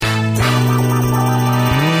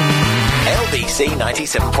LBC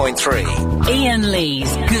 97.3. Ian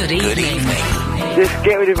Lee's Good Evening. Just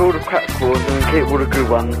get rid of all the crap calls and keep all the good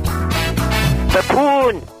ones. The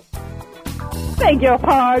porn! Beg your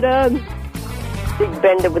pardon. Big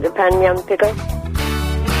bender with a pan yam pickle.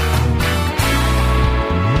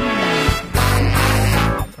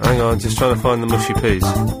 Hang on, just trying to find the mushy peas.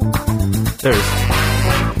 There it is.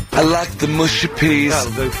 I like the mushy peas.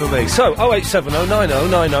 That'll do for me. So, 0870 90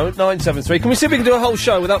 90 973. Can we see if we can do a whole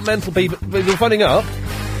show without mental people phoning up,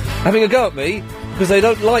 having a go at me, because they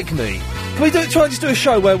don't like me? Can we try and just do a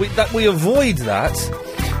show where we avoid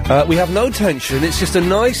that? We have no tension, it's just a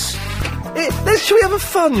nice... Should we have a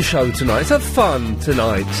fun show tonight? Let's have fun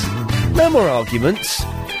tonight. No more arguments.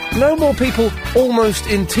 No more people almost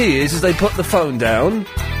in tears as they put the phone down.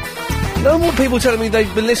 No more people telling me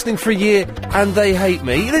they've been listening for a year and they hate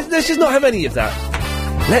me. Let's just not have any of that.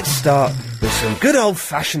 Let's start with some good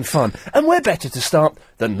old-fashioned fun. And where better to start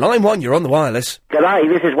than Line 1, you're on the wireless. G'day,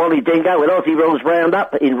 this is Wally Dingo with Aussie Rules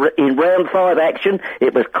Roundup. In round 5 action,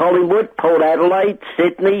 it was Collingwood, Port Adelaide,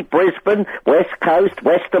 Sydney, Brisbane, West Coast,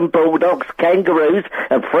 Western Bulldogs, Kangaroos,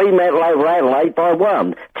 and Fremantle over Adelaide by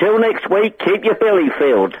 1. Till next week, keep your billy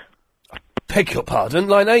filled. Beg your pardon,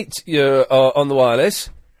 Line 8, you're on the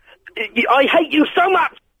wireless. I hate you so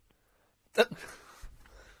much!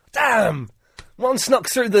 Damn! One snuck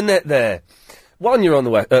through the net there. 1, you're on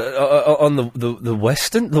the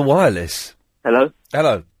Western, the wireless. Hello?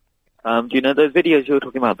 Hello. Do you know those videos you were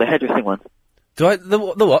talking about, the hairdressing ones? Do I, the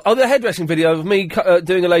what? Oh, the hairdressing video of me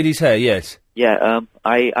doing a lady's hair, yes. Yeah,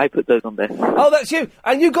 I put those on there. Oh, that's you!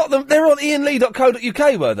 And you got them, they were on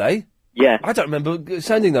ianlee.co.uk, were they? Yeah. I don't remember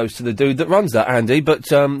sending those to the dude that runs that, Andy, but,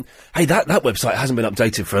 hey, that website hasn't been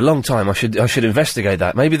updated for a long time. I should investigate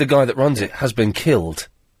that. Maybe the guy that runs it has been killed.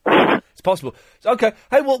 It's possible. Okay.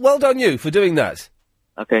 Hey, well done you for doing that.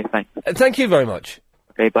 Okay, thanks. Thank you very much.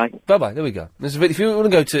 Okay, bye. Bye-bye. There we go. If you want to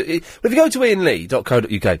go to... If you go to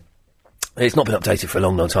ianlee.co.uk, it's not been updated for a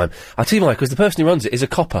long, long time. I'll tell you why, because the person who runs it is a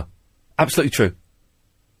copper. Absolutely true.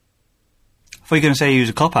 I thought you were going to say he was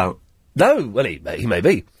a cop-out. No, well, he may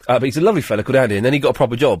be. But he's a lovely fella called Andy, and then he got a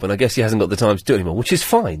proper job, and I guess he hasn't got the time to do it anymore, which is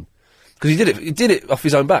fine. Because he did it off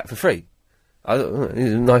his own back for free. He's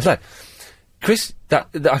a nice lad. Chris, that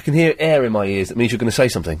I can hear air in my ears. That means you're going to say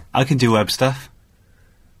something. I can do web stuff.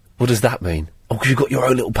 What does that mean? Oh, because you've got your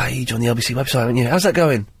own little page on the LBC website, haven't you? How's that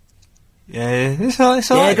going? Yeah, it's all right.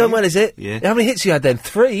 Yeah, going well, is it? Yeah. How many hits you had then?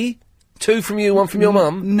 3? 2 from you, 1 from your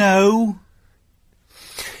mum? No.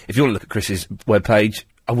 If you want to look at Chris's webpage,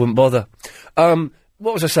 I wouldn't bother.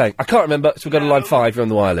 What was I saying? I can't remember, so we've got to line 5, you're on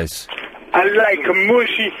the wireless. I like a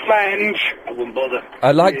mushy flange. I wouldn't bother.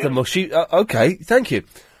 I like the mushy... okay, thank you.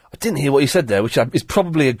 I didn't hear what you said there, which is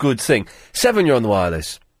probably a good thing. 7, you're on the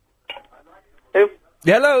wireless. Who?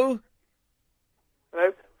 Hello?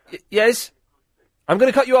 Hello? Yes? I'm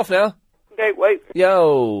going to cut you off now. Okay, wait.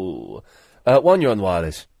 Yo. 1, you're on the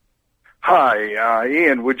wireless. Hi,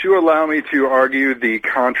 Ian, would you allow me to argue the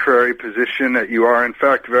contrary position that you are, in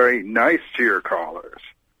fact, very nice to your callers?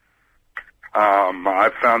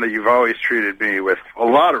 I've found that you've always treated me with a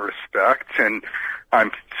lot of respect, and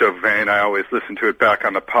I'm so vain I always listen to it back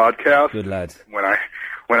on the podcast. Good lad. When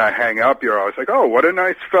I hang up, you're always like, oh, what a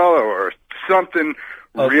nice fellow, or something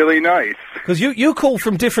really nice. Because you call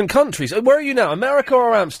from different countries. Where are you now, America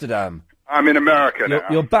or Amsterdam? I'm in America now.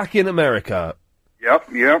 You're back in America.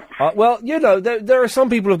 Yep. Well, you know, there are some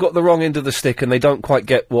people who've got the wrong end of the stick and they don't quite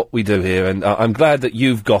get what we do here, and I'm glad that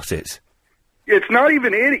you've got it. It's not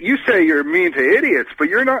even you say you're mean to idiots, but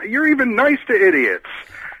you're not. You're even nice to idiots.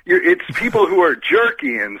 It's people who are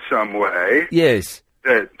jerky in some way. Yes.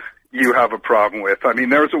 That you have a problem with. I mean,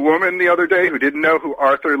 there was a woman the other day who didn't know who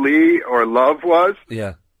Arthur Lee or Love was.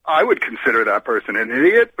 Yeah. I would consider that person an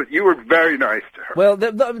idiot, but you were very nice to her. Well,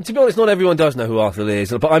 to be honest, not everyone does know who Arthur Lee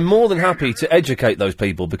is, but I'm more than happy to educate those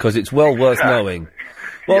people because it's well worth knowing.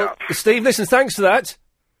 Well, Steve, listen, thanks for that.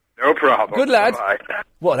 No problem. Good lad. Bye-bye.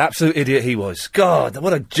 What an absolute idiot he was. God,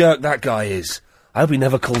 what a jerk that guy is. I hope he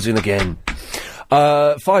never calls in again.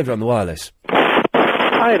 5, you're on the wireless.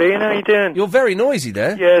 Hi, Ian, how you doing? You're very noisy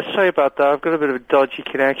there. Yeah, sorry about that. I've got a bit of a dodgy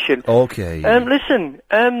connection. Okay. Listen,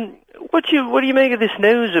 what do you make of this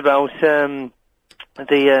news about the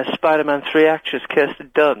Spider-Man 3 actress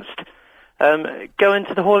Kirsten Dunst going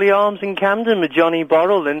to the Holy Arms in Camden with Johnny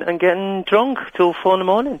Borrell and getting drunk till 4 in the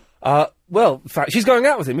morning? Well, in fact, she's going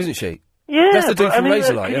out with him, isn't she? Yeah, that's the dude from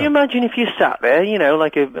Razorlight. Can you imagine if you sat there, you know,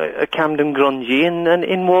 like a Camden grungy, and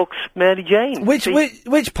in walks Mary Jane?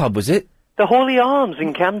 Which pub was it? The Hawley Arms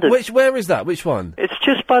in Camden. Where is that? Which one? It's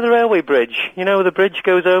just by the railway bridge. You know where the bridge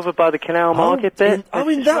goes over by the Canal Market bit? In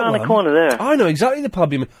that around one? the corner there. I know exactly the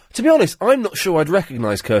pub you mean. To be honest, I'm not sure I'd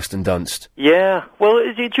recognise Kirsten Dunst. Yeah. Well,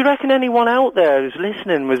 do you reckon anyone out there who's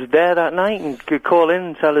listening was there that night and could call in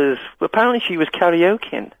and tell us... Apparently she was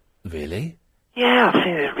karaokeing. Really? Yeah, I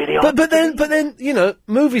think it's really odd. But then, you know,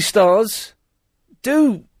 movie stars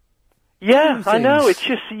do... Yeah, I know. It's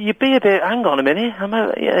just, you'd be a bit, hang on a minute,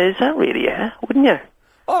 is that really her? Wouldn't you?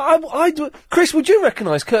 I do. Chris, would you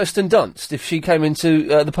recognise Kirsten Dunst if she came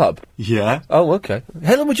into the pub? Yeah. Oh, okay.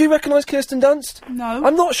 Helen, would you recognise Kirsten Dunst? No.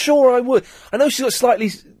 I'm not sure I would. I know she's got slightly,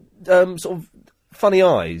 sort of, funny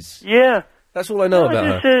eyes. Yeah. That's all I know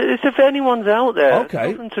about her. It's if anyone's out there,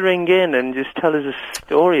 okay, them to ring in and just tell us a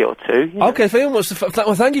story or two. You know? Okay, if anyone wants to...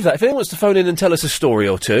 well, thank you for that. If anyone wants to phone in and tell us a story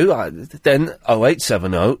or two, then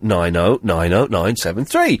 0870 90 90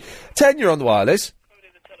 973. 10, you're on the wireless.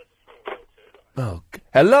 Oh,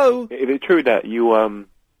 hello? Is it true that you,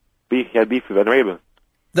 had beef with Van Raven?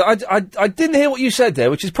 I didn't hear what you said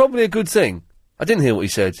there, which is probably a good thing. I didn't hear what you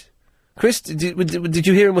said. Chris, did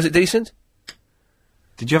you hear him? Was it decent?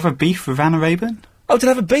 Did you have a beef with Anna Rayburn? Oh, did I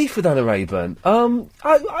have a beef with Anna Rayburn? Yeah,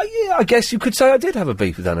 I guess you could say I did have a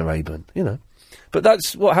beef with Anna Rayburn, you know. But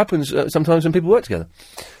that's what happens sometimes when people work together.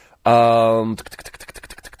 Oh,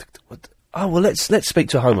 well, let's speak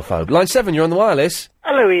to a homophobe. Line 7, you're on the wireless.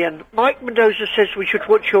 Hello, Ian. Mike Mendoza says we should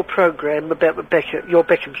watch your programme about your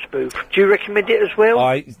Beckham spoof. Do you recommend it as well?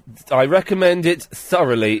 I recommend it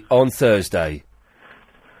thoroughly on Thursday.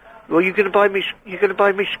 Well, you're going to buy me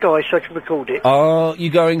Sky so I can record it. Are you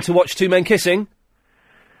going to watch Two Men Kissing?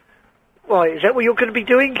 Why, is that what you're going to be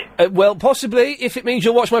doing? Well, possibly, if it means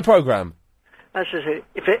you'll watch my programme. That's it.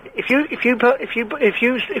 If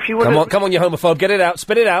you want Come on, you homophobe, get it out,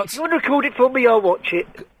 spit it out. If you want to record it for me, I'll watch it.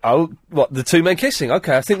 Oh, what, the Two Men Kissing?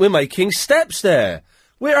 Okay, I think we're making steps there.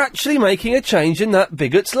 We're actually making a change in that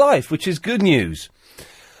bigot's life, which is good news.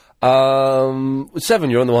 7,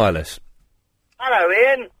 you're on the wireless. Hello,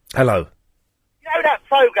 Ian. Hello. You know that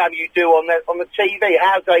programme you do on the TV,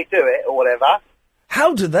 How Do They Do It, or whatever?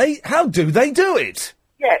 How do they do it?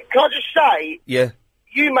 Yeah, can I just say... Yeah.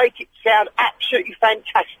 You make it sound absolutely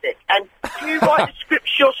fantastic. And do you write the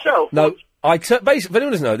scripts yourself? No, basically, if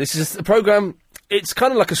anyone doesn't know, this is a programme, it's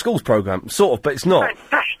kind of like a school's programme, sort of, but it's not.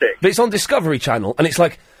 Fantastic. But it's on Discovery Channel, and it's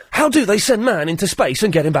like, how do they send man into space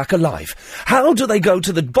and get him back alive? How do they go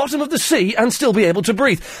to the bottom of the sea and still be able to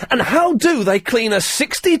breathe? And how do they clean a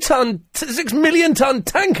 6 million ton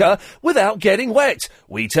tanker without getting wet?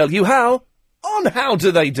 We tell you how on How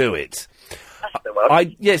Do They Do It. That's the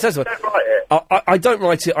one. Yes, that's the one. You don't write it. I don't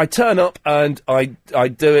write it. I turn up and I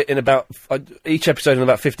do it in about each episode in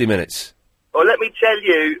about 50 minutes. Well, let me tell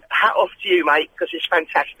you, hat off to you, mate, because it's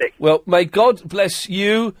fantastic. Well, may God bless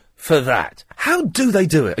you for that. How do they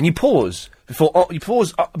do it? And you pause before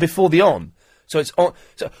the on. So it's on.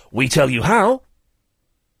 So we tell you how.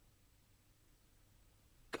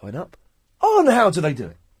 Going up. On How Do They Do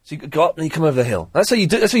It? So you go up and you come over the hill. That's how you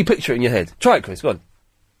do. That's how you picture it in your head. Try it, Chris. Go on.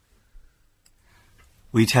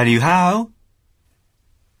 We tell you how.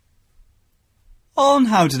 On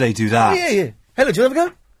How Do They Do That? Yeah. Hello, do you have a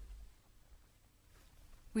go?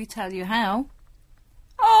 We tell you how.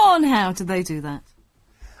 On How Do They Do That?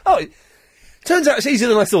 Oh, it turns out it's easier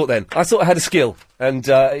than I thought then. I thought I had a skill, and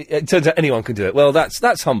it turns out anyone can do it. Well,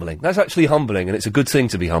 that's humbling. That's actually humbling, and it's a good thing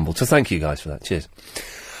to be humbled. So thank you guys for that. Cheers.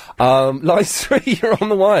 Line 3, you're on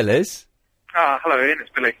the wireless. Hello, Ian, it's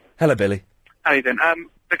Billy. Hello, Billy. How you doing?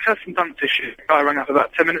 The Kirsten Dunst issue, I rang up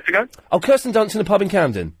about 10 minutes ago. Oh, Kirsten Dunst in a pub in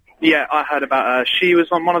Camden? Yeah, I heard about her. She was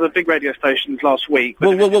on one of the big radio stations last week.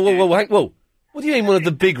 Whoa. What do you mean one of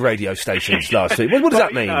the big radio stations last week? What does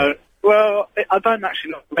that mean? I don't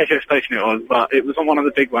actually know what radio station it was, but it was on one of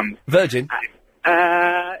the big ones. Virgin?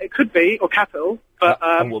 It could be, or Capital, but...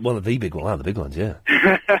 one of the big ones. Wow, the big ones, yeah.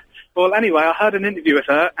 Well, anyway, I heard an interview with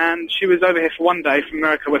her, and she was over here for one day from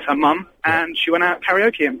America with her mum, and she went out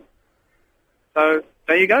karaokeing. So,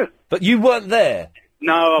 there you go. But you weren't there?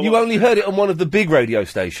 No, you only heard it on one of the big radio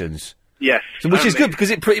stations? Yes. So, which is good, because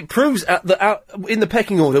it proves in the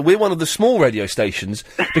pecking order, we're one of the small radio stations,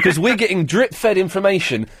 because we're getting drip-fed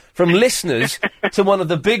information from listeners to one of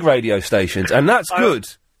the big radio stations, and that's good.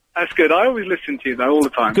 That's good. I always listen to you, though, all the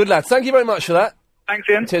time. Good lad. Thank you very much for that. Thanks,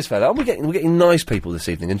 Ian. Cheers, fella. And we're getting nice people this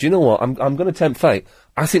evening, and do you know what? I'm going to tempt fate.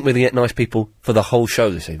 I think we're going to get nice people for the whole show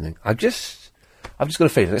this evening. I've just got a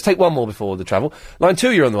feeling. Let's take one more before the travel. Line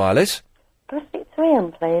 2, you're on the wireless. Can I speak to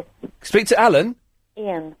Ian, please? Speak to Alan?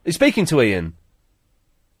 Ian. You're speaking to Ian?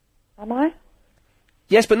 Am I?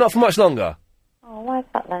 Yes, but not for much longer. Oh, why is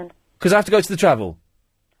that then? Because I have to go to the travel.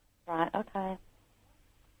 Right, okay.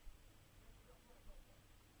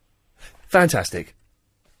 Fantastic.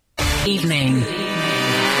 Evening.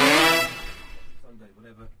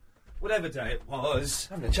 Whatever day it was.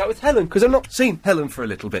 Having a chat with Helen, because I've not seen Helen for a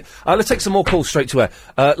little bit. Let's take some more calls straight to air.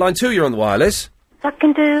 Line 2, you're on the wireless. Suck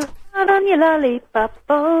and do hard on your lollipop,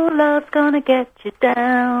 oh, love's gonna get you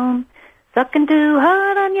down. Suck and do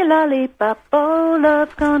hard on your lollipop, oh,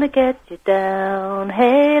 love's gonna get you down.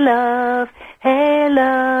 Hey, love, hey,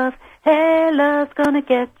 love, hey, love's gonna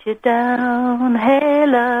get you down. Hey,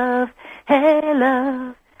 love, hey,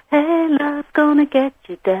 love, hey, love's gonna get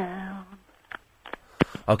you down.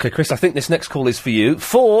 OK, Chris, I think this next call is for you.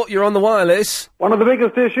 4, you're on the wireless. One of the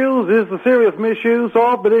biggest issues is the serious misuse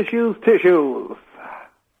of the issues tissues.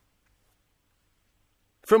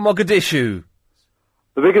 From Mogadishu.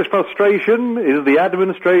 The biggest frustration is the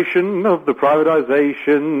administration of the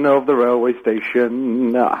privatisation of the railway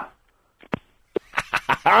station.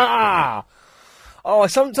 Oh,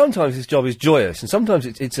 sometimes this job is joyous, and sometimes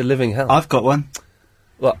it's a living hell. I've got one.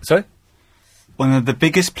 What, sorry? One of the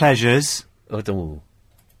biggest pleasures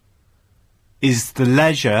is the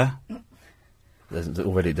leisure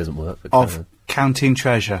already it doesn't work. Of counting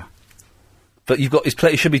treasure. But you've got,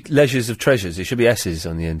 it should be leisures of treasures. It should be S's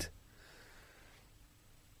on the end.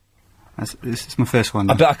 This is my first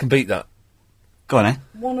one. I bet I can beat that. Go on, eh?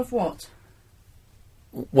 One of what?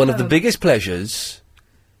 One of the biggest pleasures...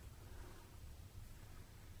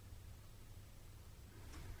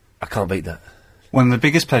 I can't beat that. One of the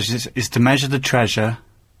biggest pleasures is to measure the treasure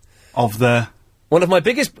of the... One of my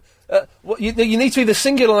biggest... you need to either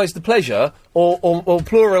singularise the pleasure or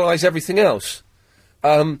pluralise everything else.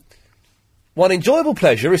 One enjoyable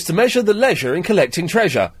pleasure is to measure the leisure in collecting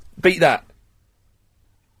treasure. Beat that.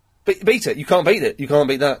 Beat it. You can't beat it. You can't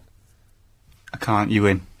beat that. I can't. You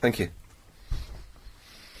win. Thank you.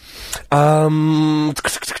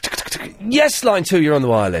 Yes, line 2, you're on the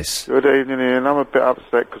wireless. Good evening, Ian. I'm a bit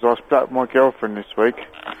upset because I split up with my girlfriend this week.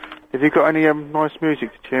 Have you got any nice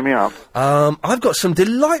music to cheer me up? I've got some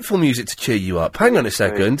delightful music to cheer you up. Hang on a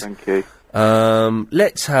second. Thank you.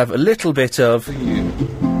 Let's have a little bit of...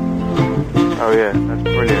 Oh, yeah, that's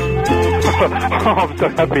brilliant. I'm so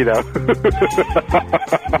happy now.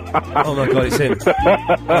 Oh, my God, it's him.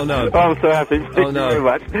 Oh, no. I'm so happy. Thank Oh, no. you very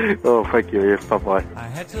much. Oh, thank you, Ian. Bye-bye. I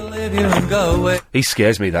had to leave you and go away. He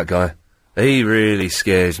scares me, that guy. He really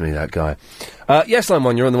scares me, that guy. Yes, line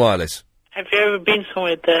 1, you're on the wireless. Have you ever been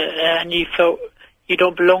somewhere there and you felt you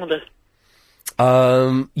don't belong there?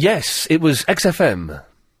 Yes, it was XFM.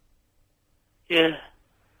 Yeah.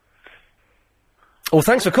 Oh,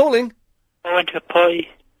 thanks for calling. I went to a party.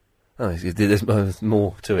 Oh, there's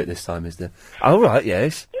more to it this time, is there? Oh, right,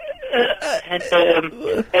 yes. And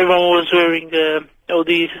everyone was wearing all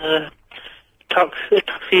these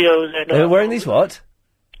tuxedos. And wearing these what?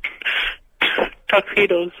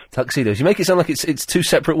 Tuxedos. Tuxedos. You make it sound like it's two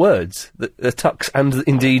separate words. The tux and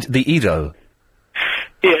indeed the edo.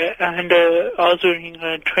 Yeah, and I was wearing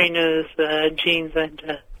trainers, jeans and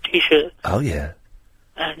t-shirt. Oh, yeah.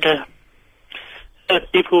 And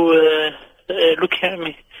people were looking at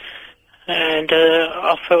me. And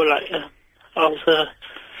I felt like I was a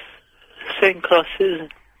second-class citizen.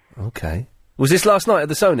 Okay. Was this last night at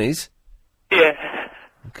the Sonys? Yeah.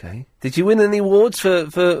 Okay. Did you win any awards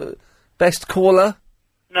for best caller?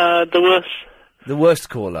 No, the worst. The worst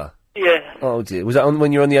caller? Yeah. Oh, dear. Was that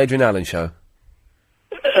when you were on the Adrian Allen show?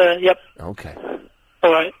 Yep. Okay.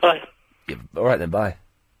 All right, bye. Yeah, all right, then, bye.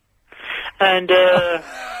 And,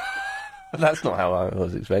 That's not how I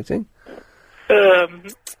was expecting.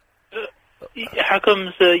 how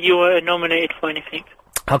comes you weren't nominated for anything?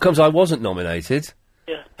 How comes I wasn't nominated?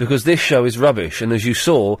 Yeah. Because this show is rubbish, and as you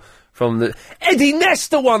saw from the... Eddie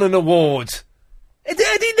Nestor won an award!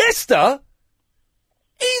 Eddie Nestor?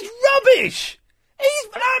 He's rubbish! He's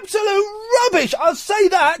absolute rubbish! I'll say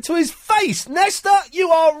that to his face! Nestor, you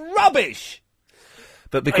are rubbish!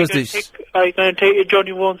 But because this... Are you going to take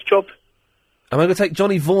Johnny Vaughan's job? Am I going to take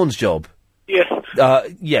Johnny Vaughan's job? Yes.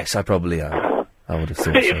 Yes, I probably am. I would have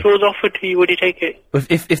thought If it so. was offered to you, would you take it?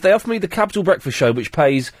 If they offer me the Capital Breakfast Show, which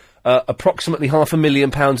pays approximately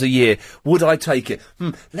 £500,000 a year, would I take it?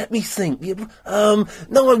 Let me think. No,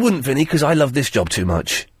 I wouldn't, Vinny, because I love this job too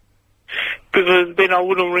much. Because then I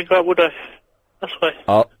wouldn't ring up, would I? That's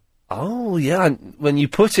why. Oh, yeah, and when you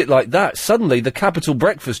put it like that, suddenly the Capital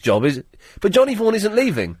Breakfast job is... But Johnny Vaughan isn't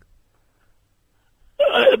leaving.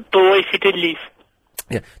 But what if he did leave?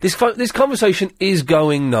 Yeah, this conversation is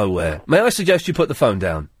going nowhere. May I suggest you put the phone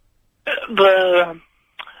down? Can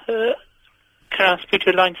I speak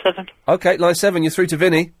to line 7? Okay, line 7, you're through to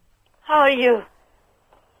Vinny. How are you?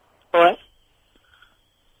 All right.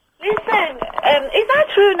 Listen, is that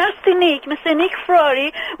true, Nasty Nick, Mr. Nick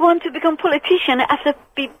Ferrari, want to become politician after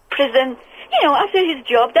be office and, after his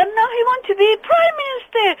job, then now he wants to be Prime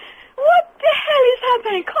Minister. What the hell is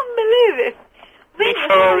happening? I can't believe it. Vinny,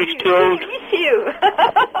 how are you? I miss you.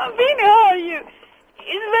 Vinny, how are you?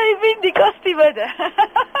 It's very windy, gusty weather.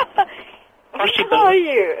 Vinny, how are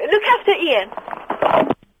you? Look after Ian.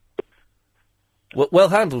 Well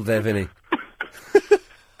handled there, Vinny.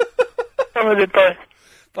 Have a good day.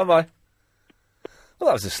 Bye-bye. Well,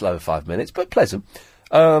 that was a slow 5 minutes, but pleasant.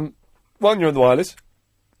 One, you're on the wireless.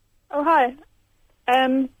 Oh, hi.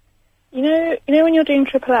 You know when you're doing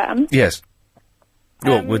Triple M? Yes.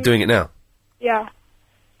 We're doing it now. Yeah.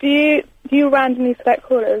 Do you randomly select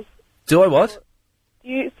callers? Do I what? Do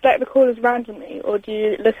you select the callers randomly, or do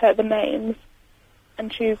you look at the names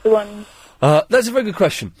and choose the ones? That's a very good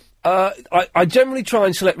question. I generally try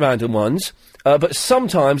and select random ones, but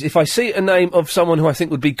sometimes if I see a name of someone who I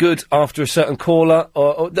think would be good after a certain caller,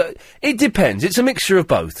 it depends. It's a mixture of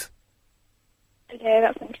both. Okay,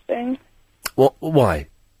 that's interesting. Why?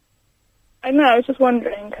 I don't know, I was just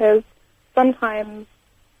wondering, because sometimes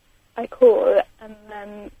I call and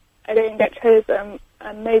then I don't get chosen,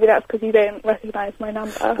 and maybe that's because you don't recognise my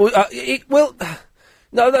number.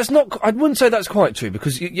 No, that's not... I wouldn't say that's quite true,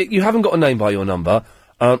 because you haven't got a name by your number,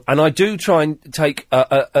 and I do try and take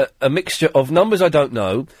a mixture of numbers I don't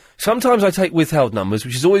know. Sometimes I take withheld numbers,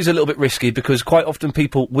 which is always a little bit risky, because quite often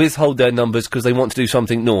people withhold their numbers because they want to do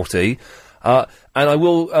something naughty. And I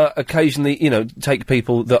will occasionally, take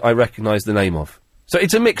people that I recognise the name of. So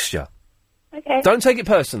it's a mixture. Okay. Don't take it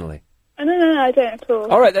personally. No, I don't at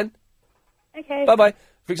all. All right, then. Okay. Bye-bye.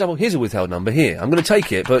 For example, here's a withheld number here. I'm going to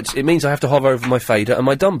take it, but it means I have to hover over my fader and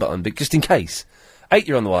my done button, but just in case. 8,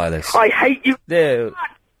 you're on the wireless. I hate you. There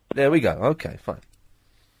we go. Okay, fine.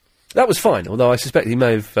 That was fine, although I suspect he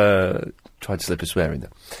may have tried to slip a swear in there.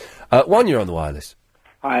 1, you're on the wireless.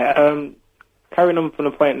 Hi, carrying on from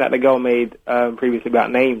the point that the girl made previously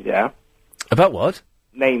about names, yeah? About what?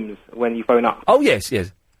 Names, when you phone up. Oh, yes.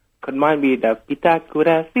 Could mine be the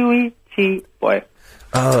Pitakura Suichi boy?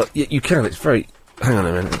 You can. It's very... Hang on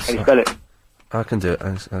a minute. Can you spell it? I can do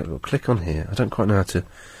it. I'll click on here. I don't quite know how to...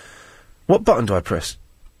 What button do I press?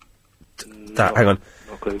 That. Hang on.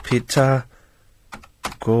 No clue. Pitakura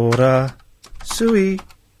Suichi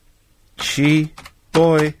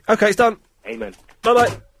boy. Okay, it's done. Amen.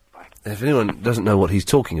 Bye-bye. If anyone doesn't know what he's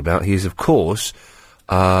talking about, he is, of course,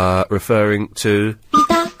 referring to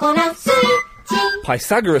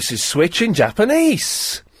Pythagoras' switch in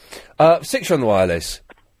Japanese. 6, you're on the wireless.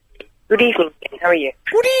 Good evening. How are you?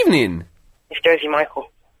 Good evening. It's Dozy Michael.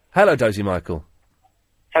 Hello, Dozy Michael.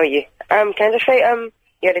 How are you? Can I just say, you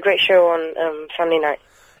had a great show on Sunday night.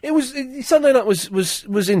 Sunday night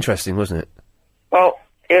was interesting, wasn't it? Well,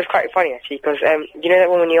 it was quite funny, actually, because, you know that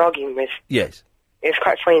woman you're arguing with? Yes. It was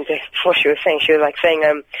quite funny what she was saying. She was, saying,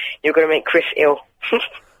 you're going to make Chris ill.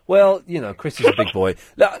 Well, Chris is a big boy.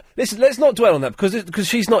 Listen, let's not dwell on that, because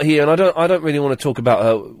she's not here, and I don't really want to talk about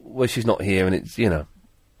her where she's not here, and it's,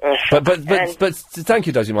 But thank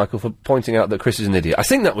you, Dozy Michael, for pointing out that Chris is an idiot. I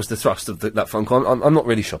think that was the thrust of that phone call. I'm not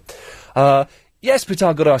really sure. Yes,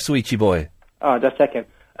 Pythagoras Suichi boy. Oh, just second.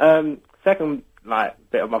 Second,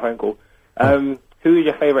 bit of my phone call. Who is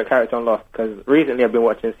your favourite character on Lost? Because recently I've been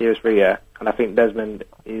watching Series 3, yeah, and I think Desmond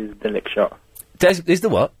is the lick shot. Is the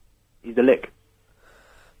what? He's the lick.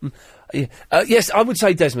 Yes, I would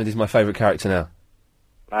say Desmond is my favourite character now.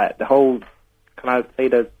 The whole... Can I say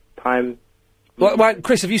the time... Wait,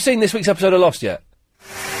 Chris, have you seen this week's episode of Lost yet?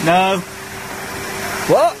 No.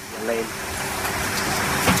 What? Lame.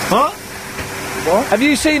 What? Have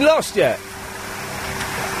you seen Lost yet?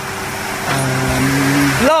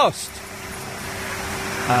 Lost?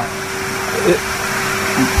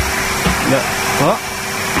 What?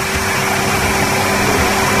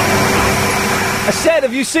 I said,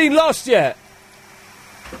 have you seen Lost yet?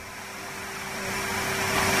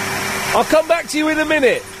 I'll come back to you in a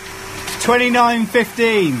minute.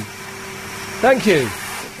 29:15. Thank you.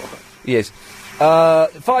 Yes.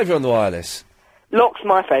 5, you're on the wireless. Locke's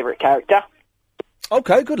my favourite character.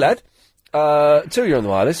 Okay, good lad. 2, you're on the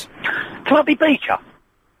wireless. Can I be Beaker?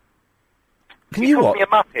 Can you what? Me a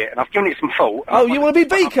Muppet, and I've given it some thought. Oh, you want to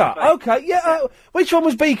be Beaker? Okay, yeah. Which one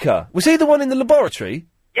was Beaker? Was he the one in the laboratory?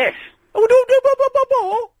 Yes. Oh,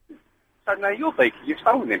 So now you're Beaker. You've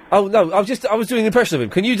stolen him. Oh no, I was doing an impression of him.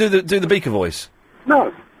 Can you do the Beaker voice?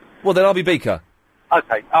 No. Well, then I'll be Beaker.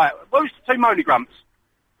 Okay. All right. Who's the 2 Monogrumps?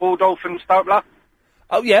 Waldorf and Stopler?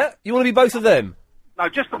 Oh yeah, you want to be both of them? No,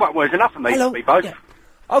 just the one word's enough for me to be both. Yeah.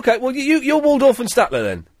 Okay, well you're Waldorf and Statler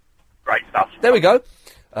then. Great stuff. There we go.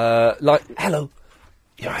 Hello.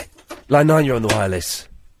 You're right. Line 9, you're on the wireless.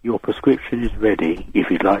 Your prescription is ready if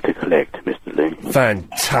you'd like to collect, Mr. Tuesday.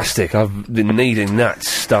 Fantastic. I've been needing that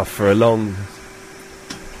stuff for a long...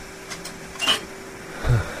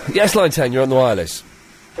 Yes, line 10, you're on the wireless.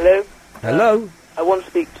 Hello? Hello? I want to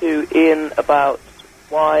speak to Ian about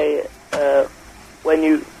why, when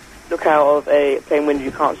you look out of a plane window,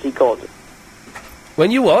 you can't see God.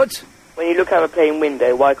 When you what? When you look out of a plane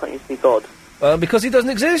window, why can't you see God? Because he doesn't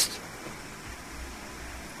exist.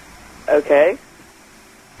 Okay.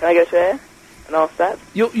 Can I go to air and ask that?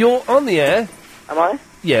 You're on the air. Am I?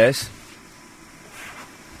 Yes.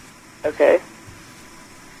 Okay.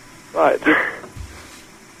 Right.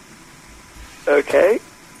 Okay.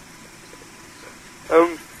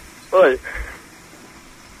 Right.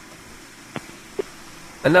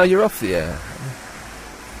 And now you're off the air.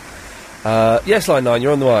 Yes, line 9,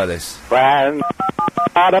 you're on the wireless. Friends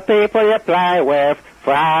are the people you play with.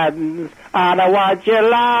 Friends are the ones you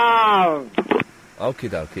love. Okie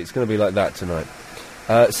dokie, it's going to be like that tonight.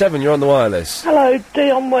 7, you're on the wireless. Hello,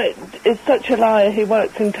 Dion Warwick is such a liar. He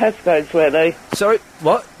works in Tesco's, really. Sorry,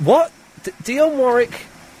 what? What? Dion Warwick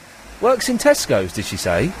works in Tesco's, did she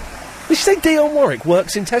say? Did she say Dion Warwick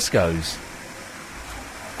works in Tesco's?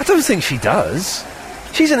 I don't think she does.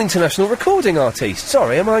 She's an international recording artiste.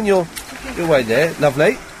 Sorry, am I on your way there?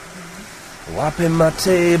 Lovely. Wiping my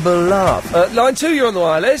table off. Line 2, you're on the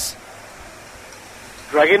wireless.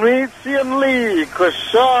 Dragon meets Ian Lee,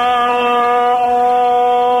 croissant.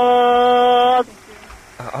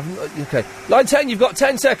 Okay. Line 10, you've got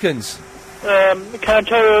 10 seconds. Can I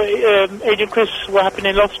tell Agent Chris what happened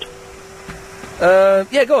in Lost?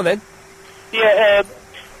 Yeah, go on then. Yeah,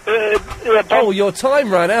 oh, your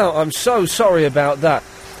time ran out. I'm so sorry about that.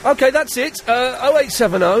 Okay, that's it.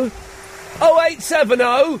 0870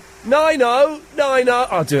 9090.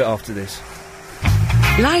 I'll do it after this.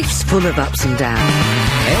 Life's full of ups and downs.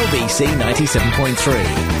 LBC 97.3.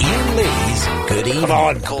 Ian Lee's Good Evening. Come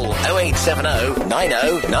on. Call 0870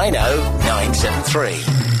 9090 973.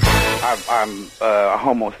 I'm a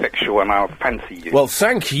homosexual and I fancy you. Well,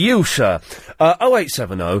 thank you, sir.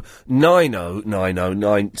 0870 9090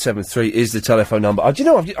 973 is the telephone number. Do you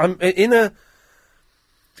know, I'm in a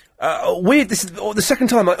weird... This is the second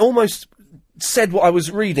time I almost said what I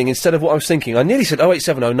was reading instead of what I was thinking. I nearly said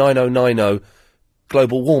 0870 9090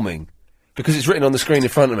 global warming because it's written on the screen in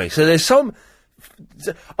front of me. So there's some...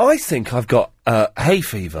 I think I've got hay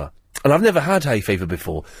fever. And I've never had hay fever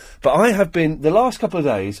before. But I have been, the last couple of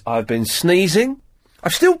days, I've been sneezing. I'm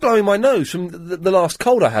still blowing my nose from the last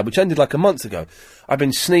cold I had, which ended like a month ago. I've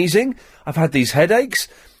been sneezing. I've had these headaches.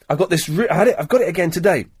 I've got this, I've got it again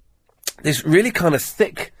today. This really kind of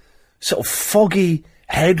thick, sort of foggy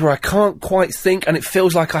head where I can't quite think, and it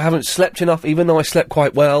feels like I haven't slept enough, even though I slept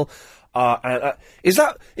quite well. Is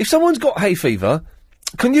that, if someone's got hay fever,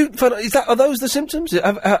 can you, are those the symptoms?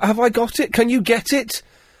 Have I got it? Can you get it?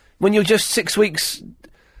 When you're just 6 weeks...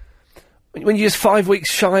 When you're just 5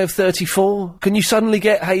 weeks shy of 34? Can you suddenly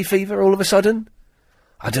get hay fever all of a sudden?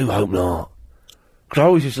 I do hope not. Because I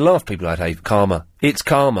always used to laugh people had hay... Karma. It's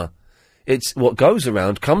karma. It's what goes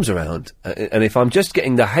around, comes around. And if I'm just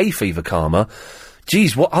getting the hay fever karma,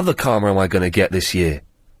 geez, what other karma am I going to get this year?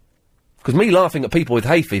 Because me laughing at people with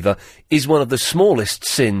hay fever is one of the smallest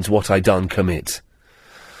sins what I done commit.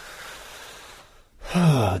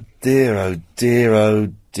 Oh, dear, oh, dear,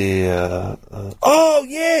 oh, dear. Oh,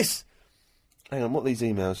 yes! Hang on, what are these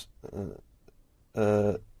emails?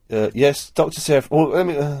 Yes, Dr. Sarah... Oh, let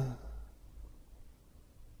me... hang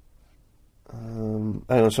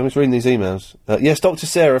on, so I'm just reading these emails. Yes, Dr.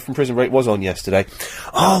 Sarah from Prison Break was on yesterday.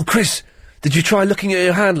 Oh, Chris, did you try looking at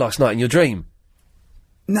your hand last night in your dream?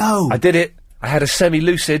 No. I did it. I had a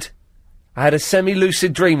semi-lucid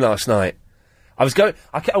dream last night. I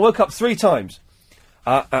woke up 3 times.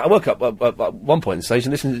 I woke up at one point in the stage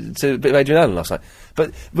and listened to a bit of Adrian Allen last night.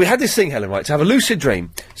 But we had this thing, Helen, right, to have a lucid dream.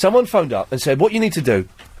 Someone phoned up and said, what you need to do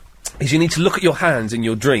is you need to look at your hands in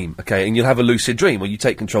your dream, okay, and you'll have a lucid dream where you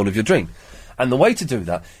take control of your dream. And the way to do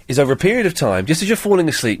that is over a period of time, just as you're falling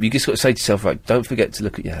asleep, you just got to say to yourself, right, don't forget to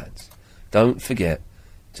look at your hands. Don't forget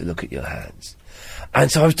to look at your hands. And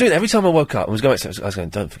so I was doing it every time I woke up and was going, I was going,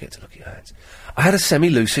 don't forget to look at your hands. I had a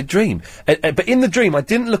semi-lucid dream. But in the dream, I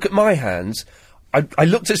didn't look at my hands. I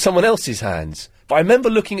looked at someone else's hands, but I remember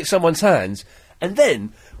looking at someone's hands, and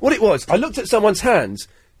then, what it was, I looked at someone's hands.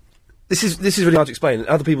 This is really hard to explain.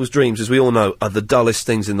 Other people's dreams, as we all know, are the dullest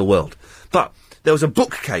things in the world. But there was a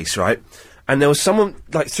bookcase, right? And there was someone,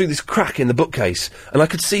 like, through this crack in the bookcase, and I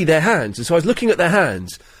could see their hands, and so I was looking at their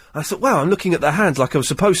hands. I thought, wow, I'm looking at their hands like I was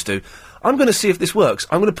supposed to. I'm going to see if this works.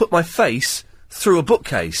 I'm going to put my face through a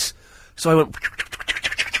bookcase. So I went...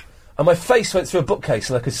 And my face went through a bookcase,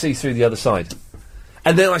 and I could see through the other side.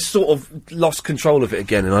 And then I sort of lost control of it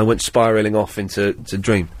again, and I went spiralling off into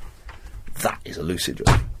dream. That is a lucid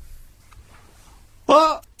dream.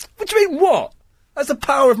 What? What do you mean, what? That's the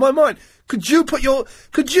power of my mind. Could you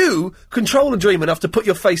control a dream enough to put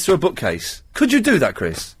your face through a bookcase? Could you do that,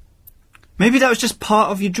 Chris? Maybe that was just part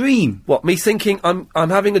of your dream. What, me thinking I'm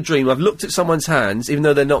having a dream, I've looked at someone's hands, even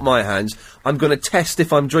though they're not my hands, I'm going to test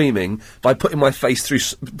if I'm dreaming by putting my face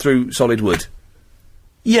through solid wood.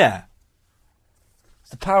 Yeah.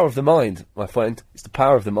 It's the power of the mind, my friend. It's the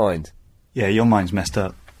power of the mind. Yeah, your mind's messed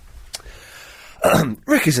up.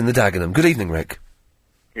 Rick is in the Dagenham. Good evening, Rick.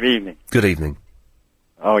 Good evening. Good evening.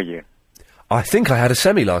 How are you? I think I had a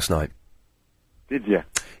semi last night. Did you?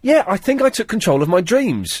 Yeah, I think I took control of my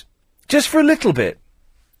dreams. Just for a little bit.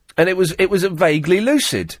 And it was a vaguely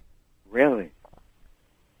lucid. Really?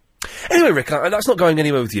 Anyway, Rick, that's not going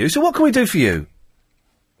anywhere with you, so what can we do for you?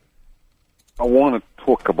 I want to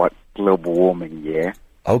talk about global warming, yeah?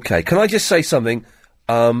 Okay, can I just say something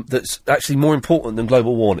that's actually more important than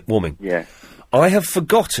global warming? Yeah. I have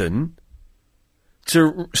forgotten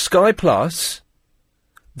to Sky Plus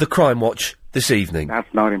the Crime Watch this evening.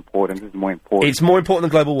 That's not important, it's more important. It's more important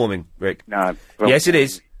than global warming, Rick. No. Yes, it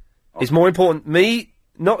is. Okay. It's more important. Me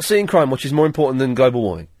not seeing Crime Watch is more important than global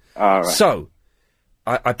warming. All right. So,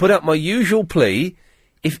 I put out my usual plea.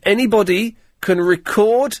 If anybody can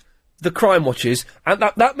record the Crime Watches, and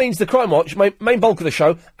that means the Crime Watch, main bulk of the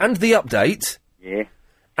show, and the update. Yeah.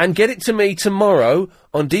 And get it to me tomorrow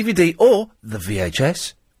on DVD or the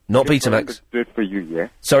VHS, not Betamax. Do it for you, yeah?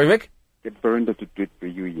 Sorry, Rick? Get Verinda to do it for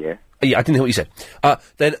you, yeah? Yeah, I didn't hear what you said.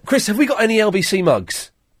 Then, Chris, have we got any LBC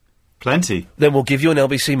mugs? Plenty. Then we'll give you an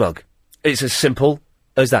LBC mug. It's as simple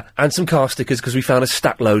as that. And some car stickers, because we found a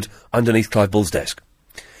stack load underneath Clive Bull's desk.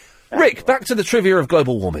 Rick, back to the trivia of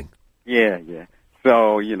global warming. Yeah.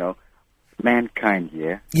 So, mankind,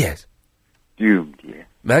 yeah? Yes. Doomed, yeah?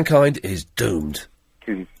 Mankind is doomed.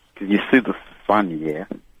 Because you see the sun, yeah?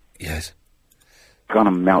 Yes.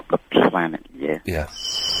 Gonna melt the planet, yeah? Yeah.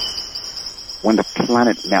 When the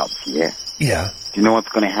planet melts, yeah? Yeah. Do you know what's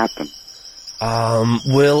gonna happen?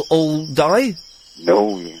 We'll all die?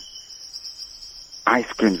 No, yeah.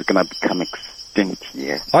 Ice creams are gonna become extinct,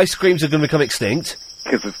 yeah? Ice creams are gonna become extinct?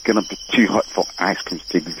 Because it's gonna be too hot for ice creams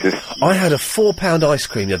to exist. I had a £4 ice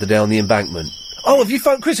cream the other day on the embankment. Oh, have you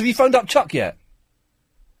phoned up Chuck yet?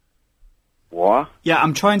 What? Yeah,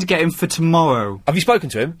 I'm trying to get him for tomorrow. Have you spoken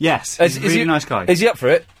to him? Yes, he's a really nice guy. Is he up for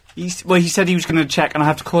it? He said he was going to check, and I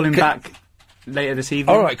have to call him back later this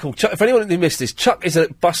evening. All right, cool. Chuck, if anyone who missed this, Chuck is a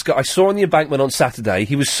busker I saw on the embankment on Saturday.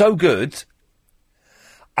 He was so good.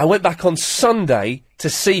 I went back on Sunday to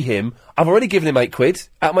see him. I've already given him £8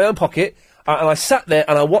 out of my own pocket, and I sat there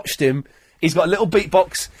and I watched him. He's got a little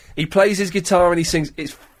beatbox. He plays his guitar and he sings.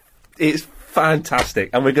 It's fantastic,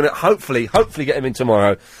 and we're going to hopefully get him in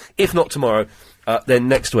tomorrow. If not tomorrow, then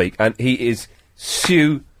next week. And he is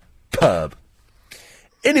superb.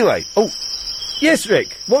 Anyway, yes, Rick,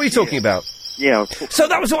 what were you talking about? Yeah. So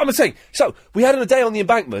that was what I'm saying. So we had a day on the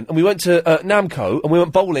embankment, and we went to Namco, and we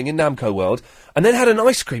went bowling in Namco World, and then had an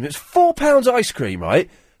ice cream. It was £4 ice cream, right?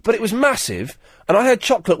 But it was massive, and I had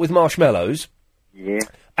chocolate with marshmallows. Yeah.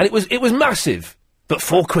 And it was massive, but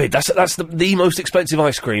 £4. That's the most expensive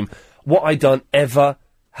ice cream what I done ever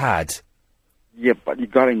had. Yeah, but you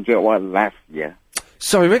gotta enjoy it while it lasts, yeah.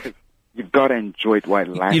 Sorry, Rick? You've gotta enjoy it while it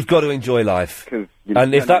lasts. You've got to enjoy life.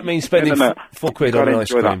 And if that means spending £4 on an ice cream. You've gotta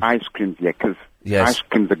enjoy the ice creams, yeah, because ice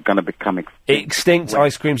creams are gonna become extinct. Extinct,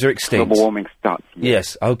 ice creams are extinct. Global warming starts, yeah.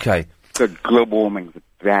 Yes, okay. So global warming's a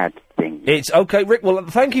bad thing. It's okay, Rick, well,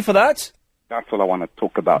 thank you for that. That's all I want to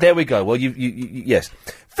talk about. There we go. Well, yes.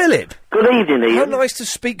 Philip. Good evening, Ian. How nice to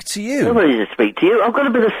speak to you. Lovely to speak to you. I've got a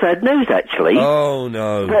bit of sad news, actually. Oh,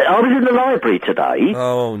 no. But I was in the library today.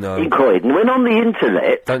 Oh, no. In Croydon. Went on the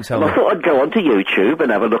internet. Don't tell me. I thought I'd go onto YouTube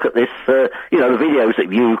and have a look at this, the videos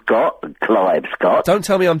that you've got and Clive's got. Don't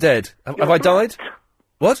tell me I'm dead. Have I died?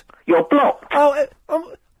 What? You're blocked. Oh,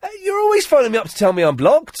 you're always phoning me up to tell me I'm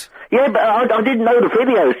blocked. Yeah, but I didn't know the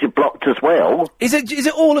videos you blocked as well. Is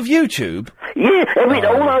it all of YouTube? Yeah,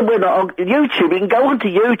 all I went on YouTube, you can go onto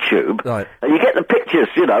YouTube, right, and you get the pictures,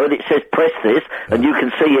 and it says press this, and you can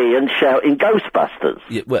see Ian shouting Ghostbusters.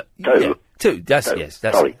 Yeah, well, two. Yes.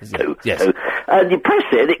 Two. And you press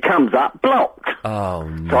it, and it comes up blocked. Oh,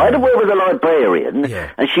 no. So I had a word with a librarian,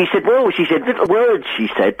 and she said, little words, she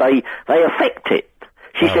said, they affect it.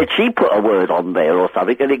 She said she put a word on there or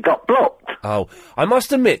something and it got blocked. Oh, I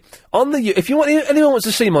must admit, if anyone wants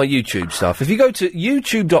to see my YouTube stuff, if you go to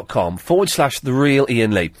youtube.com/The Real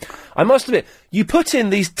Ian Lee, I must admit, you put in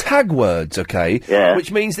these tag words, okay? Yeah.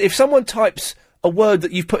 Which means that if someone types a word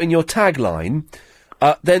that you've put in your tagline,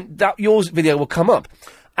 then yours video will come up.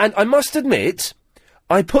 And I must admit,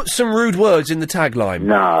 I put some rude words in the tagline.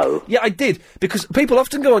 No. Yeah, I did, because people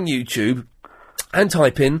often go on YouTube and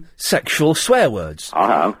type in sexual swear words.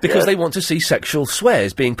 Because they want to see sexual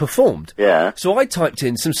swears being performed. Yeah. So I typed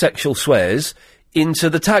in some sexual swears into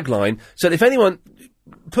the tagline, so that if anyone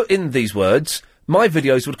put in these words, my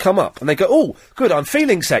videos would come up, and they go, oh, good, I'm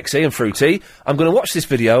feeling sexy and fruity, I'm going to watch this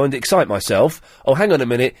video and excite myself. Oh, hang on a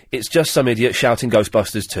minute, it's just some idiot shouting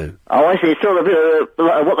Ghostbusters 2. Oh, I see. It's sort of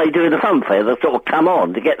like what they do in the fun fair. They sort of come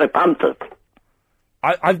on to get the punters.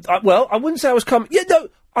 Well, I wouldn't say I was coming... Yeah, no,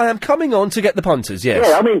 I am coming on to get the punters, yes.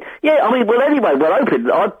 Yeah, well, anyway, we're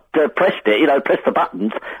hoping... I pressed it, pressed the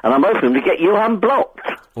buttons, and I'm hoping to get you unblocked.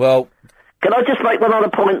 Well... Can I just make one other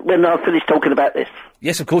point when I finish talking about this?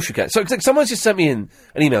 Yes, of course you can. So, someone's just sent me an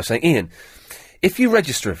email saying, Ian, if you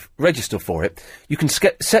register for it, you can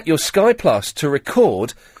set your Sky Plus to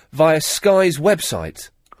record via Sky's website.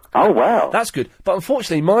 Oh, wow. That's good. But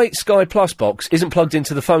unfortunately, my Sky Plus box isn't plugged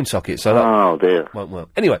into the phone socket, so that dear. Won't work.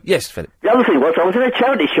 Anyway, yes, Philip. The other thing was, I was in a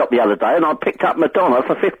charity shop the other day and I picked up Madonna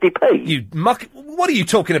for 50p. You muck... What are you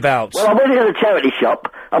talking about? Well, I went into a charity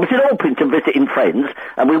shop, I was in Orpington visiting friends,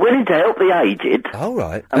 and we went in to help the aged. Oh,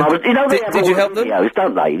 right. And I was, they have did all you the help them? videos,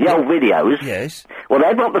 don't they? The old videos. Yes. Well,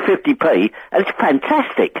 they got the 50p, and it's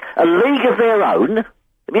fantastic. A League of Their Own.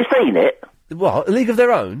 Have you seen it? What? A League of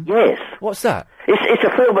Their Own? Yes. What's that? It's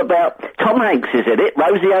a film about Tom Hanks is in it,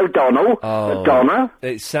 Rosie O'Donnell, Madonna.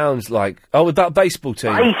 It sounds like... Oh, about baseball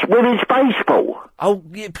team. Women's baseball. Oh,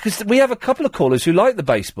 yeah, because we have a couple of callers who like the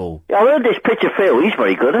baseball. Yeah, I heard this picture Phil, he's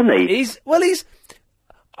very good, isn't he? He's...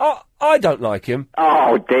 I don't like him.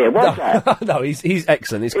 Oh, dear, what's that? No, he's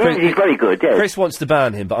excellent. He's very good, yes. Chris wants to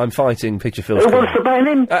ban him, but I'm fighting Picture Phil's Who wants to ban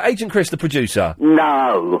him? Agent Chris, the producer.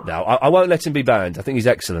 No. No, I won't let him be banned. I think he's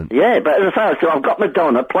excellent. Yeah, but as I say, so I've got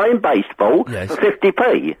Madonna playing baseball for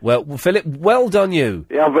 50p. Well, Philip, well done you.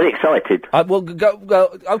 Yeah, I'm very excited. Well,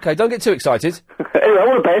 go, okay, don't get too excited. Anyway,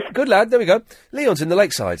 all the best. Good lad, there we go. Leon's in the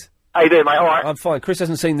Lakeside. How you doing, mate? All right? I'm fine. Chris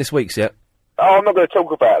hasn't seen this week's yet. Oh, I'm not going to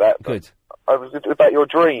talk about that. Good. I was about your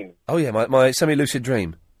dream. Oh, yeah, my semi-lucid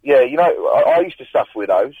dream. Yeah, I used to suffer with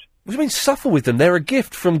those. What do you mean suffer with them? They're a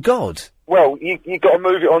gift from God. Well, you got to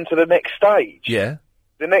move it on to the next stage. Yeah.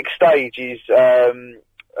 The next stage is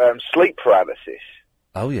sleep paralysis.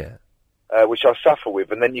 Oh, yeah. Which I suffer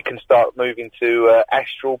with, and then you can start moving to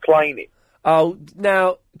astral planing. Oh,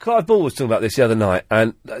 now, Clive Ball was talking about this the other night,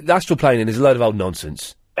 and astral planing is a load of old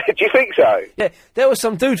nonsense. Do you think so? Yeah, there was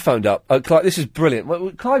some dude phoned up. Clive, this is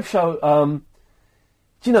brilliant. Clive show,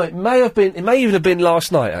 do you know, it may even have been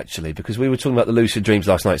last night, actually, because we were talking about the lucid dreams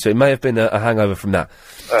last night, so it may have been a hangover from that.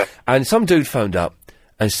 And some dude phoned up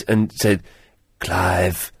and said,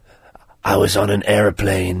 Clive, I was on an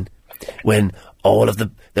aeroplane when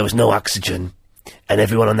there was no oxygen, and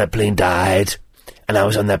everyone on that plane died, and I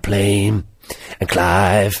was on that plane, and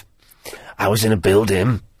Clive, I was in a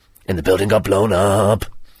building, and the building got blown up,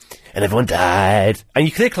 and everyone died. And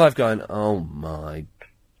you can hear Clive going, oh my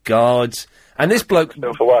God. And this bloke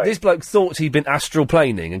thought he'd been astral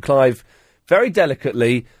planing, and Clive very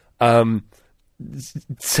delicately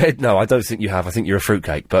said, no, I don't think you have, I think you're a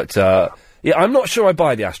fruitcake. But, yeah, I'm not sure I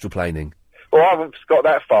buy the astral planing. Well, I haven't got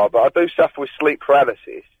that far, but I do suffer with sleep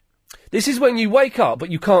paralysis. This is when you wake up, but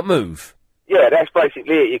you can't move. Yeah, that's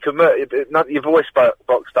basically it. You can your voice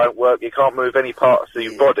box don't work. You can't move any parts of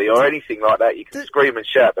your body or anything like that. You can scream and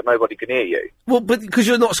shout, but nobody can hear you. Well, but because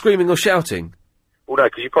you're not screaming or shouting. Well, no,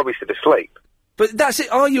 because you're probably still asleep. But that's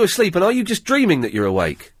it. Are you asleep, and are you just dreaming that you're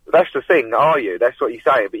awake? That's the thing. Are you? That's what you're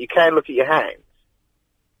saying. But you can look at your hands.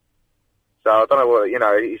 So I don't know what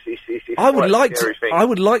it's I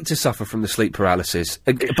would like to suffer from the sleep paralysis.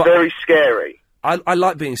 It's very scary. I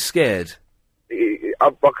like being scared. I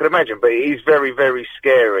can imagine, but it is very, very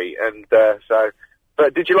scary. And so,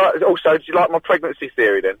 but did you like my pregnancy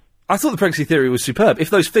theory then? I thought the pregnancy theory was superb. If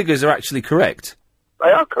those figures are actually correct, they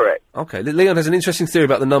are correct. Okay, Leon has an interesting theory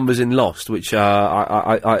about the numbers in Lost, which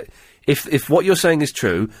if what you're saying is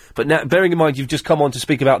true, but now bearing in mind you've just come on to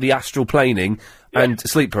speak about the astral planing and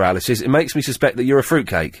sleep paralysis, it makes me suspect that you're a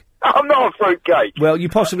fruitcake. I'm not a fruitcake. Well, you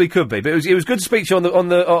possibly could be, but it was good to speak to you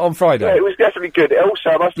on Friday. Yeah, it was definitely good. Also,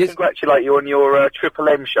 I must congratulate you on your Triple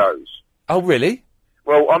M shows. Oh, really?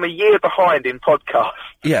 Well, I'm a year behind in podcasts.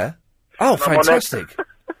 Yeah. Oh, fantastic.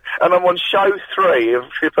 And I'm on show 3 of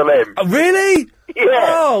Triple M. Oh, really? Yeah.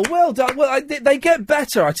 Oh, well done. Well, they get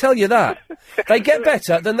better, I tell you that. They get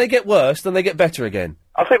better, then they get worse, then they get better again.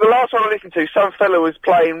 I think the last one I listened to, some fella was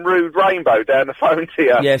playing Rude Rainbow down the phone to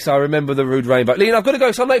you. Yes, I remember the Rude Rainbow. Leon, I've got to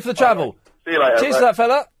go, so I'm late for the travel. See you later. Cheers to that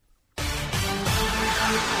fella.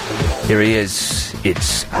 Here he is.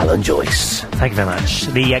 It's Alan Joyce. Thank you very much.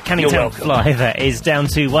 The Canning You're Town welcome. flyover is down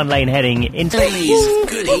to one lane heading into... Ladies,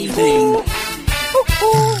 good evening.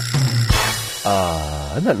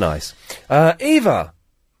 Isn't that nice? Eva.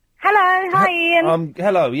 Hello, hi Ian.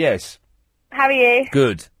 Hello, yes. How are you?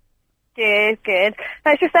 Good. Good.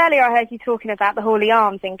 No, it's just earlier I heard you talking about the Hawley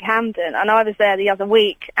Arms in Camden, and I was there the other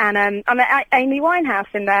week, and I met Amy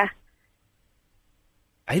Winehouse in there.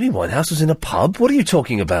 Amy Winehouse was in a pub? What are you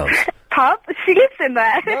talking about? Pub? She lives in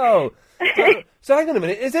there. Oh. So hang on a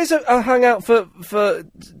minute. Is this a hangout for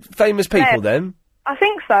famous people then? I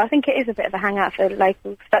think so. I think it is a bit of a hangout for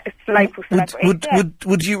local celebrities.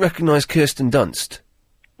 Would you recognise Kirsten Dunst?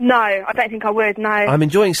 No, I don't think I would, no. I'm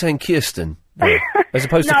enjoying saying Kirsten, though, as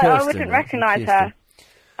opposed to No, Kirsten. I wouldn't recognise her.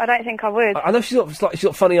 I don't think I would. I know she's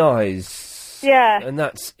got funny eyes. Yeah. And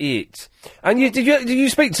that's it. And did you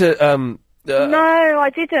speak to no, I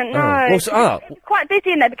didn't, no. Well, It was quite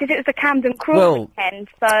busy in there because it was the Camden Crawl weekend,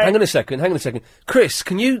 so... Hang on a second. Chris,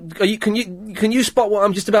 can you spot what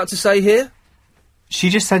I'm just about to say here? She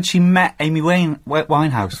just said she met Amy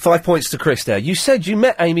Winehouse. 5 points to Chris there. You said you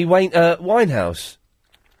met Amy Winehouse.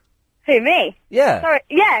 Who, me? Yeah. Sorry,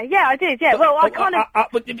 yeah, I did, yeah. Well, I kind of... I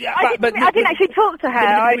didn't actually talk to her.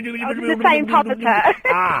 I was in the same pub as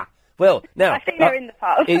her. Well, now... I've seen her in the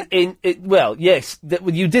pub. Well, yes,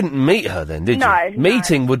 you didn't meet her then, did you? No.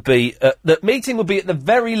 Meeting would be... the meeting would be, at the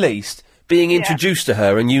very least, being introduced to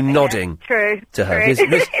her and you nodding to her.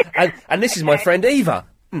 True. And this is my friend Eva.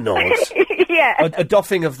 Nods. Yeah. A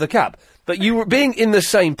doffing of the cap. But you were being in the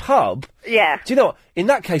same pub... Yeah. Do you know what? In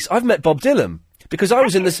that case, I've met Bob Dylan. Because I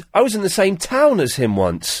was in the same town as him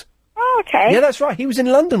once. Oh, okay. Yeah, that's right. He was in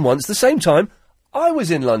London once, the same time I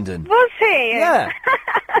was in London. Was he? Yeah.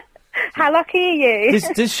 How lucky are you?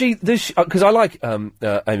 Does she? Because I like Amy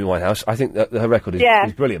Winehouse. I think that her record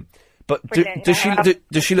is brilliant. But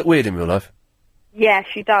does she look weird in real life? Yeah,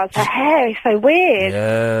 she does. Her hair is so weird.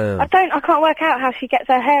 Yeah. I can't work out how she gets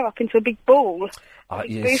her hair up into a big ball.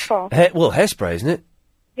 Yes. Goofball. Hairspray, isn't it?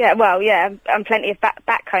 Yeah, well, yeah, and plenty of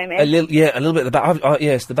back combing. A little bit of the back.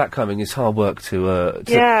 Yes, the back combing is hard work to.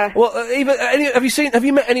 Yeah. Well, have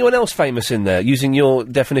you met anyone else famous in there using your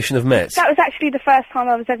definition of met? That was actually the first time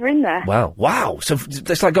I was ever in there. Wow! So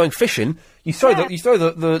that's like going fishing. You throw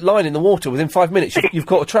the line in the water. Within 5 minutes, you've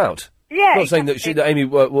caught a trout. Yeah. I'm not saying that Amy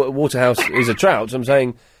Waterhouse is a trout. I'm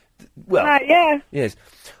saying, well, yeah. Yes.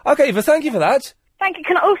 Okay, Eva, thank you for that. Thank you.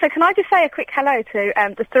 Can I just say a quick hello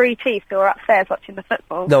to the three chiefs who are upstairs watching the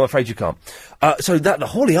football? No, I'm afraid you can't. So the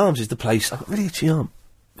Hawley Arms is the place. I've got really itchy arm.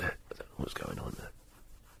 I don't know what's going on there.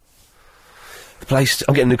 The place.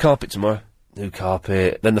 I'm getting a new carpet tomorrow. New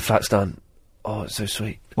carpet. Then the flat's done. Oh, it's so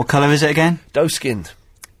sweet. What colour is it again? Doe-skinned.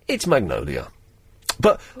 It's magnolia.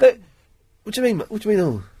 But what do you mean? What do you mean?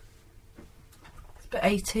 Oh, It's a bit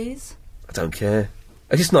 80s. I don't care.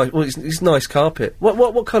 It's just nice. Well, it's nice carpet.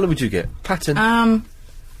 What colour would you get? Pattern.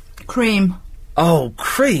 Cream. Oh,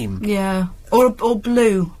 cream. Yeah. Or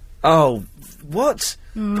blue. Oh, what?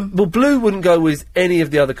 Well, blue wouldn't go with any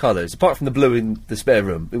of the other colours, apart from the blue in the spare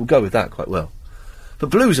room. It would go with that quite well. But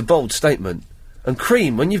blue is a bold statement. And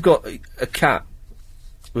cream, when you've got a cat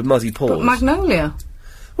with muzzy paws... But magnolia.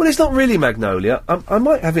 Well, it's not really magnolia. I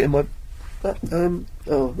might have it in my...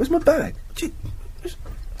 where's my bag? Gee, where's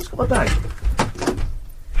got my bag?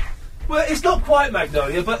 Well, it's not quite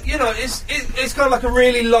magnolia, but, you know, it's kind of like a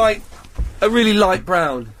really light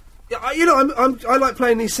brown. Yeah, I like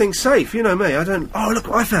playing these things safe, you know me. I don't... Oh, look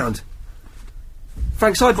what I found.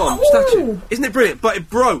 Frank Sidebottom statue. Isn't it brilliant? But it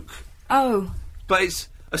broke. Oh. But it's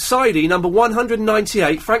a sidey, number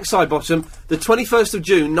 198, Frank Sidebottom, the 21st of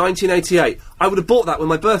June, 1988. I would have bought that with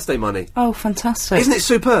my birthday money. Oh, fantastic. Isn't it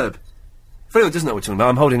superb? For anyone who doesn't know what we're talking about,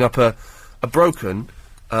 I'm holding up a broken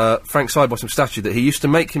Frank Sidebottom statue that he used to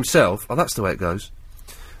make himself. Oh, that's the way it goes.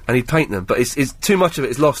 And he'd paint them, but it's too much of it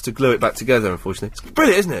is lost to glue it back together, unfortunately. It's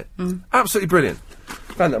brilliant, isn't it? Absolutely brilliant.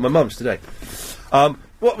 Found that at my mum's today.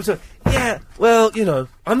 What was it? Yeah, well, you know,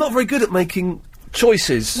 I'm not very good at making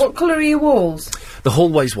choices. What colour are your walls? The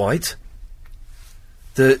hallway's white.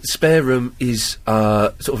 The spare room is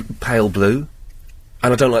sort of pale blue.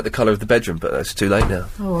 And I don't like the colour of the bedroom, but that's too late now.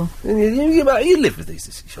 Oh. You live with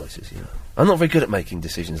these choices, you know. I'm not very good at making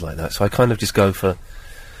decisions like that, so I kind of just go for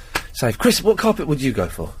safe. Chris, what carpet would you go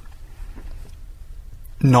for?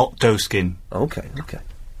 Not doeskin. Okay.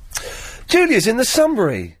 Julia's in the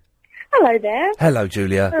Sunbury. Hello there. Hello,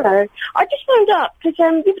 Julia. Hello. I just phoned up because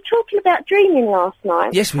you were talking about dreaming last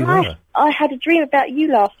night. Yes, we were. I had a dream about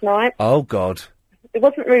you last night. Oh, God. It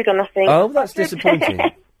wasn't rude or nothing. Oh, that's disappointing.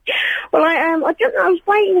 Well, I don't know, I was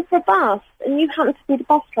waiting for a bus, and you happened to be the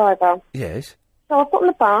bus driver. Yes. So I've got on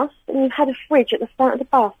the bus, and you had a fridge at the front of the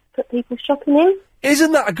bus. put people's shopping in.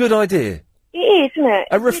 Isn't that a good idea? It is, isn't it?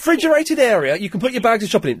 A refrigerated area you can put your bags of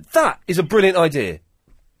shopping in. That is a brilliant idea.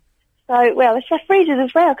 So, well, it's have freezers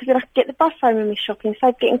as well, because then I can get the bus home with my shopping, so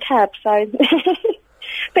I'd get in cabs, so...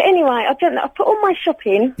 But anyway, I put all my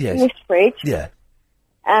shopping in this fridge. Yeah.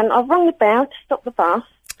 And I've rung the bell to stop the bus.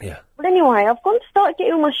 Yeah. But anyway, I've gone to start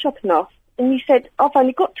getting all my shopping off, and you said, I've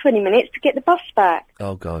only got 20 minutes to get the bus back.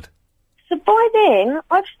 Oh, God. So by then,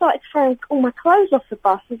 I've started throwing all my clothes off the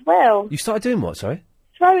bus as well. You started doing what, sorry?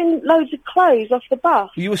 Throwing loads of clothes off the bus.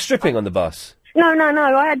 You were stripping on the bus? No,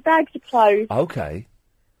 I had bags of clothes. Okay.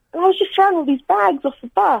 And I was just throwing all these bags off the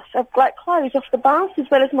bus. I've got clothes off the bus as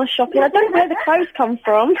well as my shopping. I don't know where the clothes come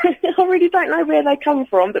from. I really don't know where they come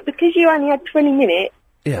from. But because you only had 20 minutes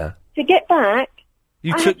Yeah. to get back,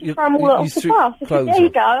 You I took had to throw them all off the threw bus. I said, clothes there you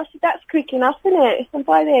off. go. I said, that's quick enough, isn't it? And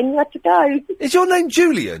by then, you had to go. Is your name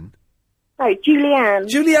Julian? No, Julianne.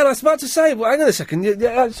 Julianne, I was about to say, well, hang on a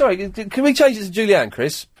second. Sorry, can we change it to Julianne,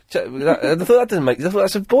 Chris? I thought that doesn't make... I thought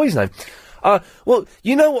that's a boy's name. Well,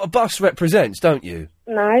 you know what a bus represents, don't you?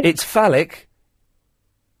 No. It's phallic.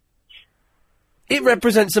 It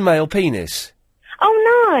represents a male penis.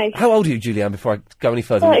 Oh, nice. How old are you, Julianne, before I go any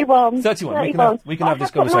further? 31. 31. We can have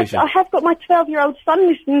this conversation. I have got my 12-year-old son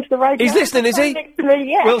listening to the radio. He's listening, is he? Next to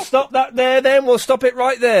me, yeah. We'll stop that there then. We'll stop it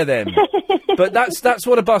right there then. But that's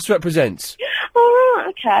what a bus represents. All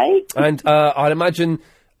right, okay. And I'd imagine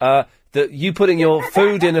that you putting your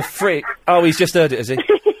food in a fridge... Oh, he's just heard it, has he?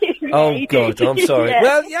 Oh, God, I'm sorry. Yeah.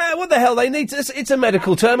 Well, yeah, what the hell? They need to... It's a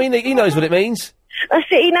medical term. He knows what it means. That's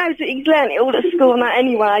it. He knows that he's learnt it all at school and that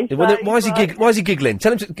anyway. Well, so, then why is he giggling?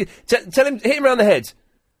 Tell him hit him around the head.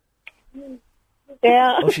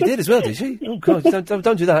 Yeah. Oh, she did as well, did she? Oh, God,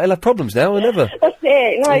 don't do that. He'll have problems now or never. That's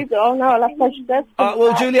it. No, I'll have pleasure.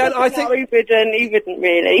 Well, Julianne, I think... No, he wouldn't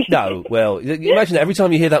really. No, well, you imagine that every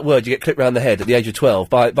time you hear that word, you get clipped round the head at the age of 12.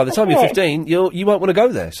 By the time you're 15, you won't want to go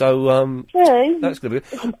there. So, that's going to be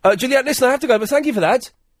good. Julianne, listen, I have to go, but thank you for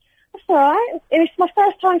that. That's all right. It's my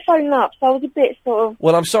first time phoning up, so I was a bit sort of...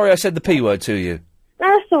 Well, I'm sorry I said the P word to you. No,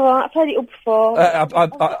 that's all right. I've heard it all before.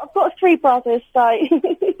 I've got 3 brothers, so...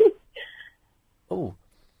 Oh.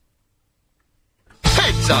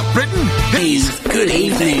 Heads up, Britain! Please, good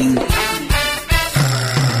evening.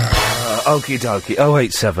 Okie dokie.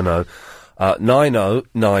 0870 90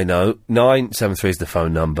 90 973 is the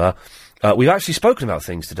phone number. We've actually spoken about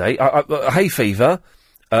things today. Hay fever,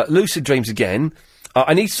 lucid dreams again.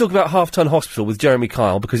 I need to talk about Half Ton Hospital with Jeremy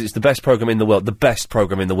Kyle because it's the best programme in the world. The best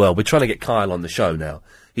programme in the world. We're trying to get Kyle on the show now.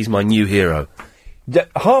 He's my new hero.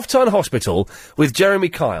 Half Ton Hospital with Jeremy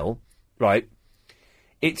Kyle, right?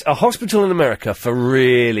 It's a hospital in America for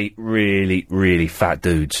really, really, really fat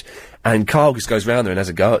dudes. And Kyle just goes round there and has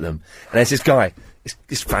a go at them. And there's this guy.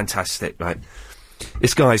 It's fantastic, right?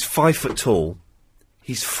 This guy's 5 foot tall.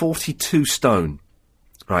 He's 42 stone.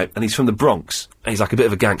 Right, and he's from the Bronx, and he's like a bit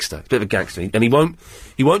of a gangster, and he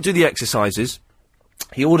won't do the exercises.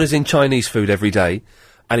 He orders in Chinese food every day,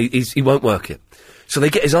 and he won't work it. So they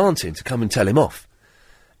get his aunt in to come and tell him off,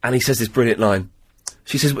 and he says this brilliant line.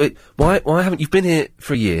 She says, "Why haven't you been here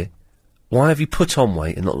for a year? Why have you put on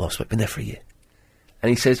weight and not lost weight? Been there for a year?"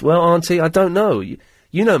 And he says, "Well, Auntie, I don't know. You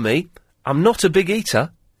know me. I'm not a big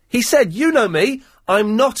eater." He said, "You know me.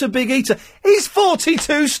 I'm not a big eater." He's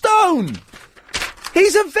 42 stone.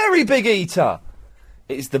 He's a very big eater.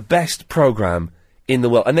 It's the best programme in the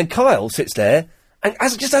world. And then Kyle sits there and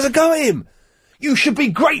just has a go at him. You should be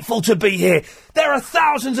grateful to be here. There are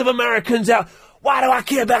thousands of Americans out. Why do I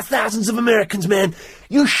care about thousands of Americans, man?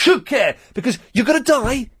 You should care, because you're going to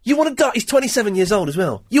die. You want to die. He's 27 years old as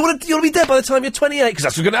well. You want to be dead by the time you're 28, because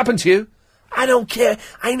that's what's going to happen to you. I don't care.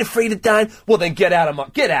 I ain't afraid of dying. Well, then get out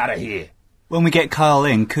of here. When we get Kyle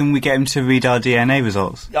in, can we get him to read our DNA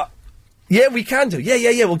results? Yeah, we can do.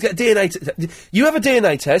 Yeah. We'll get DNA. You have a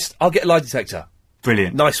DNA test. I'll get a lie detector.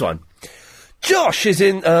 Brilliant. Nice one. Josh is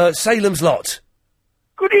in Salem's Lot.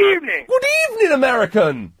 Good evening. Good evening,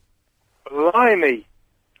 American. Blimey.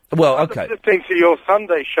 Well, okay. Listening to your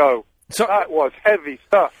Sunday show. So, that was heavy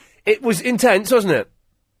stuff. It was intense, wasn't it?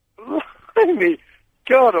 Blimey.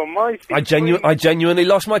 God almighty. I genuinely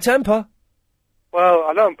lost my temper. Well,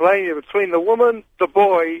 I don't blame you. Between the woman, the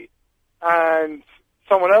boy, and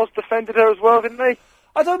someone else defended her as well, didn't they?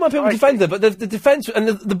 I don't mind people defend her, but the defence... And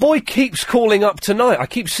the boy keeps calling up tonight. I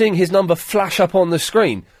keep seeing his number flash up on the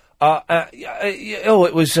screen. It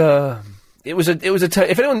was a...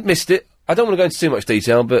 if anyone missed it, I don't want to go into too much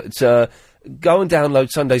detail, but go and download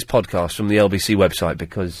Sunday's podcast from the LBC website,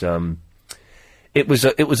 because it was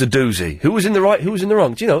a doozy. Who was in the right, who was in the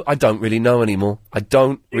wrong? Do you know? I don't really know anymore. I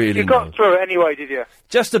don't really know. You got through it anyway, did you?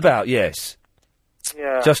 Just about, yes.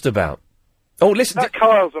 Yeah. Just about. Oh, listen. That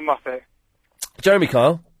Kyle's a muppet. Jeremy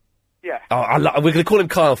Kyle. Yeah. Oh, we're going to call him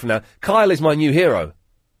Kyle from now. Kyle is my new hero.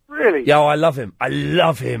 Really? Yeah, I love him. I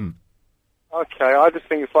love him. Okay, I just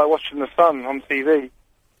think it's like watching the sun on TV.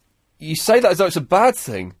 You say that as though it's a bad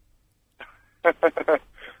thing. Yeah,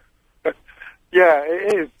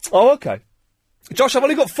 it is. Oh, okay. Josh, I've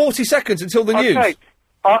only got 40 seconds until the news. Okay,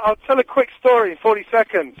 I'll tell a quick story in 40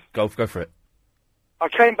 seconds. Go for it. I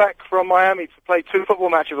came back from Miami to play 2 football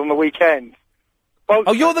matches on the weekend.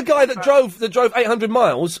 Oh, you're the guy that drove 800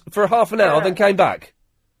 miles for half an hour, then came back?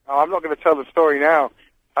 Oh, I'm not going to tell the story now.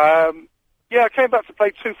 Yeah, I came back to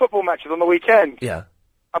play 2 football matches on the weekend. Yeah.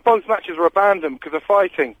 And both matches were abandoned because of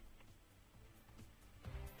fighting.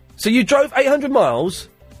 So you drove 800 miles?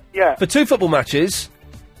 Yeah. For 2 football matches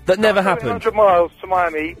that never happened? 800 miles to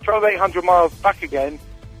Miami, drove 800 miles back again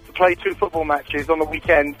to play 2 football matches on the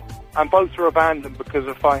weekend, and both were abandoned because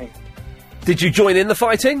of fighting. Did you join in the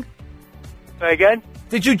fighting? Say again?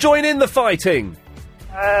 Did you join in the fighting?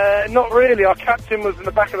 Not really. Our captain was in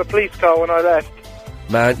the back of the police car when I left.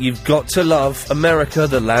 Man, you've got to love America,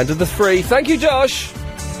 the land of the free. Thank you, Josh.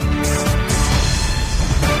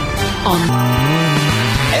 On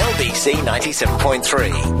LBC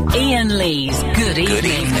 97.3. Ian Lee's Good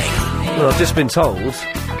Evening. Well, I've just been told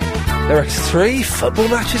there are 3 football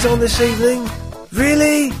matches on this evening.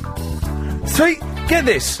 Really? 3? Get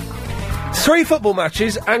this. 3 football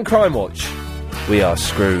matches and Crime Watch. We are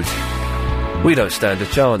screwed. We don't stand a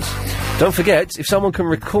chance. Don't forget, if someone can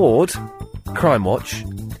record Crime Watch,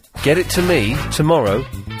 get it to me tomorrow,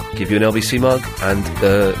 give you an LBC mug and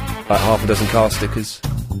like half a dozen car stickers.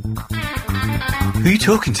 Who are you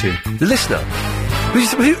talking to? The listener.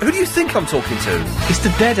 Who do you think I'm talking to? It's the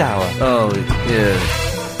dead hour. Oh, yeah.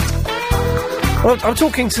 Well, I'm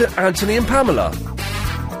talking to Anthony and Pamela.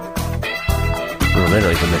 Oh, they're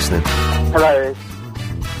not even listening. Hello.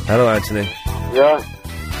 Hello, Anthony. Yeah.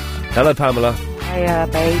 Hello, Pamela. Hey,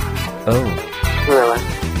 babe. Oh.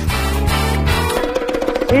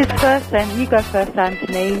 Who's first then? You go first,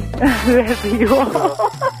 Anthony. Whoever you are.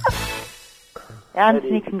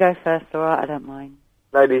 Anthony can go first, alright, I don't mind.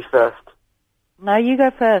 Ladies first. No, you go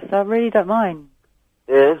first, I really don't mind.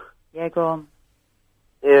 Yeah? Yeah, go on.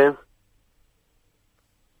 Yeah.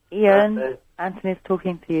 Ian, Okay. Anthony's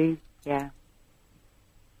talking to you. Yeah,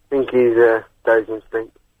 I think he's dozing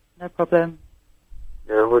asleep. no problem.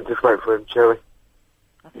 Yeah, we'll just wait for him, shall we?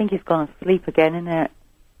 I think he's gone to sleep again, innit?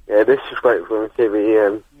 Yeah, let's just wait for him and see if he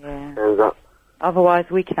hands up. Otherwise,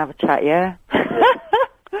 we can have a chat, yeah?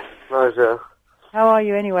 Might as well. How are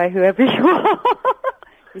you anyway, whoever you are?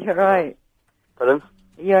 You alright? Pardon?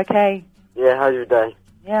 Are you okay? Yeah, how's your day?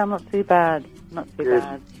 Yeah, I'm not too bad. Not too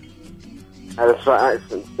bad. I had a slight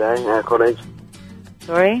accident today at college.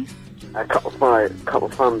 Sorry? I cut my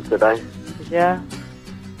thumbs today. Yeah.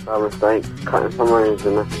 By mistake, cutting some lines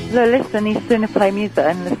in there. Look, listen, he's soon to play music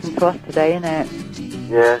and listen to us today, innit?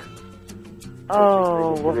 Yeah.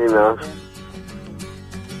 Oh, what? Emails.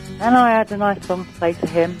 And I had a nice song to play to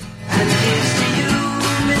him.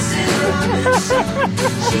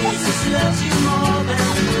 Jesus loves you more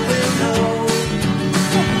than you will know.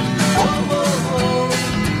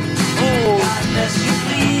 God bless you,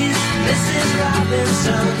 please, Mrs.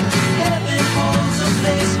 Robinson. Heaven holds a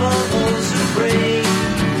place for those who pray.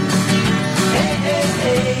 Hey, hey,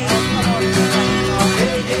 hey.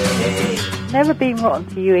 Hey, hey, hey. Never been rotten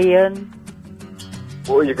to you, Ian.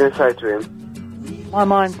 What were you going to say to him? My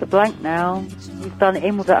mind's a blank now. You've done it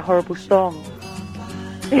in with that horrible song.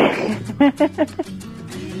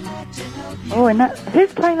 Oh, and that,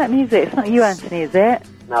 who's playing that music? It's not you, Anthony, is it?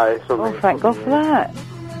 No, it's not Oh, me. thank God for that.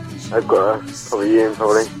 I've got probably you in,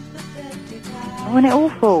 probably. Oh, isn't it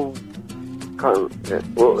awful?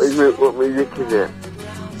 What music is it?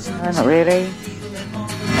 No, not really.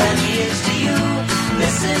 And here's to you,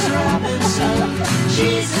 Mrs. Robinson.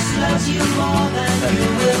 Jesus loves you more than you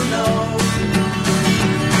will know.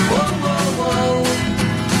 Whoa, whoa, whoa.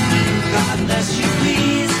 God bless you,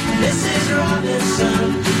 please, Mrs. Robinson.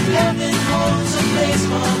 Heaven holds a place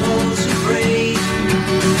for those who pray.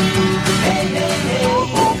 Hey, hey, hey.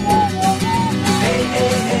 Hey,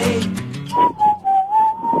 hey, hey.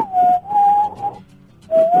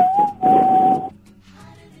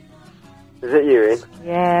 Is it you, Ian?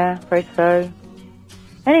 Yeah, afraid so.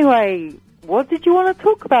 Anyway, what did you want to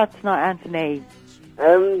talk about tonight, Anthony?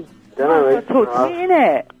 Don't know. Talk to me,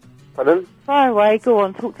 innit? Pardon? Fire away, go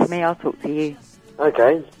on, talk to me, I'll talk to you.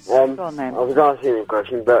 Okay. Go on then. I was asking you a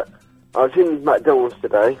question, but I was in McDonald's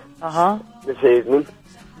today, Uh-huh. this evening,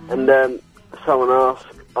 and someone asked,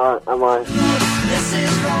 am I...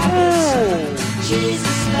 Oh,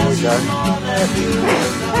 Jesus loves you more than you will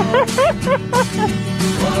know.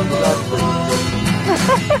 Whoa, whoa, whoa.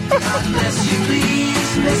 God bless you,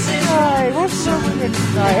 please, Mrs. Hey, what's wrong with him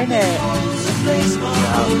tonight, isn't it?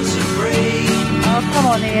 Oh, come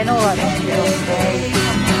on, Ian, all right,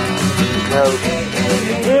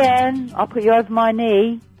 Ian, I'll put you over my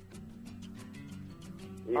knee.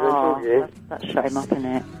 That shut him up,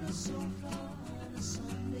 innit?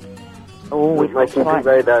 Oh, he's got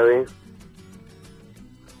quite...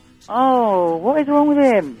 Oh, what is wrong with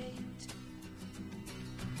him?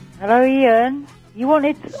 Hello, Ian. You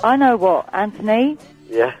wanted... I know what, Anthony?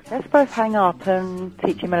 Yeah. Let's both hang up and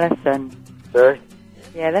teach him a lesson. Sorry?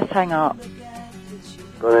 Yeah, let's hang up.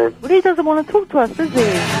 Go on. Well, he doesn't want to talk to us, does he? I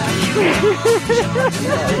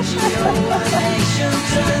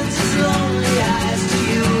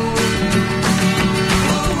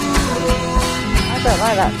don't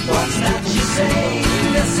like that song. What's that you say,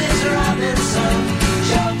 Mrs. Robinson?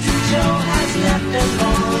 Joe has left and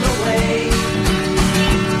gone away.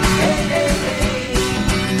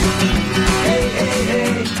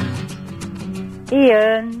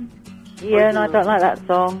 Ian, I don't like that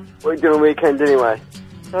song. What are you doing on the weekend anyway?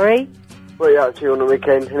 Sorry? What are you up to on the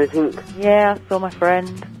weekend? Anything? Yeah, I saw my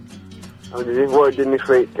friend. Oh, did you? What are you doing this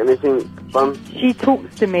week? Anything fun? She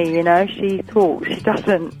talks to me, you know, she talks. She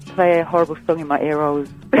doesn't play a horrible song in my ear holes.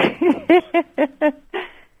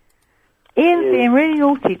 Ian's being really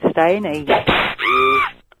naughty today, isn't he?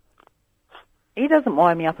 He doesn't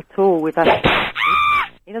wind me up at all with that.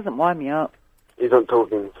 He doesn't wind me up. He's not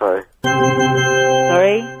talking, sorry.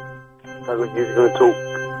 Sorry? Sounds like he's going to talk.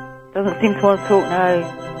 Doesn't seem to want to talk, no.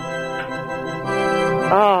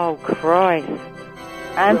 Oh, Christ.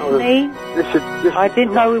 Anthony? I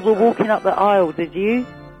didn't know we were walking up the aisle, did you?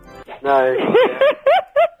 No.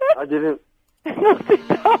 I didn't. Not did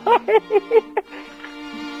I.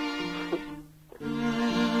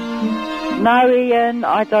 No, Ian,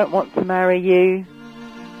 I don't want to marry you.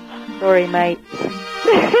 Sorry, mate.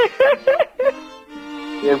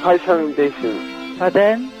 Yeah, play something decent.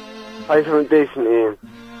 Pardon? Play something decent, Ian.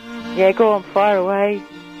 Yeah, go on, fire away.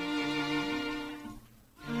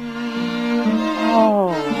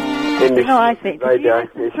 Oh. You know, I think... Radio.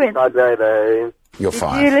 It's bad radio, Ian. You're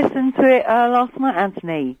Did you listen to it last night,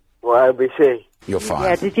 Anthony? What, LBC? You're fine.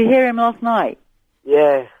 Yeah, did you hear him last night?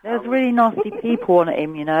 Yeah. There's really nasty people on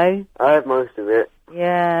him, you know. I heard most of it.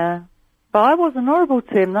 Yeah. But I wasn't horrible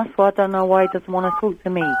to him, that's why I don't know why he doesn't want to talk to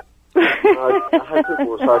me. I had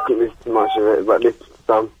football, so I couldn't listen to much of it, but listen to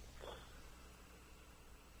some.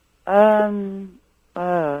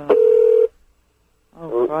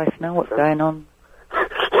 Oh, Christ, now what's going on? I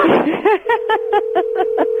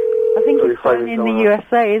think it's going in the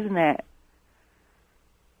USA, isn't it?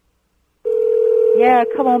 Yeah,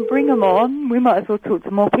 come on, bring them on. We might as well talk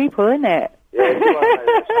to more people, innit? Yeah,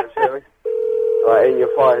 shall we? Right, Ian,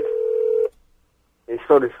 you're fired. He's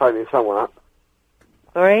probably phoning someone up.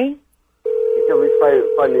 Sorry? He's probably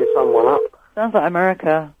phoning someone up. Sounds like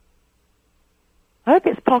America. I hope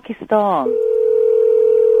it's Pakistan.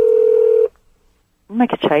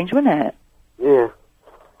 Make a change, wouldn't it? Yeah.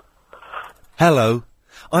 Hello.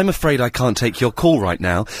 I'm afraid I can't take your call right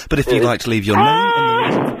now, but if you'd like to leave your name and the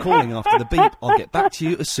reason for calling after the beep, I'll get back to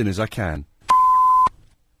you as soon as I can.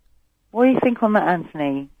 What do you think on that,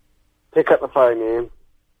 Anthony? Pick up the phone, Ian.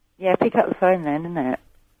 Yeah, pick up the phone then, isn't it?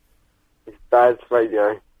 It's Dad's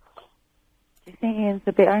radio. Do you think Ian's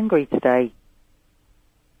a bit angry today?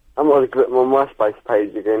 I might have got my MySpace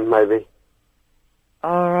page again, maybe.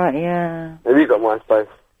 All right, yeah. Have you got MySpace?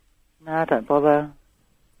 No, I don't bother.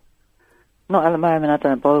 Not at the moment, I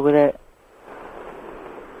don't bother with it.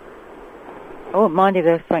 I wouldn't mind if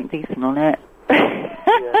there was something decent on it.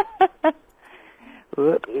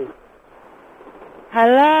 Whoop.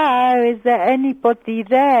 Hello, is there anybody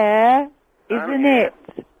there? Isn't it?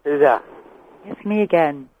 Who's that? It's me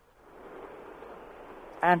again.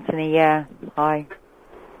 Anthony, yeah. Hi.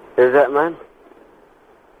 Who's that, man?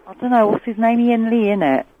 I don't know, what's his name? Ian Lee,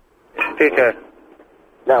 innit? Peter.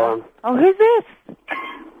 That one. Oh, who's this?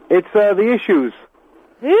 It's the issues.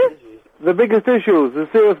 Who? The biggest issues. The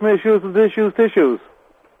serious issues, the tissues.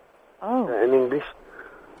 Oh. In English?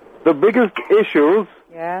 The biggest issues.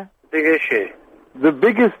 Yeah. Big issue. The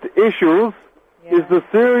biggest issues is the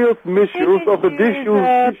serious issues of the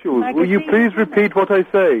issues. Will you please repeat what I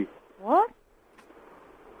say? What?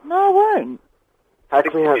 No, I won't. How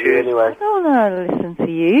can we help you anyway? I don't want to listen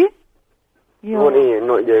to you. You want Ian,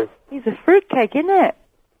 not you. He's a fruitcake, isn't it?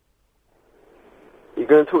 You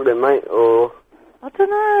going to talk then, mate, or... I don't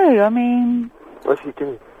know, I mean... What's he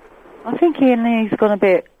doing? I think Ian Lee's gone a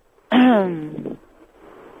bit... you know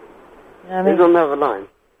what I mean? He's on the other line.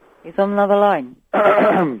 He's on another line.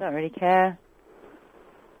 Don't really care.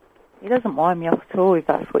 He doesn't wind me up at all if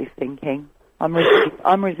that's what he's thinking. I'm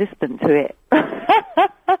resistant to it.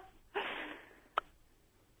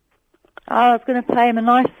 I was going to play him a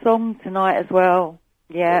nice song tonight as well.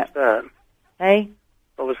 Yeah. What's that? Hey?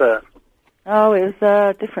 What was that? Oh, it was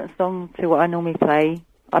a different song to what I normally play.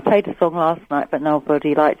 I played a song last night, but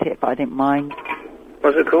nobody liked it, but I didn't mind.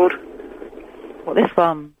 What's it called? What, this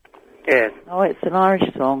one? Yeah. Oh, it's an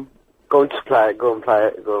Irish song. Go and play it, go and play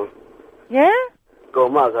it, go on. Yeah? Go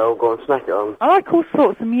on, might as well, go and smack it on. I like all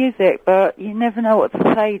sorts of music, but you never know what to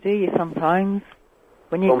play, do you, sometimes?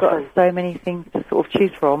 When you've got so many things to sort of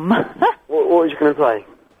choose from. What are you going to play?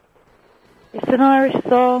 It's an Irish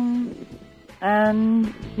song,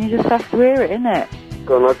 and you just have to hear it, innit?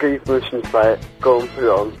 Go on, I'll give you permission to play it. Go and put it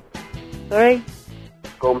on. Sorry?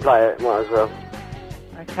 Go and play it, might as well.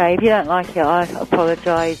 Okay, if you don't like it, I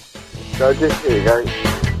apologise. So just, here you go.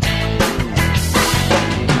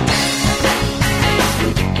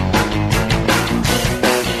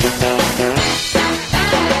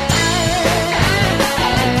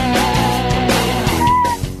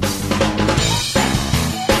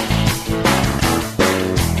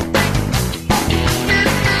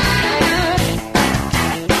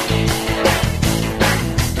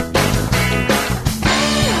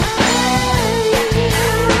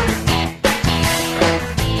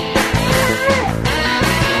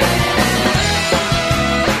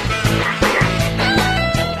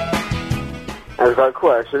 That's quite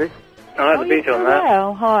cool, actually. I like the beat on that.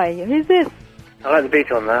 Well, hi. Who's this? I like the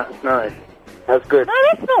beat on that. Nice. That's good. No,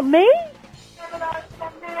 that's not me.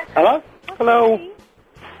 Hello? Hello.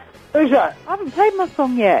 Who's that? I haven't played my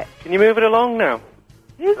song yet. Can you move it along now?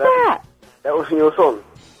 Who's that? That wasn't your song?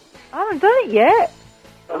 I haven't done it yet.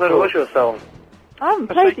 I thought it was your song. I haven't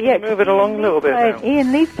played it yet. Move it along a little bit now.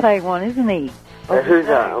 Ian Lee's playing one, isn't he? Who's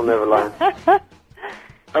that? I'll never lie.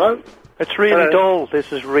 Hello? It's really dull.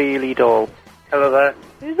 This is really dull. Hello there.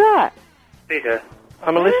 Who's that? Peter.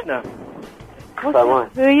 I'm a listener. Who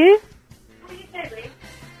are you?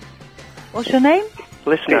 What's your name?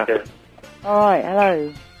 Listener. Peter. Alright,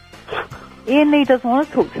 hello. Ian Lee doesn't want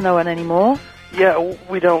to talk to no one anymore. Yeah,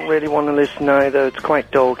 we don't really want to listen either. It's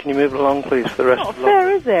quite dull. Can you move it along, please, for the rest of the Not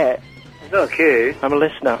fair, is it? It's not cute. I'm a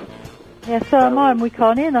listener. Yeah, so am I, and we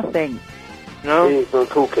can't hear nothing. No? He's not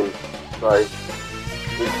talking. So, we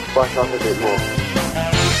spice up a bit more.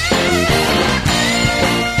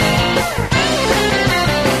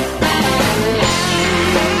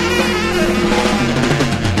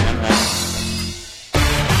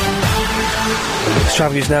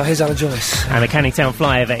 Travel news now, here's Alan Joyce. And the Canning Town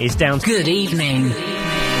flyover is down. Good evening.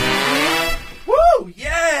 Woo!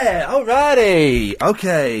 Yeah! Alrighty!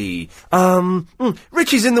 Okay.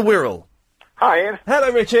 Richie's in the Wirral. Hi, Ian. Hello,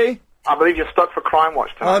 Richie. I believe you're stuck for Crime Watch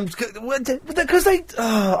tonight. Because they...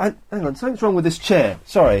 hang on, something's wrong with this chair.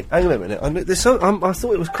 Sorry, hang on a minute. There's some, I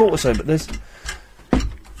thought it was caught or something, but there's...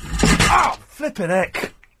 Oh, flippin'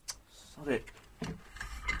 heck. Sorry.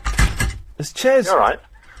 This chair's... You alright?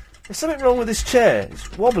 There's something wrong with this chair.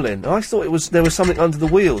 It's wobbling. I thought there was something under the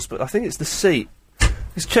wheels, but I think it's the seat.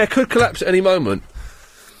 This chair could collapse at any moment.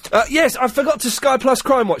 Yes, I forgot to Sky Plus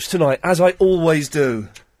Crime Watch tonight, as I always do.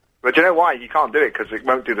 But do you know why? You can't do it, because it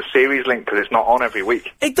won't do the series link, because it's not on every week.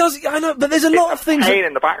 It does, I know, but there's a lot of things... It's a pain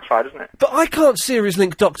in the backside, isn't it? But I can't series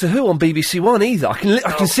link Doctor Who on BBC One either. I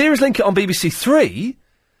can series link it on BBC Three,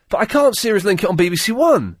 but I can't series link it on BBC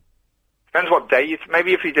One. Depends what day.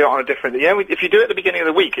 Maybe if you do it on a different... You know, if you do it at the beginning of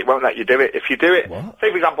the week, it won't let you do it. If you do it... Say,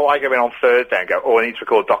 for example, I go in on Thursday and go, I need to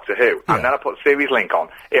record Doctor Who, and then I put series link on,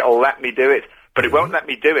 it'll let me do it, but it won't let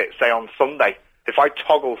me do it, say, on Sunday. If I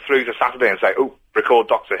toggle through to Saturday and say, record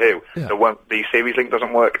Doctor Who, the series link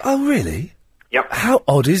doesn't work. Oh, really? Yep. How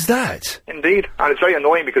odd is that? Indeed. And it's very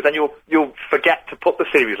annoying, because then you'll forget to put the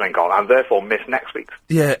series link on, and therefore miss next week's.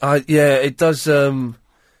 Yeah, it does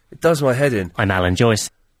my head in. I'm Alan Joyce.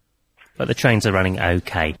 But the trains are running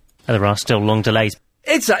okay. There are still long delays.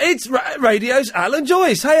 It's radio's Alan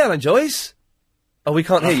Joyce. Hey, Alan Joyce. Oh, we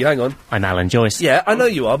can't hear you. Hang on. I'm Alan Joyce. Yeah, I know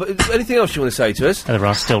you are, but anything else you want to say to us? There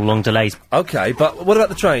are still long delays. Okay, but what about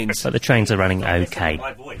the trains? But the trains are running okay.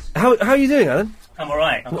 How are you doing, Alan? I'm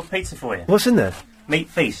alright. I've got pizza for you. What's in there? Meat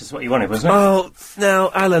feast is what you wanted, wasn't it? Oh,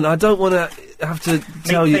 now, Alan, I don't want to have to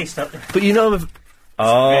tell you... Feast, but you know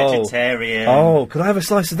I'm vegetarian. Oh, can I have a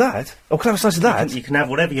slice of that? Oh, can I have a slice of that? You can have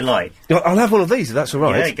whatever you like. I'll have one of these, if that's all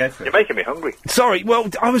right. Yeah, go for it. You're making me hungry. Sorry, well,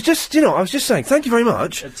 I was just saying, thank you very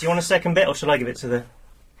much. Do you want a second bit, or shall I give it to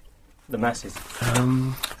the masses?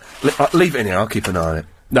 Leave it in here, I'll keep an eye on it.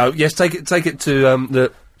 No, yes, take it to,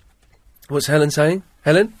 what's Helen saying?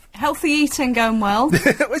 Helen? Healthy eating going well.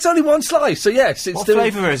 It's only one slice, so yes. It's What still...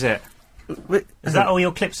 flavour is it? Is that all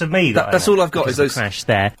your clips of me? That's all I've got, is those... crash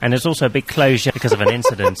there, and there's also a big closure because of an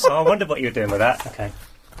incident. Oh, I wonder what you were doing with that. Okay.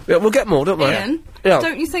 Yeah, we'll get more, don't we? Ian, Yeah.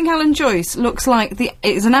 don't you think Alan Joyce looks like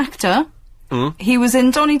is an actor? He was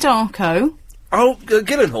in Donnie Darko. Oh,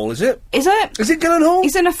 Gyllenhaal, is it? Is it? Is it Gyllenhaal?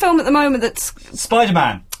 He's in a film at the moment that's...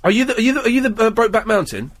 Spider-Man. Are you the Brokeback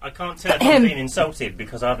Mountain? I can't tell if I'm being insulted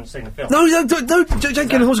because I haven't seen the film. No, Jake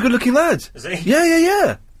Gyllenhaal's a good-looking lad. Is he?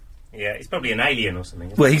 Yeah. Yeah, he's probably an alien or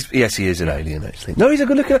something. Well, he is an alien, actually. No, he's a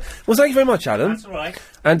good-looking... Well, thank you very much, Alan. That's all right.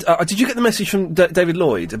 And did you get the message from David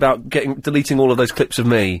Lloyd about deleting all of those clips of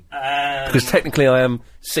me? Because technically I am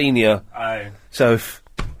senior. Oh. So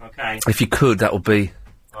Okay. if you could, that would be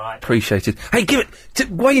appreciated. Hey, give it...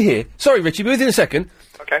 while you're here... Sorry, Richie, be with you in a second.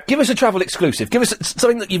 Okay. Give us a travel exclusive. Give us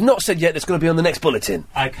something that you've not said yet that's going to be on the next bulletin.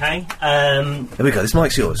 Okay. There we go, this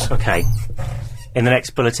mic's yours. Okay. In the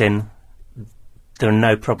next bulletin, there are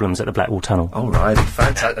no problems at the Blackwall Tunnel. All right,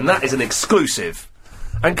 fantastic. And that is an exclusive.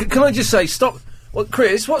 And can I just say, stop... Well,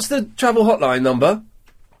 Chris, what's the travel hotline number?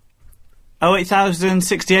 08000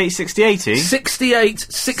 68 60 80? 68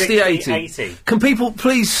 60 80. 80. Can people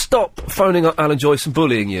please stop phoning up Alan Joyce and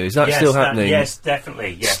bullying you? Is that Yes, still happening? yes,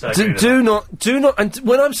 definitely. Yes, I agree with Do not, and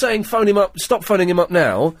when I'm saying phone him up, stop phoning him up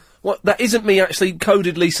now, that isn't me actually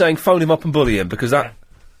codedly saying phone him up and bully him, because that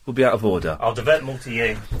will be out of order. I'll divert them all to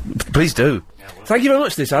you. Please do. Thank you very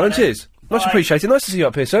much for this, Alan. Cheers. Much appreciated. Nice to see you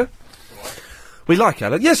up here, sir. We like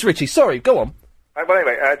Alan. Yes, Richie, sorry, go on. Well,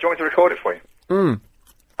 anyway, do you want me to record it for you?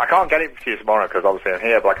 I can't get it to you tomorrow because obviously I'm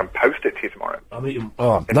here, but I can post it to you tomorrow.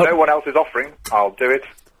 If no one else is offering, I'll do it.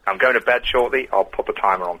 I'm going to bed shortly. I'll put the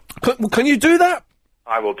timer on. Can you do that?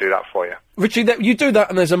 I will do that for you. Richie, you do that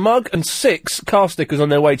and there's a mug and 6 car stickers on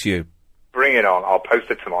their way to you. Bring it on. I'll post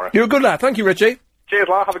it tomorrow. You're a good lad. Thank you, Richie. Cheers,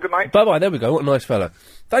 lad. Have a good night. Bye-bye. There we go. What a nice fella.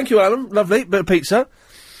 Thank you, Alan. Lovely. Bit of pizza.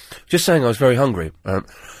 Just saying I was very hungry. Oh,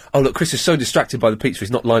 look, Chris is so distracted by the pizza he's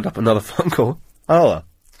not lined up another phone call. Oh.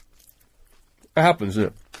 It happens, isn't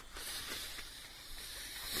it?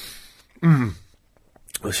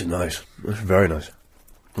 This is nice. This is very nice.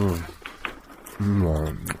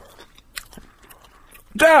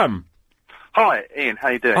 Damn! Hi, Ian, how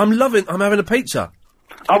you doing? I'm having a pizza.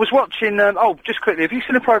 I was watching, just quickly, have you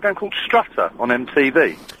seen a programme called Strutter on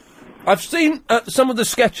MTV? I've seen some of the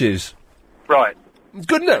sketches. Right. It's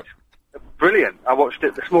good, isn't it? Brilliant. I watched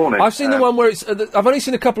it this morning. I've seen the one where it's... I've only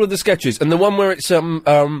seen a couple of the sketches, and the one where it's,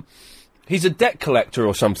 he's a debt collector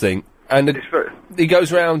or something, and he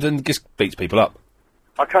goes round and just beats people up.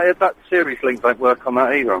 Okay, that series link don't work on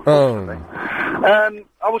that either, unfortunately.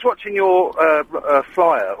 I was watching your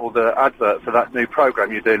flyer, or the advert for that new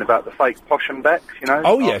programme you're doing about the fake Posh and Becks, you know?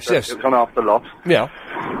 Oh, yes. It was on After Lost. Yeah.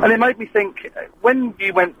 And it made me think, when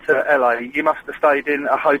you went to LA, you must have stayed in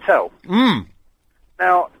a hotel.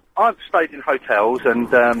 Now, I've stayed in hotels,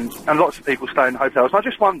 and lots of people stay in hotels, and I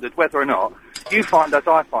just wondered whether or not you find, as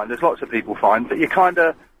I find, as lots of people find, that you kind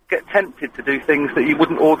of get tempted to do things that you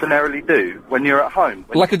wouldn't ordinarily do when you're at home.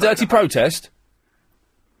 Like a dirty protest?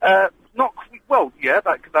 Well, yeah,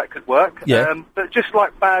 that could work. Yeah. But just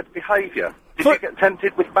like bad behaviour. Did you get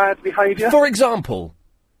tempted with bad behaviour? For example?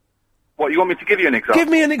 What, you want me to give you an example? Give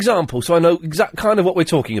me an example so I know kind of what we're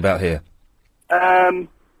talking about here.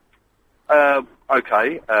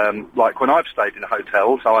 Okay, like when I've stayed in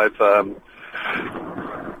hotels, I've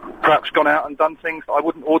perhaps gone out and done things that I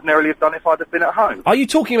wouldn't ordinarily have done if I'd have been at home. Are you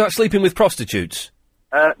talking about sleeping with prostitutes?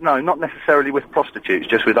 No, not necessarily with prostitutes,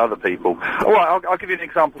 just with other people. All right, I'll give you an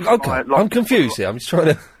example. Okay, I'm confused here. I'm just trying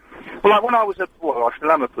to... Well, like when I was I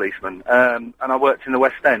still am a policeman, and I worked in the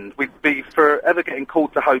West End, we'd be forever getting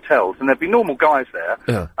called to hotels, and there'd be normal guys there,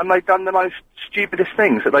 and they'd done the most stupidest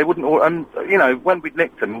things that they wouldn't, and, you know, when we'd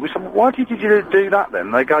nicked them, we said, why did you do that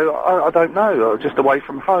then? They go, I don't know, just away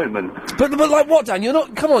from home, and... But like what, Dan? You're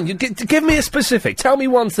not... Come on, give me a specific. Tell me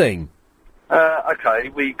one thing. Okay,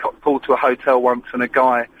 we got pulled to a hotel once, and a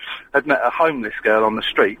guy had met a homeless girl on the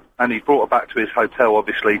street, and he brought her back to his hotel,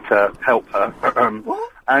 obviously, to help her.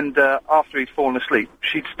 What? And after he'd fallen asleep,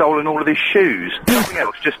 she'd stolen all of his shoes. Nothing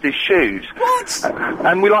else, just his shoes. What?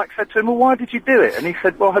 And we, said to him, well, why did you do it? And he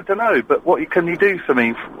said, well, I don't know, but what can you do for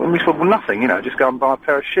me? And we said, well, nothing, you know, just go and buy a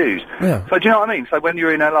pair of shoes. Yeah. So do you know what I mean? So when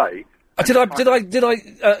you're in LA... Did I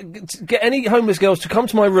get any homeless girls to come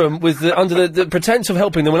to my room with under the pretense of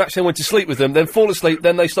helping them when actually I went to sleep with them, then fall asleep,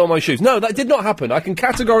 then they stole my shoes? No, that did not happen. I can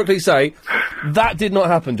categorically say that did not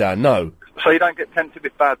happen, Dan. No. So you don't get tempted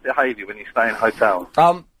with bad behaviour when you stay in hotels?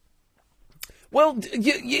 Well,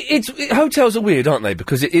 hotels are weird, aren't they?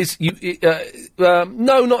 Because it is no,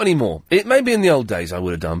 not anymore. It maybe in the old days I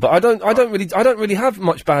would have done, but I don't really have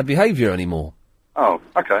much bad behaviour anymore. Oh,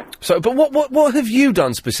 okay. So, but what have you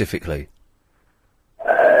done specifically?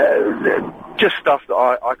 Just stuff that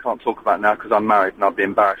I can't talk about now because I'm married and I'd be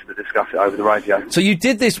embarrassed to discuss it over the radio. So you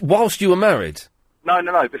did this whilst you were married? No,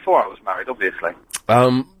 before I was married, obviously.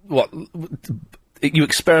 What? You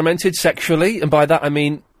experimented sexually, and by that I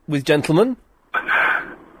mean with gentlemen?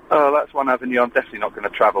 Oh, that's one avenue I'm definitely not going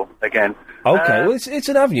to travel again. Okay, well, it's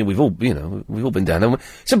an avenue we've all been down. And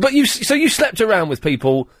so you slept around with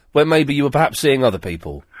people where maybe you were perhaps seeing other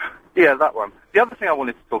people? Yeah, that one. The other thing I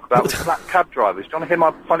wanted to talk about was black cab drivers. Do you want to hear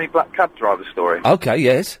my funny black cab driver story? Okay,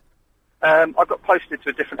 yes. I got posted to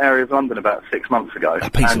a different area of London about 6 months ago.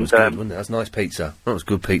 That pizza was good, wasn't it? That was nice pizza. That was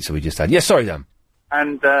good pizza we just had. Yes, sorry, Dan.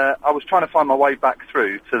 And I was trying to find my way back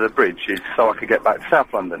through to the bridges so I could get back to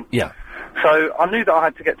South London. Yeah. So I knew that I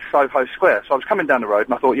had to get to Soho Square. So I was coming down the road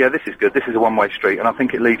and I thought, yeah, this is good. This is a one-way street and I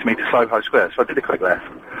think it leads me to Soho Square. So I did a quick left.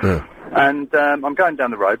 Yeah. And I'm going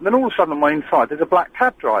down the road and then all of a sudden on my inside there's a black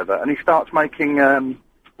cab driver and he starts making,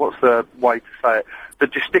 what's the way to say it? The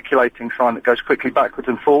gesticulating sign that goes quickly backwards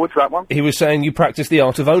and forwards, that one? He was saying you practice the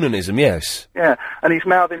art of onanism, yes. Yeah, and he's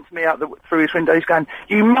mouthing to me through his window, he's going,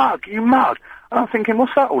 you mug! And I'm thinking,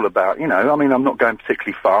 what's that all about? You know, I mean, I'm not going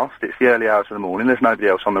particularly fast, it's the early hours of the morning, there's nobody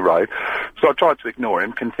else on the road. So I tried to ignore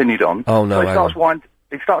him, continued on. Oh, no, so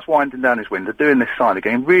he starts winding down his window, doing this sign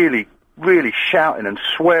again, really, really shouting and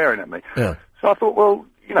swearing at me. Yeah. So I thought, well,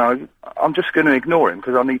 you know, I'm just going to ignore him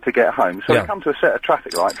because I need to get home. So I come to a set of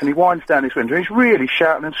traffic lights and he winds down his window and he's really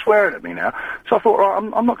shouting and swearing at me now. So I thought, right,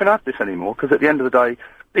 I'm not going to have this anymore because at the end of the day,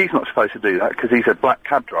 he's not supposed to do that because he's a black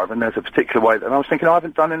cab driver and there's a particular way that... And I was thinking, I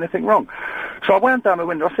haven't done anything wrong. So I wound down the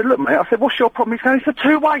window. I said, look, mate, what's your problem? He's going, it's a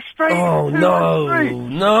two-way street. Oh, no.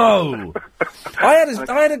 I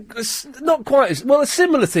had a not quite as... Well, a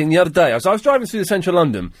similar thing the other day. I was driving through the central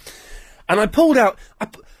London and I pulled out...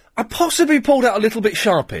 I possibly pulled out a little bit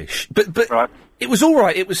sharpish, but it was all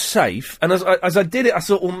right. It was safe, and as I did it, I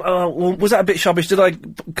thought, was that a bit sharpish? Did I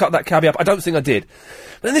cut that cabbie up? I don't think I did.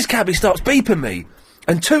 But then this cabbie starts beeping me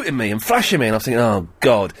and tooting me and flashing me, and I'm thinking, oh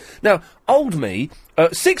God! Now, old me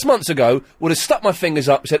 6 months ago would have stuck my fingers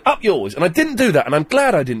up, and said, "Up yours," and I didn't do that, and I'm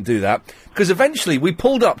glad I didn't do that because eventually we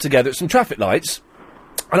pulled up together at some traffic lights,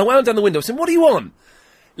 and I wound down the window and said, "What do you want?"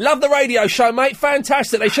 "Love the radio show, mate.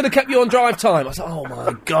 Fantastic. They should have kept you on drive time." I was like, oh,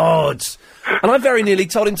 my God. And I very nearly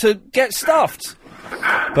told him to get stuffed.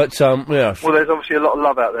 But, yeah. Well, there's obviously a lot of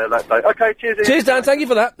love out there that day. Okay, cheers, Ian. Cheers, Dan. Thank you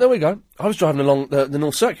for that. There we go. I was driving along the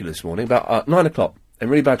North Circular this morning, about 9 o'clock, in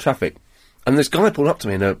really bad traffic. And this guy pulled up to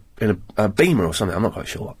me in a Beamer or something. I'm not quite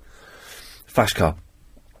sure what. Flash car.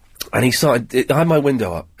 And he started... I had my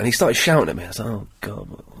window up, and he started shouting at me. I was like, oh,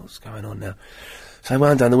 God, what's going on now? So I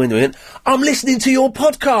wound down the window and I'm listening to your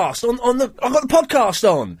podcast I've got the podcast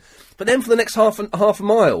on. But then for the next half a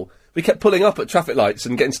mile, we kept pulling up at traffic lights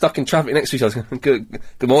and getting stuck in traffic next to each other.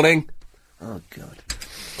 Good morning. Oh, God.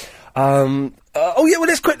 Oh, yeah, well,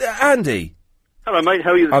 let's quick, Andy. Hello, mate.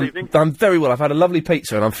 How are you this evening? I'm very well. I've had a lovely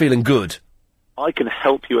pizza and I'm feeling good. I can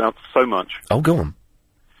help you out so much. Oh, go on.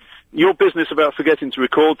 Your business about forgetting to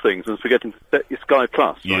record things and forgetting to set your Sky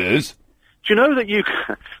Plus. Yes. Do you know that you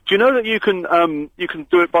can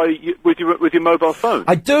do it with your mobile phone?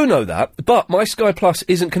 I do know that, but my Sky Plus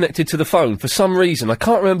isn't connected to the phone for some reason. I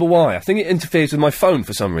can't remember why. I think it interferes with my phone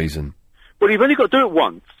for some reason. Well, you've only got to do it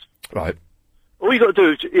once. Right. All you got to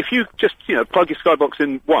do is, if you just, plug your Skybox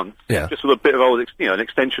in once, just with a bit of old, an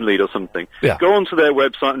extension lead or something, go onto their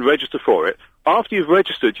website and register for it. After you've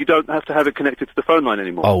registered, you don't have to have it connected to the phone line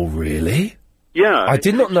anymore. Oh, really? Yeah. I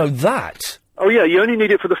did not know that. Oh, yeah, you only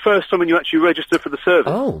need it for the first time when you actually register for the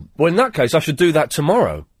service. Oh, well, in that case, I should do that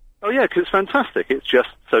tomorrow. Oh, yeah, because it's fantastic. It's just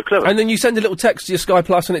so clever. And then you send a little text to your Sky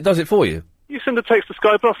Plus and it does it for you? You send a text to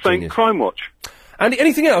Sky Plus saying Crime Watch. And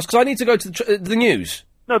anything else? Because I need to go to the news.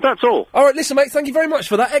 No, that's all. All right, listen, mate, thank you very much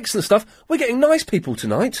for that. Excellent stuff. We're getting nice people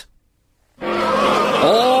tonight.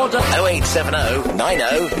 Order 0870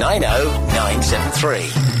 90 90 973.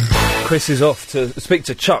 Chris is off to speak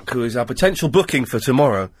to Chuck, who is our potential booking for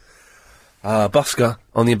tomorrow. Busker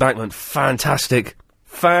on the Embankment, fantastic.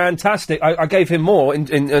 I gave him more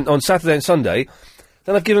on Saturday and Sunday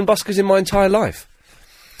than I've given buskers in my entire life,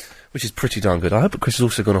 which is pretty darn good. I hope that Chris has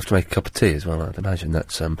also gone off to make a cup of tea as well. I'd imagine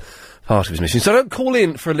that's part of his mission. So don't call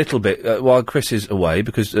in for a little bit while Chris is away,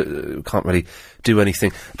 because we can't really do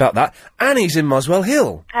anything about that. Annie's in Muswell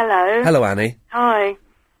Hill. Hello. Hello, Annie. Hi.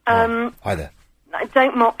 Hi there.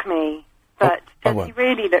 Don't mock me, but does well. he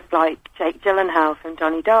really look like Jake Gyllenhaal from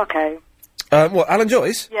Donnie Darko? What, Alan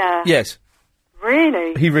Joyce? Yeah. Yes.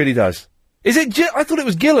 Really? He really does. Is it I thought it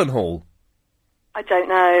was Gyllenhaal. I don't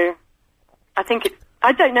know.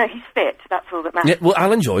 I don't know, he's fit, that's all that matters. Yeah, well,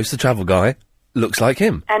 Alan Joyce, the travel guy, looks like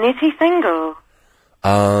him. And is he single?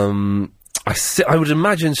 I would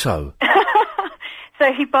imagine so.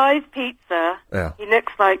 So he buys pizza. Yeah. He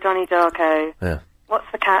looks like Donnie Darko. Yeah.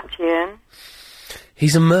 What's the catch, Ian?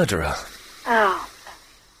 He's a murderer. Oh,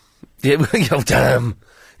 Yeah, oh, damn.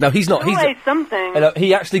 No, he's not. there's always something.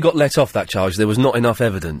 He actually got let off that charge. There was not enough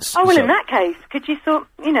evidence. Oh, well, So- in that case, could you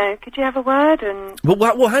could you have a word and...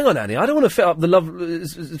 Well, hang on, Annie. I don't want to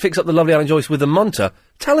fix up the lovely Alan Joyce with a munter.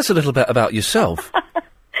 Tell us a little bit about yourself.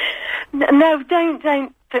 No,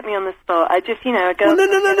 don't put me on the spot. I just, a girl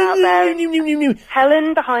out there.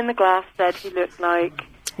 Helen behind the glass said he looked like...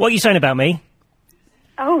 What are you saying about me?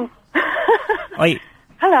 Oh.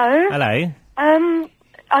 Hello. Hello.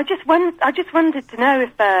 I just wanted to know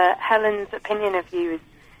if Helen's opinion of you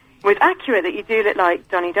was accurate, that you do look like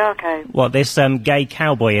Donnie Darko. What, this gay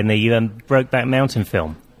cowboy in the Brokeback Mountain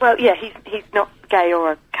film? Well, yeah, he's not gay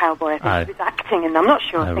or a cowboy. I think he was acting, and I'm not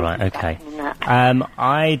sure. Oh, right, okay. In that.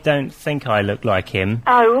 I don't think I look like him.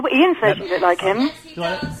 Oh, well, Ian says you look like him.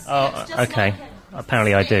 Oh, okay.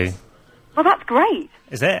 Apparently I do. Well, that's great.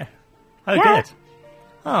 Is it? Oh, Yeah. good.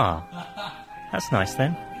 Oh, that's nice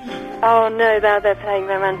then. Oh, no, they're playing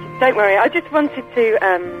romantic. Don't worry, I just wanted to,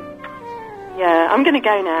 yeah, I'm going to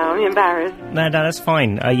go now. I'm embarrassed. No, that's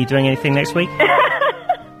fine. Are you doing anything next week?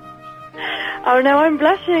 Oh, no, I'm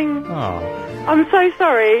blushing. Oh. I'm so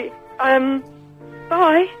sorry.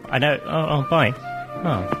 Bye. I know. Oh, bye.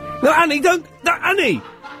 Oh. No, Annie, don't... Annie,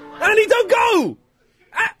 don't go!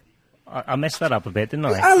 I messed that up a bit, didn't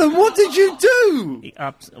I? Alan, what did you do?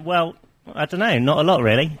 Well, I don't know. Not a lot,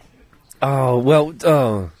 really. Oh, well,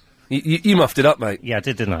 You muffed it up, mate. Yeah, I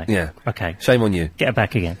did, didn't I? Yeah. Okay. Shame on you. Get her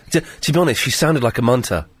back again. To be honest, she sounded like a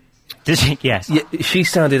munter. Did she? Yes. Yeah, she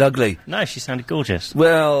sounded ugly. No, she sounded gorgeous.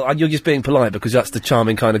 Well, you're just being polite because that's the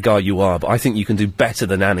charming kind of guy you are, but I think you can do better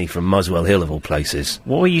than Annie from Muswell Hill, of all places.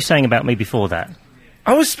 What were you saying about me before that?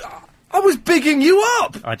 I was bigging you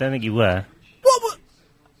up! I don't think you were.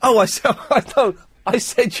 Oh, I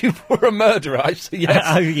said you were a murderer, actually, yes.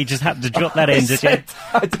 Oh, you just happened to drop that in, did you?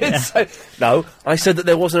 I did say... No, I said that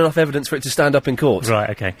there wasn't enough evidence for it to stand up in court. Right,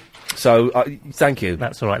 okay. So, thank you.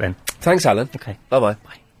 That's all right, then. Thanks, Alan. Okay. Bye-bye.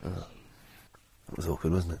 Bye. Oh, that was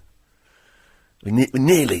awkward, wasn't it? We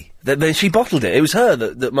nearly... Then she bottled it. It was her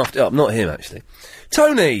that muffed it up, not him, actually.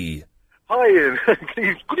 Tony! Hi, Ian.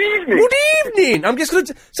 Good evening. Good evening! I'm just going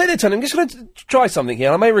to... Say there, Tony, I'm just going to try something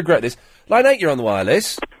here. I may regret this. Line 8, you're on the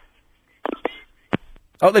wireless.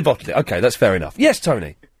 Oh, they bottled it. Okay, that's fair enough. Yes,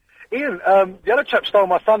 Tony. Ian, the other chap stole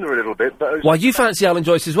my thunder a little bit, but... Why, you fancy Alan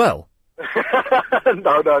Joyce as well?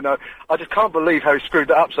 No. I just can't believe how he screwed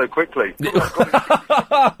that up so quickly.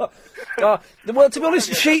 Well, to be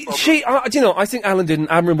honest, she do you know, I think Alan did an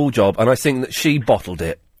admirable job, and I think that she bottled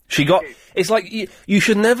it. She got... It's like, you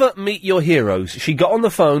should never meet your heroes. She got on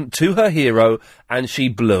the phone to her hero, and she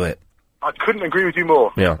blew it. I couldn't agree with you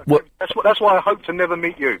more. Yeah. Well, that's why I hope to never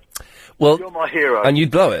meet you. Well, you're my hero. And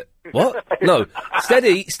you'd blow it. What? No.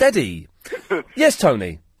 Steady. Yes,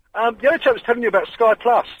 Tony. The other chap was telling you about Sky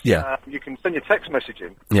Plus. Yeah. You can send your text message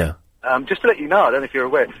in. Yeah. Just to let you know, I don't know if you're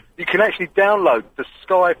aware, you can actually download the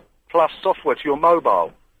Sky Plus software to your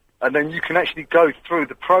mobile, and then you can actually go through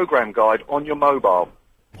the program guide on your mobile,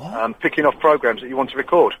 picking off programs that you want to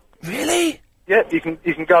record. Really? Yeah, you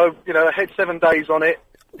can go, ahead 7 days on it,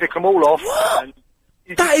 pick them all off. What? And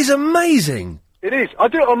that is amazing. It is. I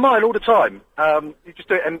do it on mine all the time. You just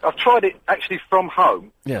do it, and I've tried it actually from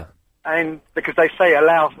home. Yeah. And because they say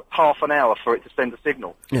allow half an hour for it to send a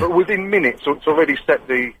signal, but within minutes it's already set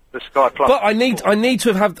the Sky Plus. But I need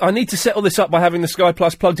to set all this up by having the Sky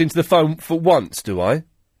Plus plugged into the phone for once, do I?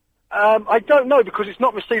 I don't know, because it's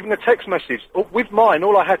not receiving a text message. With mine,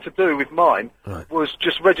 all I had to do with mine was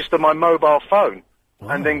just register my mobile phone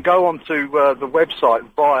and then go onto the website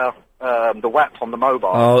via the WAP on the mobile.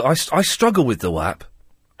 Oh, I struggle with the WAP.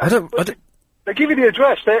 I don't. They give you the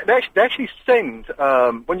address. They actually send,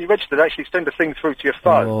 when you register, they actually send a thing through to your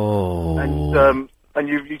phone. Oh. And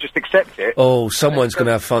you just accept it. Oh, someone's going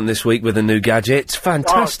to have fun this week with a new gadget. It's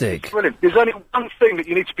fantastic. Oh, it's brilliant. There's only one thing that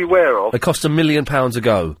you need to be aware of. They cost £1 million a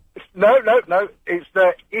go. No. It's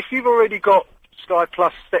that if you've already got Sky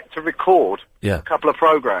Plus set to record a couple of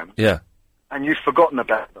programs, and you've forgotten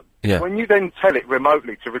about them, when you then tell it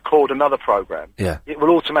remotely to record another program, it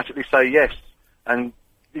will automatically say yes. And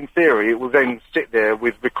in theory, it will then sit there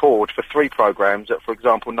with record for 3 programs at, for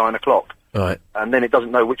example, 9 o'clock. Right. And then it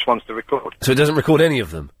doesn't know which ones to record. So it doesn't record any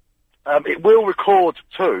of them? It will record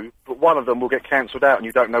 2, but one of them will get cancelled out and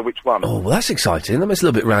you don't know which one. Oh, well, that's exciting. That makes it a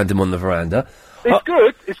little bit random on the veranda.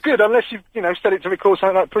 It's good, unless you've, set it to record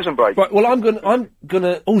something like Prison Break. Right, well, I'm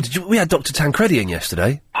gonna... Oh, we had Dr. Tancredi in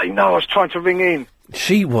yesterday. I know, I was trying to ring in.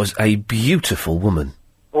 She was a beautiful woman.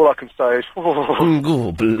 all I can say is...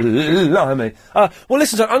 Oh, blimey. Well,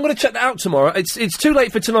 listen, sir, I'm going to check that out tomorrow. It's too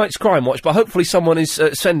late for tonight's Crime Watch, but hopefully someone is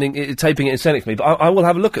taping it and sending it to me. But I will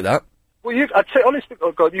have a look at that. Well, I'd say, honestly,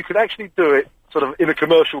 oh God, you could actually do it sort of in a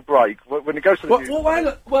commercial break when it goes to the news. Hang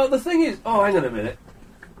on. Well, the thing is... Oh, hang on a minute.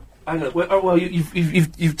 Hang on. Well,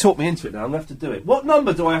 you've talked me into it now. I'm going to have to do it. What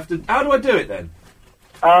number do I have to... How do I do it, then?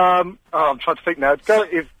 I'm trying to think now.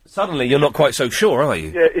 Suddenly you're not quite so sure, are you?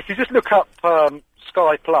 Yeah, if you just look up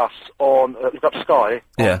Sky Plus look up Sky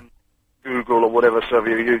on Google or whatever server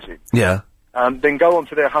you're using. Yeah. Then go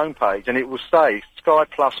onto their homepage and it will say Sky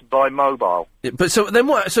Plus by mobile. Yeah, but so then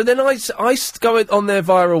what? So then I go on there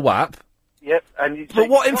via a WAP. Yep, and But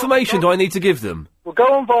what information do I need to give them? Well,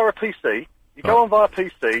 go on via a PC. You go on via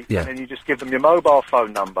PC, and then you just give them your mobile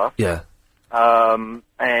phone number. Yeah. And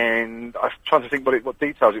I'm trying to think what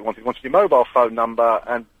details it wanted. It wanted your mobile phone number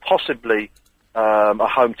and possibly a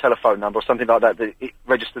home telephone number or something like that it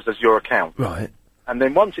registers as your account. Right. And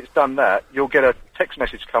then once it's done that, you'll get a text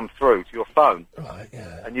message come through to your phone. Right,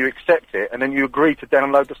 yeah. And you accept it, and then you agree to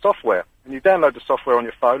download the software. And you download the software on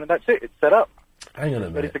your phone, and that's it. It's set up. Hang on a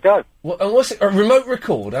minute. Ready to go. And what's it? A remote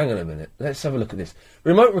record? Hang on a minute. Let's have a look at this.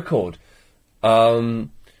 Remote record.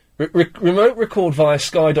 Remote record via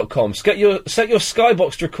Sky.com. Set your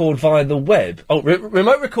Skybox to record via the web. Oh,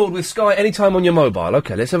 remote record with Sky anytime on your mobile.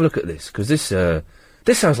 Okay, let's have a look at this, because this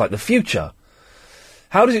sounds like the future.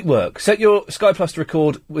 How does it work? Set your Sky Plus to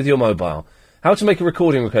record with your mobile. How to make a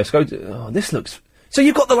recording request. This looks... So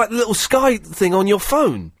you've got the little Sky thing on your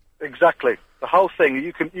phone? Exactly. The whole thing.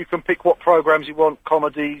 You can pick what programmes you want,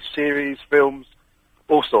 comedy, series, films,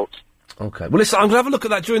 all sorts. Okay. Well, listen, I'm going to have a look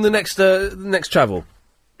at that during the next travel.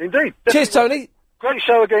 Indeed. Cheers, Tony. Great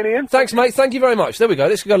show again, Ian. Thanks, mate. Thank you very much. There we go.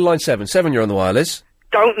 Let's go to line 7. 7, you're on the wireless.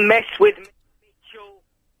 Don't mess with me, Mitchell.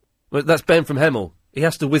 Well, that's Ben from Hemel. He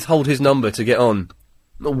has to withhold his number to get on.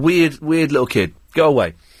 A weird little kid. Go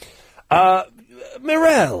away.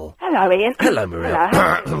 Mirelle. Hello, Ian. Hello, Mirelle.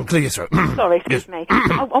 Hello. Clear your throat. Sorry, excuse me.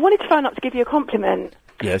 I wanted to phone up to give you a compliment.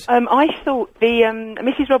 Yes. I thought the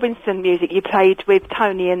Mrs. Robinson music you played with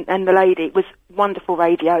Tony and the lady was wonderful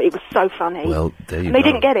radio. It was so funny. Well, there you and they go.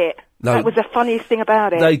 didn't get it. No. That was the funniest thing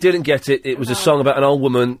about it. They didn't get it. It was a song about an old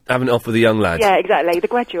woman having it off with a young lad. Yeah, exactly. The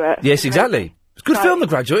Graduate. Yes, exactly. It's a good film, The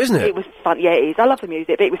Graduate, isn't it? It was fun. Yeah, it is. I love the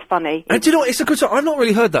music, but it was funny. And do you know what? It's a good song. I've not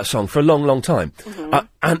really heard that song for a long, long time. Mm-hmm.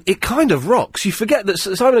 And it kind of rocks. You forget that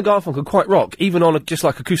Simon and Garfunkel can quite rock, even on just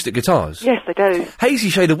like acoustic guitars. Yes, they do. Hazy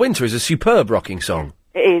Shade of Winter is a superb rocking song.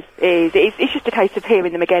 It is. It's just a case of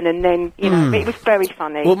hearing them again, and then, you know, it was very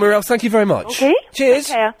funny. Well, Mirelle, thank you very much. Okay. Cheers.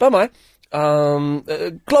 Take care. Bye-bye.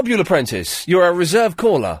 Globule Apprentice, you're a reserve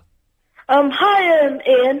caller. Hi,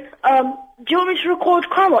 Ian. Do you want me to record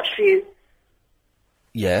Crime Watch for you?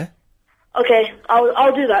 Yeah. Okay,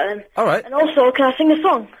 I'll do that then. All right. And also, can I sing a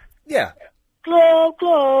song? Yeah.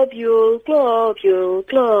 Globule, globule,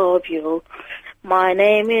 globule. My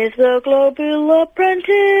name is the Globule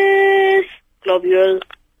Apprentice. Globule.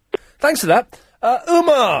 Thanks for that.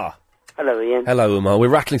 Umar! Hello, Ian. Hello, Umar. We're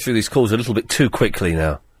rattling through these calls a little bit too quickly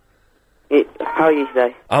now. How are you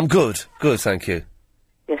today? I'm good. Good, thank you.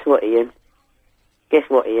 Guess what, Ian?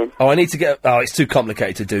 Oh, I need to get... Oh, it's too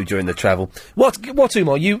complicated to do during the travel. What,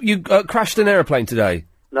 Umar? You crashed an aeroplane today?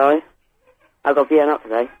 No. I got beaten up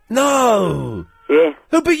today. No! Yeah.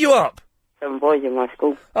 Who beat you up? 7 boys in my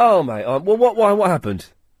school. Oh, mate. Well, what happened?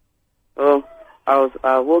 Well, I was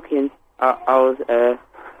walking... I was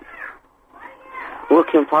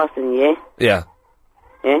walking past them, yeah? Yeah.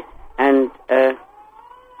 Yeah? And,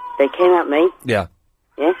 they came at me. Yeah.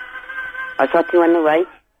 Yeah? I tried to run away.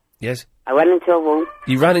 Yes? I ran into a wall.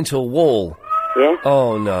 You ran into a wall? Yeah?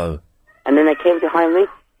 Oh, no. And then they came behind me.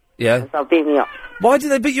 Yeah? And started beating me up. Why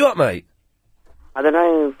did they beat you up, mate? I don't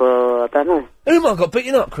know, but I don't know. Umar got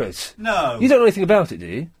beaten up, Chris? No. You don't know anything about it, do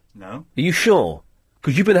you? No. Are you sure?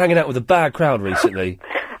 Because you've been hanging out with a bad crowd recently.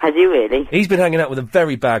 Has he really? He's been hanging out with a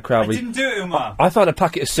very bad crowd. I didn't do it, Umar. I found a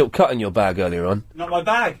packet of silk cut in your bag earlier on. Not my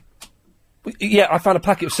bag. Yeah, I found a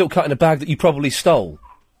packet of silk cut in a bag that you probably stole.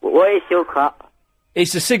 What is silk cut?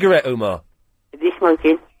 It's a cigarette, Umar. Is he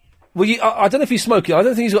smoking? Well, I don't know if he's smoking. I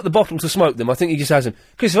don't think he's got the bottle to smoke them. I think he just has them.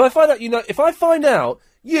 Because if I find out, if I find out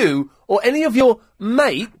you or any of your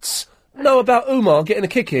mates know about Umar getting a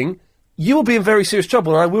kicking, you will be in very serious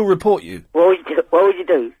trouble, and I will report you. What would you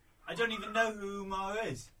do? I don't even know who Umar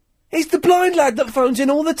is. He's the blind lad that phones in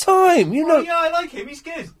all the time. You know. Yeah, I like him. He's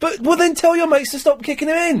good. But then tell your mates to stop kicking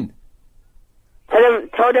him in.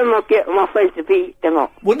 Tell them I'll get my friends to beat them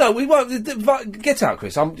up. Well, no, we won't. Get out,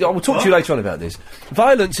 Chris. I will talk to you later on about this.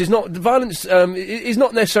 Violence is not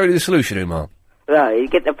necessarily the solution, Umar. No, you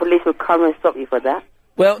get the police will come and stop you for that.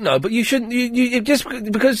 Well, no, but you shouldn't. You just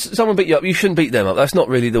because someone beat you up, you shouldn't beat them up. That's not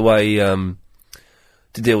really the way to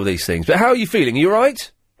deal with these things. But how are you feeling? Are you all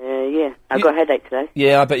right? Yeah. I've got a headache today.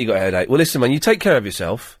 Yeah, I bet you got a headache. Well, listen, man, you take care of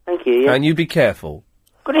yourself. Thank you, yeah. And you be careful.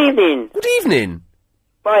 Good evening. Good evening.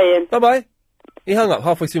 Bye, Ian. Bye-bye. He hung up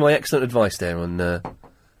halfway through my excellent advice there on...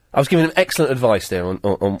 I was giving him excellent advice there on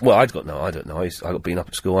well, I don't know. I got beaten up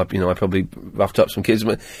at school. I probably roughed up some kids.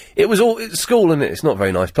 But it's school, isn't it? It's not a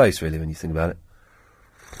very nice place, really, when you think about it.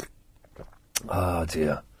 Oh,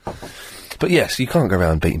 dear. But yes, you can't go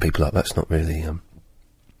around beating people up. That's not really...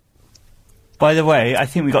 By the way, I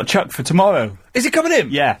think we got Chuck for tomorrow. Is he coming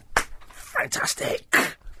in? Yeah. Fantastic.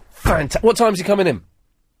 What time's he coming in?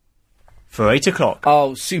 For 8 o'clock.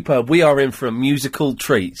 Oh, superb. We are in for a musical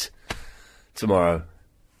treat tomorrow.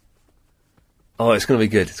 Oh, it's going to be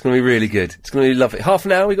good. It's going to be really good. It's going to be lovely. Half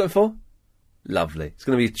an hour we got it for? Lovely. It's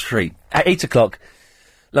going to be a treat. At 8 o'clock,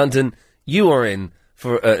 London, you are in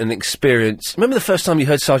for an experience. Remember the first time you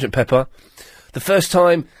heard Sgt. Pepper? The first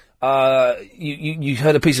time you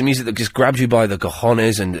heard a piece of music that just grabbed you by the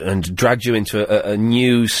cojones and dragged you into a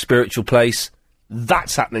new spiritual place?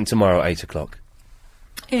 That's happening tomorrow at 8 o'clock.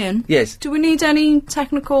 Ian? Yes? Do we need any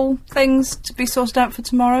technical things to be sorted out for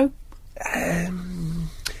tomorrow?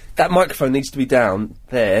 That microphone needs to be down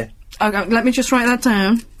there. Okay, let me just write that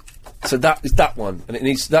down. So that is that one,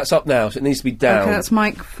 and that's up now, so it needs to be down. Okay, that's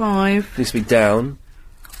mic 5. It needs to be down.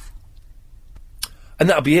 And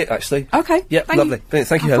that'll be it, actually. Okay. Yeah, lovely.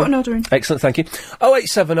 Thank you, I'll Helen. put an order in. Excellent, thank you.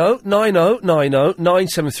 0870 90 90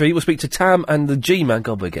 973. We'll speak to Tam and the G-Man.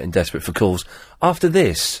 God, we're getting desperate for calls. After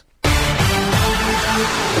this...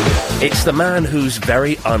 It's the man who's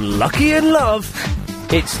very unlucky in love.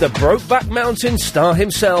 It's the Brokeback Mountain star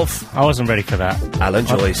himself. I wasn't ready for that. Alan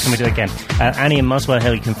Joyce. Can we do it again? Annie in Muswell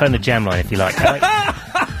Hill, you can phone the jam line if you like.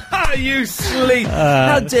 You sleep.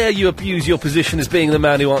 How dare you abuse your position as being the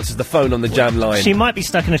man who answers the phone on the jam line? She might be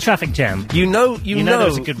stuck in a traffic jam. You know you're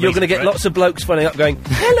going to get lots of blokes phoning up going,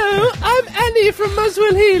 hello, I'm Annie from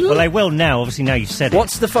Muswell Hill. Well, they will now, obviously, now you've said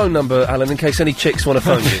What's the phone number, Alan, in case any chicks want to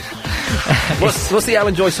phone you? What's the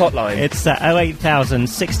Alan Joyce hotline? It's 08000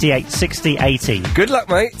 68 60 80. Good luck,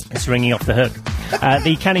 mate. It's ringing off the hook.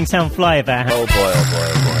 The Canning Town flyover. Oh boy.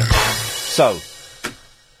 So,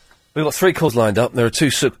 we've got 3 calls lined up. There are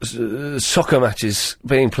 2 soccer matches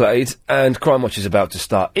being played, and Crime Watch is about to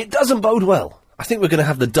start. It doesn't bode well. I think we're going to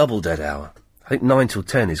have the double dead hour. I think 9 till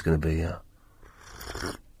 10 is going to be...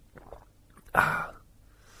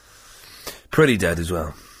 pretty dead as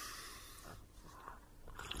well.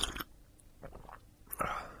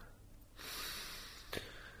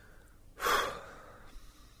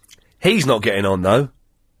 He's not getting on, though.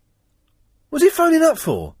 What's he phoning up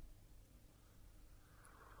for?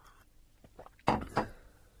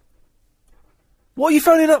 What are you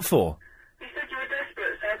phoning up for? You said you were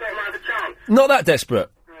desperate, so I thought I might have a chance. Not that desperate.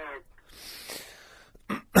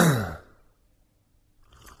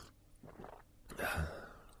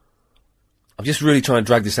 I'm just really trying to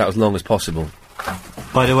drag this out as long as possible.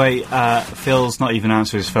 By the way, Phil's not even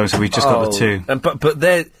answering his phone, so we've just got the 2. And but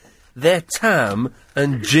they're Tam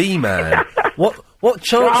and G-Man. What chance?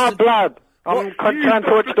 Shut up, lad. I'm trying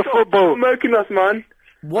to watch the football. Smoking us, man.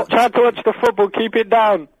 I'm trying to watch the football. Keep it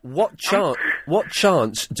down. What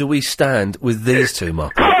chance do we stand with these 2,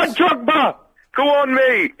 Mark? Come on, Drogba! Go on,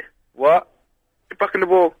 mate! What? Get back in the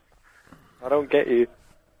ball. I don't get you.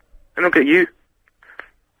 I don't get you.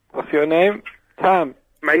 What's your name? Tam.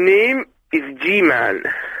 My name is G-Man.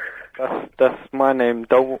 That's my name.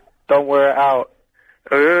 Don't wear it out.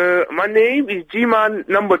 My name is G-Man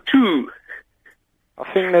number 2.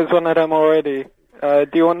 I think there's one of them already. Do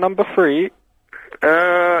you want number 3?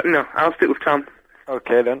 No, I'll stick with Tom.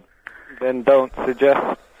 Okay, then. Then don't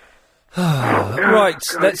suggest. Right,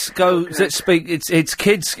 let's go. Let's speak. It's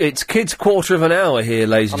kids quarter of an hour here,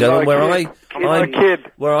 ladies and gentlemen,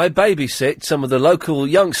 where I babysit some of the local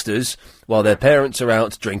youngsters while their parents are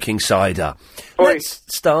out drinking cider. Let's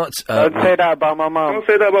start. Don't say that about my mum. Don't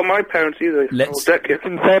say that about my parents either. You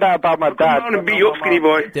can say that about my dad. I'm gonna beat you up, skinny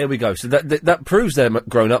boy. There we go. So that proves they're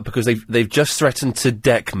grown up because they've just threatened to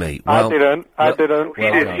deck me. Well, I didn't. He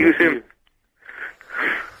did. He was him.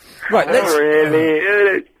 Right. Let's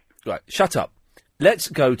really. Right, shut up. Let's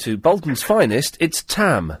go to Bolton's finest. It's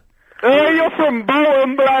Tam. You're from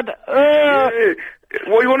Bolton, blood. What are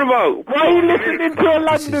you on about? Why are you listening to a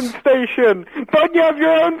London station? Don't you have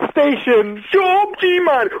your own station? Shut up,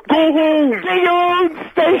 G-Man. Go home. Get your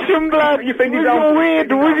own station, blood. You fade him down.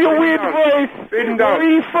 With your weird voice. Fade him down. Where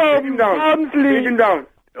are you from? Barnsley. Fade him down.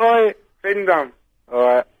 Oi. Fade him down.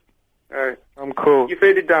 Alright. Alright. I'm cool. You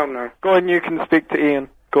faded down now. Go on, you can speak to Ian.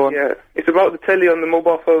 Go on. Yeah. It's about the telly on the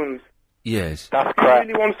mobile phones. Yes. That's crap. He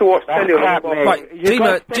really wants to watch telly. Right,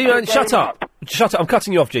 G-Man, shut up. Shut up. I'm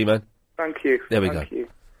cutting you off, G-Man. Thank you. There we go. You.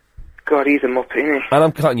 God, he's a muppet, isn't he? And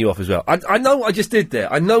I'm cutting you off as well. I know what I just did there.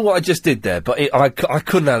 But I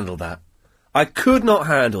couldn't handle that. I could not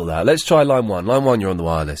handle that. Let's try line 1. Line 1, you're on the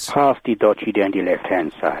wireless. Pass the dodgy down the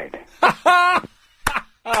left-hand side.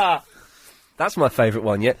 That's my favourite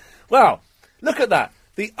one yet. Wow, look at that.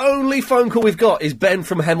 The only phone call we've got is Ben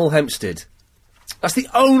from Hemel Hempstead. That's the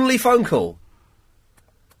only phone call.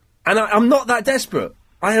 And I'm not that desperate.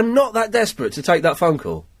 I am not that desperate to take that phone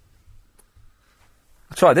call.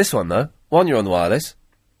 I'll try this one, though. 1, you're on the wireless.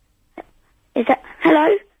 Is that...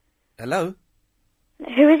 Hello? Hello?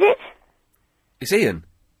 Who is it? It's Ian.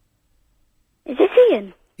 Is this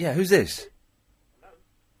Ian? Yeah, who's this?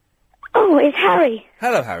 Oh, it's Harry.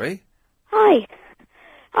 Hello, Harry. Hi.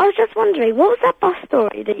 I was just wondering, what was that bus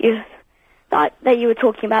story that you were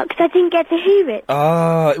talking about? Because I didn't get to hear it.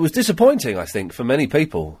 It was disappointing, I think, for many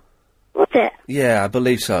people. Was it? Yeah, I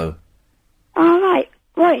believe so. Oh, right.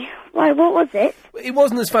 Why, what was it? It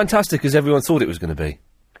wasn't as fantastic as everyone thought it was going to be.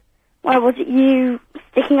 Why, was it you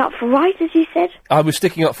sticking up for rights, as you said? I was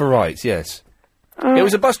sticking up for rights, yes. It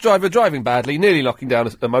was a bus driver driving badly, nearly knocking down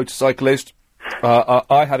a motorcyclist.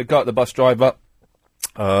 I had a go at the bus driver.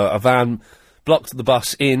 A van blocked the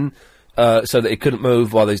bus in so that it couldn't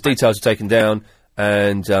move while those details were taken down.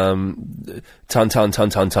 And ton.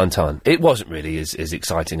 It wasn't really as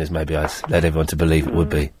exciting as maybe I led everyone to believe it would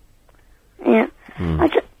be. Yeah.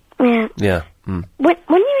 Yeah. When you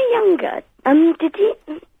were younger, did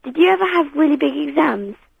you ever have really big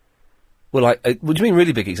exams? Well, what do you mean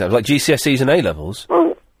really big exams? Like GCSEs and A-levels?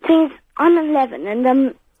 Well, I'm 11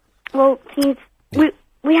 and,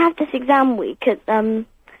 we have this exam week at,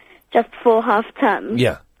 just before half term.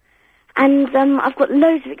 Yeah. And, I've got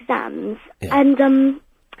loads of exams. Yeah. And,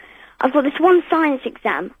 I've got this one science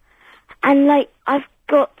exam. And, I've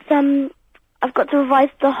got to revise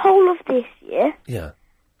the whole of this year. Yeah.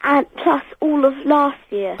 And plus all of last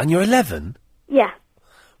year. And you're 11? Yeah.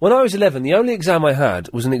 When I was 11, the only exam I had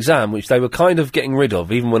was an exam which they were kind of getting rid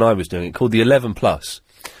of, even when I was doing it, called the 11 Plus.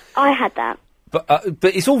 I had that. But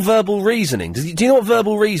it's all verbal reasoning. Do you know what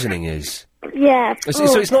verbal reasoning is? Yeah.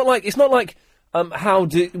 So it's not like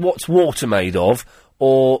what's water made of,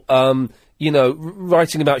 or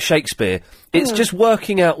writing about Shakespeare. It's just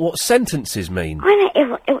working out what sentences mean. I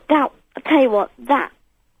know. I'll tell you what. That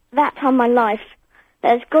time in my life,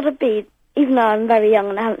 there's got to be. Even though I'm very young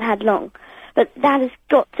and I haven't had long, but that has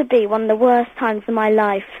got to be one of the worst times of my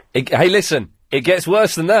life. Hey, listen. It gets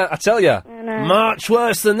worse than that, I tell you. Much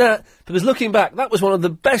worse than that. Because looking back, that was one of the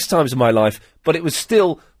best times of my life, but it was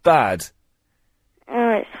still bad.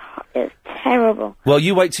 Oh, it's terrible. Well,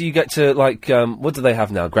 you wait till you get to, what do they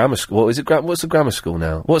have now? Grammar school? What's the grammar school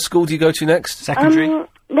now? What school do you go to next? Secondary?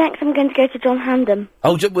 Next I'm going to go to John Hampden.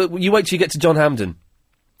 Oh, you wait till you get to John Hampden?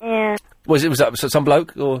 Yeah. Was that some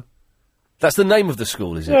bloke, or...? That's the name of the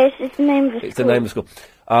school, is it? Yes, it's the name of the school. It's the name of the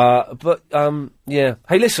school. Yeah.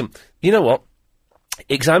 Hey, listen, you know what?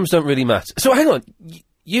 Exams don't really matter. So, hang on.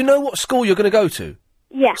 You know what school you're going to go to?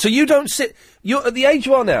 Yeah. So you don't sit... You're at the age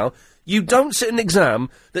you are now, you don't sit an exam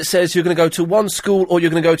that says you're going to go to one school or you're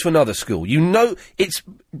going to go to another school. You know it's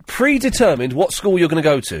predetermined what school you're going to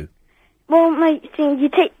go to. Well, mate, you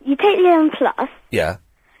take the 11 Plus... Yeah.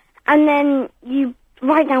 And then you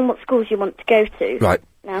write down what schools you want to go to. Right.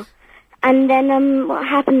 Now. And then, what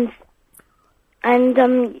happens... And,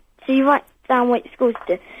 so you write down what schools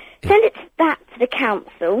to do. Send it back to the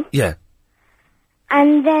council. Yeah.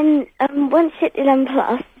 And then, once you hit 11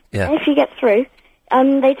 Plus, yeah. If you get through,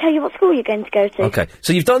 they tell you what school you're going to go to. Okay,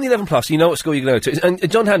 so you've done the 11 Plus, you know what school you're going to go to.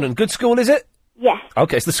 And John Hampden, good school, is it? Yes.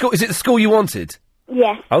 Okay, so is it the school you wanted?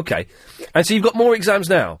 Yes. Okay. And so you've got more exams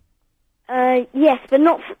now? Yes, but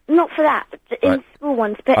not for that, in school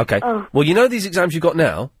ones. But, okay. Well, you know these exams you've got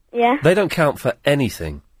now? Yeah. They don't count for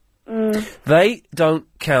anything. They don't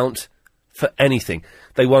count for anything.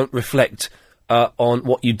 They won't reflect on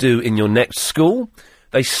what you do in your next school.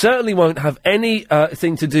 They certainly won't have any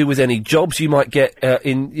thing to do with any jobs you might get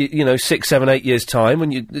in 6, 7, 8 years'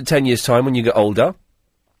 time, 10 years' time when you get older.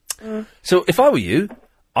 So if I were you,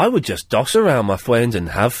 I would just doss around, my friend, and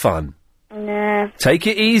have fun. Nah. Take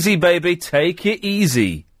it easy, baby. Take it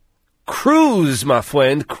easy. Cruise, my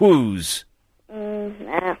friend. Cruise.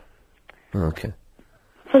 Nah. Okay.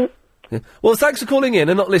 Yeah. Well, thanks for calling in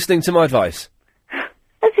and not listening to my advice.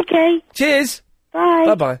 That's okay. Cheers. Bye.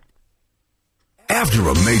 Bye-bye. After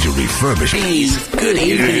a major refurbishment. Good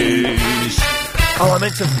evening. Oh, I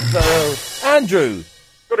meant to... Andrew.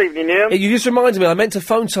 Good evening, Ian. You just reminded me, I meant to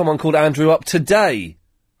phone someone called Andrew up today.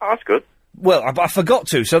 Oh, that's good. Well, I forgot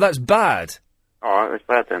to, so that's bad. All right, that's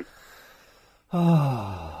bad then.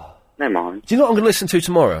 Never mind. Do you know what I'm going to listen to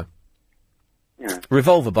tomorrow? Yeah.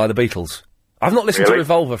 Revolver by the Beatles. I've not listened to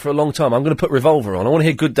Revolver for a long time. I'm going to put Revolver on. I want to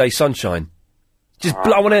hear Good Day Sunshine.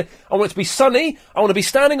 I want it to be sunny. I want to be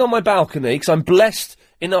standing on my balcony, because I'm blessed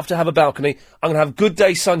enough to have a balcony. I'm going to have Good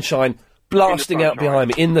Day Sunshine blasting out behind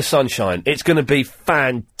me in the sunshine. It's going to be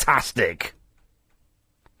fantastic.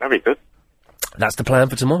 That'd be good. That's the plan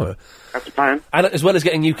for tomorrow. That's the plan. And as well as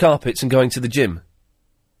getting new carpets and going to the gym.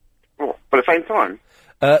 Oh, but at the same time?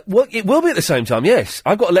 Well, it will be at the same time, yes.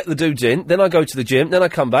 I've got to let the dudes in, then I go to the gym, then I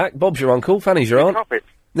come back. Bob's your uncle, Fanny's your aunt. Carpets.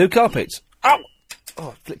 New carpets. Oh,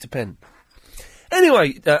 I flicked a pen.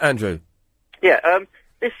 Anyway, Andrew. Yeah,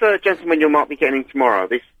 this gentleman you might be getting in tomorrow,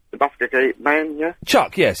 the Busker man, yeah?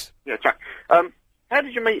 Chuck, yes. Yeah, Chuck. How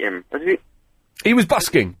did you meet him? He was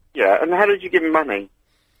busking. Yeah, and how did you give him money?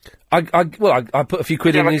 I put a few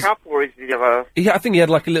quid in his... Did he have a cup, or did he have a... Yeah, I think he had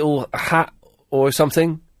like a little hat or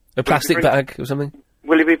something. A plastic bag or something.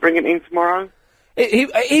 Will he be bringing it in tomorrow?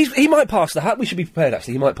 He might pass the hat. We should be prepared,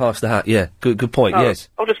 actually. He might pass the hat, yeah. Good point, yes.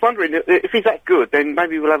 I was just wondering, if he's that good, then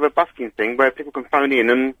maybe we'll have a busking thing where people can phone in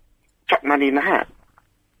and chuck money in the hat.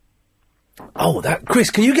 Oh, Chris,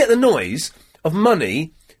 can you get the noise of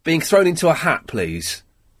money being thrown into a hat, please?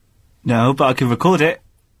 No, but I can record it.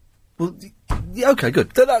 Well, yeah, okay,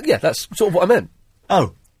 good. That's sort of what I meant.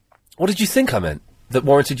 Oh. What did you think I meant? That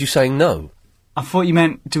warranted you saying no? I thought you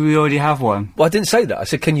meant, do we already have one? Well, I didn't say that. I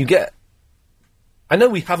said, can you get... I know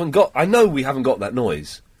we haven't got that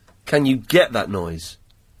noise. Can you get that noise?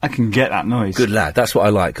 I can get that noise. Good lad. That's what I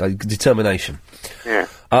like. Determination. Yeah.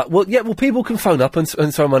 Well, people can phone up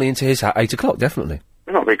and throw money into his hat 8 o'clock, definitely.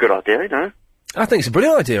 It's not a very good idea, you know. I think it's a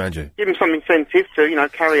brilliant idea, Andrew. Give him some incentive to,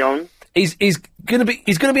 carry on. He's gonna be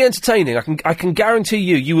entertaining. I can guarantee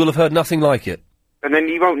you will have heard nothing like it. And then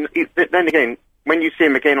you won't. Then again, when you see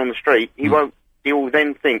him again on the street, he'll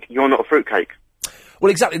then think you're not a fruitcake. Well,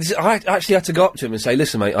 exactly. I actually had to go up to him and say,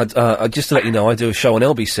 "Listen, mate, just to let you know, I do a show on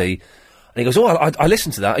LBC." And he goes, "Oh, I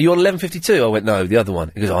listened to that. Are you on 11:52?" I went, "No, the other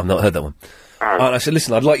one." He goes, "Oh, I've not heard that one." And I said,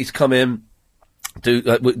 "Listen, I'd like you to come in,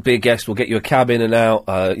 be a guest. We'll get you a cab in and out.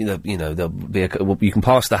 There'll be you can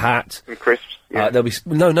pass the hat. Some crisps. Yeah. There'll be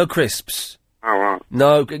no crisps. Oh, right.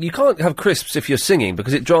 No, you can't have crisps if you're singing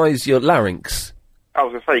because it dries your larynx. I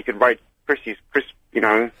was going to say you could rate Chris's crisp,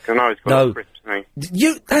 because I know it's got crisps. Hang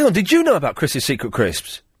on, did you know about Chris's secret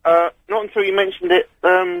crisps? Not until you mentioned it.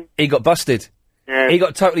 He got busted. Yeah. He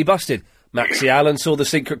got totally busted. Maxie Allen saw the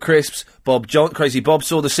secret crisps. Crazy Bob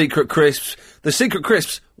saw the secret crisps. The secret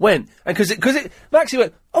crisps went, and because Maxie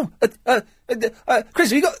went,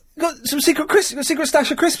 Chris, have you got some secret crisps, a secret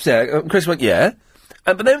stash of crisps there? Chris went, yeah.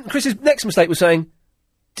 But then Chris's next mistake was saying,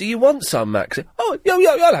 do you want some, Maxie? Oh, yeah,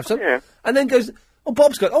 I'll have some. Yeah. And then goes,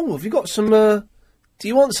 Bob's going, have you got some, do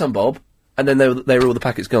you want some, Bob? And then they were all the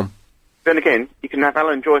packets gone. Then again, you can have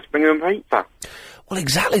Alan Joyce bring them pizza. Well,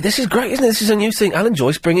 exactly. This is great, isn't it? This is a new thing. Alan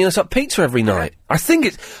Joyce bringing us up pizza every night. I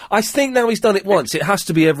think now he's done it once. It has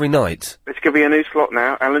to be every night. This could be a new slot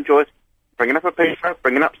now. Alan Joyce bringing up a pizza,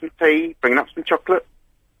 bringing up some tea, bringing up some chocolate.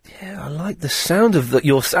 Yeah, I like the sound of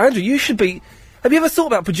your... Andrew, you should be... Have you ever thought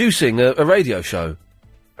about producing a radio show?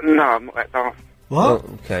 No, I'm not that daft. What?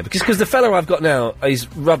 Oh, okay, because the fellow I've got now is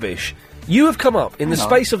rubbish. You have come up in the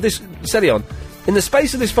space of this... Steady on. In the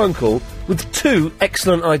space of this phone call with 2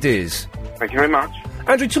 excellent ideas. Thank you very much.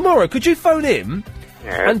 Andrew, tomorrow, could you phone in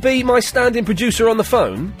and be my stand-in producer on the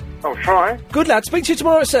phone? I'll try. Good lad, speak to you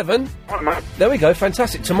tomorrow at 7. Right, mate. There we go,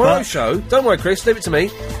 fantastic. Tomorrow's show, don't worry Chris, leave it to me.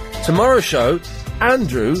 Tomorrow's show,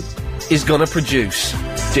 Andrew is gonna produce.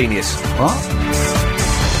 Genius. What?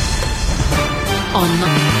 On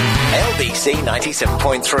LBC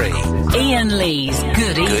 97.3. Ian Lee's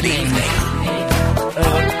Good Evening.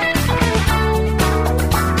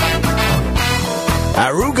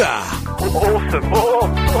 Aruga. Awesome.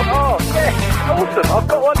 Yeah, awesome. I've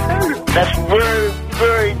got one too. That's very,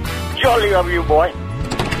 very jolly of you, boy.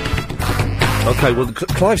 Okay, well,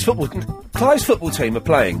 Clive's football team are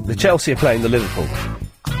playing. The Chelsea are playing the Liverpool.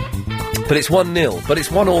 But it's 1-0. But it's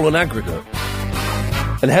 1-1 on aggregate.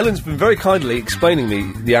 And Helen's been very kindly explaining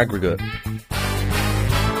me the aggregate.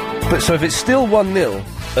 But so if it's still 1-0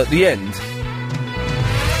 at the end,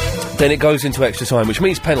 then it goes into extra time, which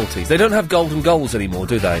means penalties. They don't have golden goals anymore,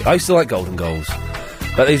 do they? I used to like golden goals.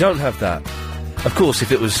 But they don't have that. Of course,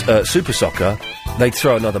 if it was Super Soccer, they'd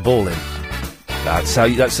throw another ball in. That's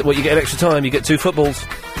what you get in extra time. You get 2 footballs.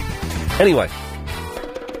 Anyway,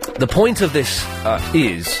 the point of this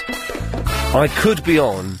is I could be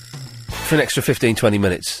on for an extra 15-20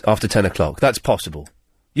 minutes after 10 o'clock. That's possible.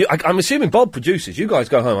 I'm assuming Bob produces. You guys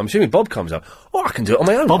go home. I'm assuming Bob comes up. Or I can do it on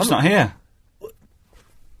my own. Bob's not here.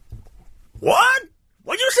 What?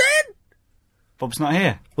 What you said? Bob's not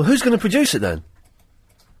here. Well, who's going to produce it then?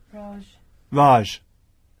 Raj.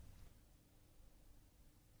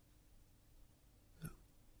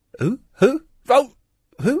 Who? Oh,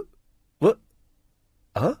 who? What?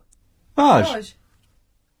 Huh? Raj.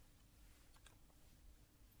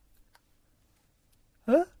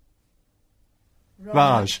 Huh?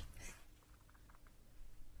 Raj.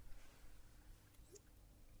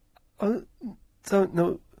 I don't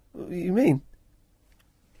know what you mean.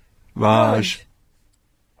 Raj.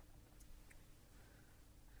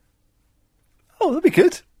 Oh, that'd be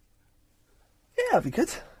good. Yeah, that'd be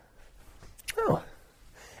good. Oh.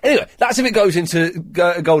 Anyway, that's if it goes into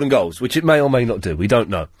Golden Goals, which it may or may not do. We don't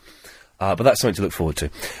know. But that's something to look forward to.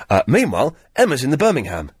 Meanwhile, Emma's in the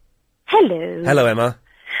Birmingham. Hello. Hello, Emma.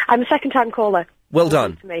 I'm a second-time caller. Well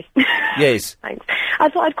done. To me. Yes. Thanks. I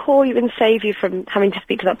thought I'd call you and save you from having to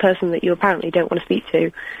speak to that person that you apparently don't want to speak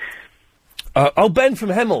to. Ben from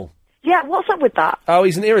Hemel. Yeah, what's up with that? Oh,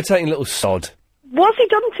 he's an irritating little sod. What's he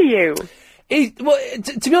done to you?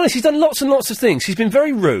 To be honest, he's done lots and lots of things. He's been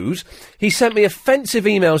very rude. He sent me offensive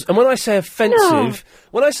emails, and when I say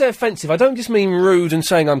offensive, I don't just mean rude and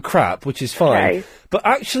saying I'm crap, which is fine, Okay. but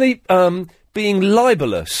actually being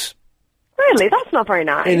libelous. Really? That's not very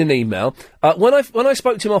nice. In an email. When I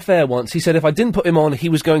spoke to him off air once, he said if I didn't put him on, he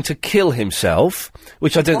was going to kill himself,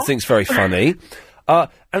 which I don't think's very funny.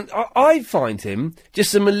 And I find him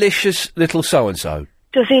just a malicious little so-and-so.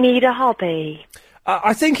 Does he need a hobby?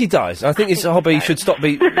 I think he does. I think his hobby should stop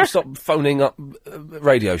phoning up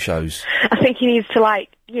radio shows. I think he needs to,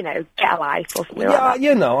 get a life or something like that.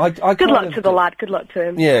 You know, I Good luck to the lad. Good luck to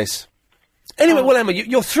him. Yes. Anyway, well, Emma,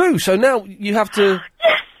 you're through, so now you have to...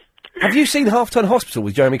 Yes! Have you seen Half-Ton Hospital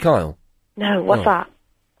with Jeremy Kyle? No, what's that?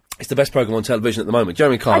 It's the best programme on television at the moment.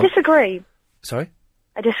 Jeremy Kyle... I disagree. Sorry?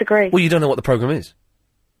 I disagree. Well, you don't know what the programme is.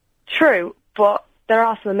 True, but there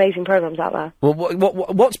are some amazing programmes out there. Well,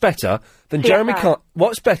 what's better than Jeremy Kyle?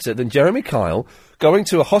 What's better than Jeremy Kyle going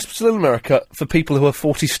to a hospital in America for people who are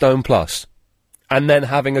 40 stone plus, and then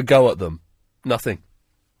having a go at them? Nothing.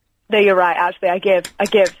 No, you're right. Actually, I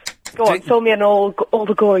give. Go on, fill me in all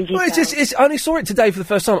the gory details. Well, I only saw it today for the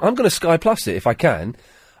first time. I'm going to Sky Plus it if I can,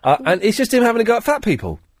 and it's just him having a go at fat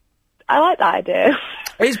people. I like that idea.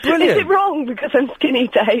 It's brilliant. Is it wrong because I'm skinny,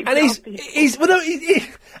 Dave? And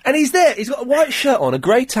he's there. He's got a white shirt on, a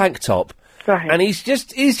grey tank top, right. And he's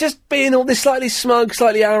just being all this slightly smug,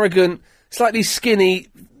 slightly arrogant, slightly skinny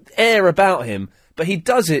air about him, but he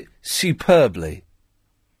does it superbly.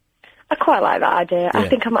 I quite like that idea. Yeah. I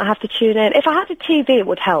think I might have to tune in. If I had a TV, it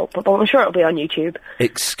would help, but I'm sure it'll be on YouTube.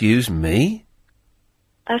 Excuse me?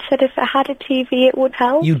 I said if I had a TV, it would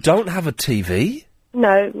help. You don't have a TV?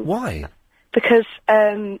 No. Why? Because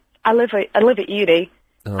I live at uni,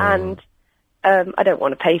 and I don't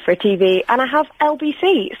want to pay for a TV, and I have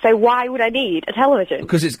LBC, so why would I need a television?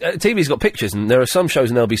 Because TV's got pictures, and there are some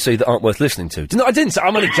shows in LBC that aren't worth listening to. I didn't say...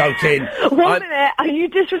 I'm only joking. One minute, are you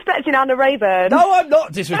disrespecting Anna Rayburn? No, I'm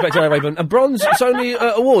not disrespecting Anna Rayburn. A Bronze Sony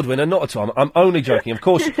Award winner, not at all. I'm only joking. Of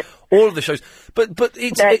course, all of the shows... But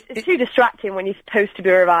it's... No, it's too distracting when you're supposed to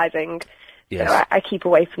be revising. Yes. So I keep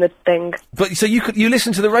away from the thing. But, so you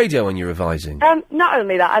listen to the radio when you're revising? Not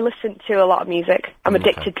only that, I listen to a lot of music. I'm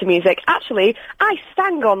addicted to music. Actually, I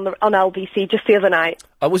sang on LBC just the other night.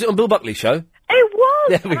 Was it on Bill Buckley's show? It was!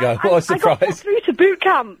 There we go. What a surprise. I got through to boot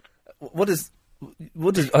camp.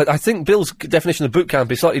 I think Bill's definition of boot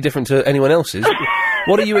camp is slightly different to anyone else's.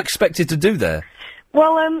 What are you expected to do there?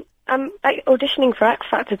 Well, I'm auditioning for X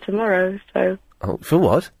Factor tomorrow, so... Oh, for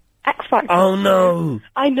what? X Factor. Oh, no.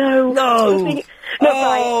 I know. No. No,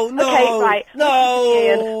 right. No. Okay, right. No.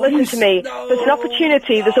 Ian, listen to me. No. There's an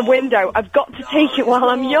opportunity, there's a window. I've got to take it while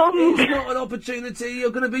I'm young. It's not an opportunity.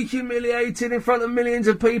 You're going to be humiliated in front of millions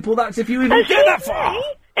of people. That's if you even get that far.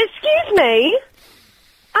 Excuse me?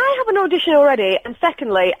 I have an audition already, and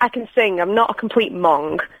secondly, I can sing. I'm not a complete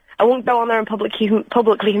mong. I won't go on there and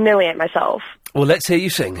publicly humiliate myself. Well, let's hear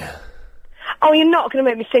you sing. Oh, you're not going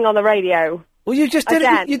to make me sing on the radio. Well, you just did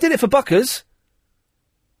it. You did it for Buckers.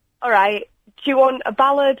 All right. Do you want a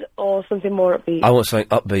ballad or something more upbeat? I want something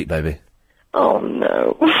upbeat, baby. Oh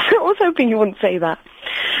no! I was hoping you wouldn't say that.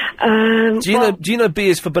 Do you know B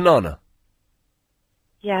is for banana?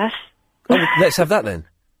 Yes. Oh, let's have that then.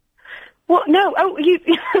 What? No. Oh, I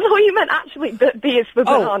thought you meant actually B is for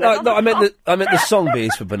banana. No, I meant the song B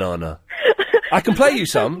is for banana. I can play you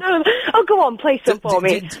some. No. Oh, go on, play some for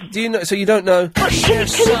me. Do you know? So you don't know? Share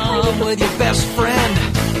some with your best friend.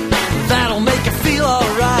 That'll make you feel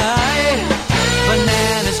alright.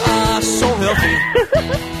 Bananas are so healthy.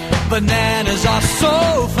 Bananas are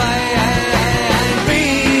so fine. B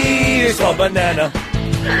is for banana.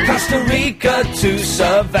 Costa Rica to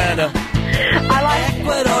Savannah. I like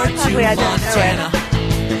Ecuador sadly, I to don't know Montana.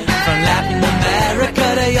 From Latin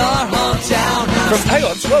America to your hometown. Hang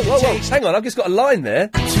on, whoa, hang on, I've just got a line there.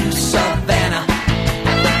 To Savannah.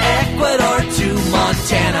 Ecuador to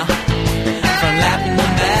Montana. From Latin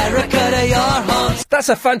America to your hometown. That's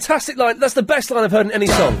a fantastic line. That's the best line I've heard in any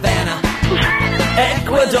song.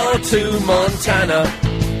 Ecuador to Montana.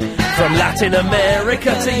 From Latin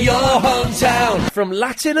America to your hometown. From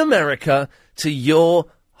Latin America to your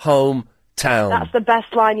hometown. That's the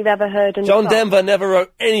best line you've ever heard in John the song. Denver never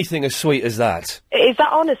wrote anything as sweet as that. Is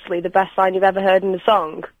that honestly the best line you've ever heard in the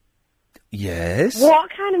song? Yes. What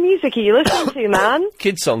kind of music are you listening to, man?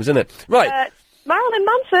 Kid songs, isn't it? Right. Marilyn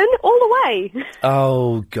Manson, all the way.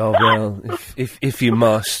 Oh, God, well, if you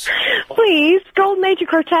must. Please, Golden Age of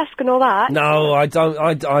Grotesque and all that. No, I don't,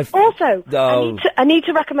 Also, No. I need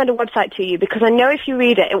to recommend a website to you because I know if you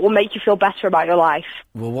read it, it will make you feel better about your life.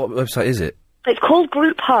 Well, what website is it? It's called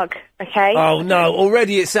Group Hug, okay? Oh, no,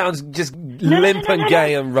 already it sounds just limp and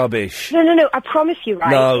gay and rubbish. No, I promise you,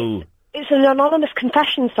 right? No. It's an anonymous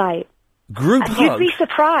confession site. Group and Hug? You'd be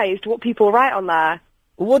surprised what people write on there.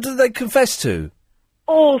 What do they confess to?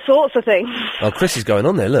 All sorts of things. Oh, Chris is going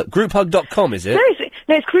on there, look. Grouphug.com, is it? No,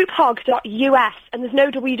 it's grouphug.us, and there's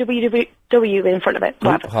no www in front of it.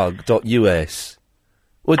 Grouphug.us.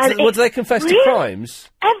 What And do they confess to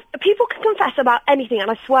crimes? People can confess about anything,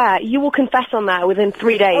 and I swear, you will confess on there within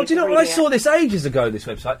 3 days. Oh, do you know what? I saw this ages ago, this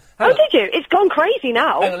website. Did you? It's gone crazy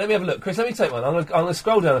now. Hang on, let me have a look. Chris, let me take one. I'm gonna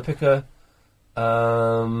scroll down and pick a...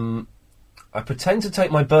 I pretend to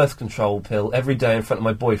take my birth control pill every day in front of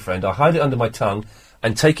my boyfriend. I hide it under my tongue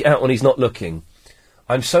and take it out when he's not looking.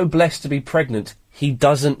 I'm so blessed to be pregnant, he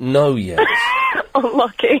doesn't know yet.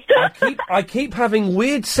 Unlucky. I keep having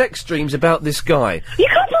weird sex dreams about this guy. You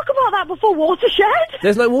can't talk about that before Watershed.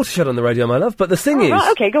 There's no Watershed on the radio, my love, but the thing is...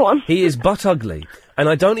 Right, okay, go on. He is butt ugly, and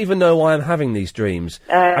I don't even know why I'm having these dreams.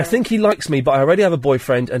 I think he likes me, but I already have a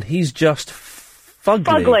boyfriend, and he's just fugly.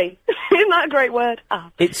 Fugly. Isn't that a great word?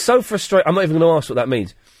 Ah. It's so frustrating. I'm not even going to ask what that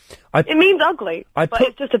means. It means ugly, but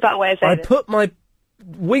it's just a better way of saying it. I put my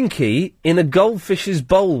winky in a goldfish's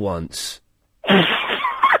bowl once. And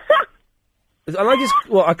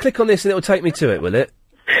I click on this and it'll take me to it, will it?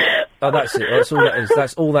 Oh, that's it. That's all that is.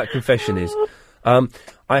 That's all that confession is.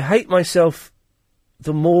 I hate myself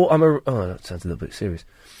the more I'm Oh, that sounds a little bit serious.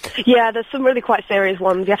 Yeah, there's some really quite serious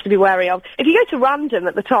ones you have to be wary of. If you go to random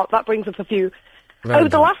at the top, that brings up a few. Random. Over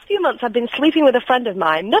the last few months, I've been sleeping with a friend of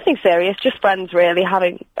mine. Nothing serious, just friends, really,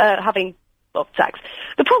 having sex.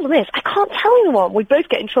 The problem is, I can't tell anyone. We both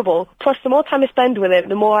get in trouble. Plus, the more time I spend with him,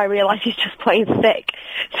 the more I realise he's just plain thick.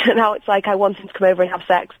 So now it's like I want him to come over and have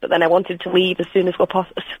sex, but then I want him to leave as soon as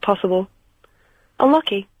possible.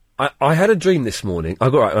 Unlucky. I had a dream this morning.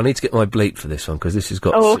 I need to get my bleep for this one, because this has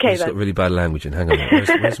got, it's got really bad language in. Hang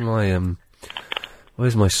on.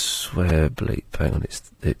 Where's my swear bleep? Hang on, it's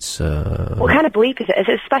What kind of bleep is it? Is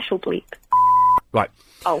it a special bleep? Right.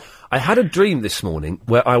 Oh. I had a dream this morning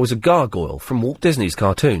where I was a gargoyle from Walt Disney's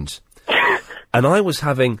cartoons. And I was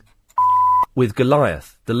having with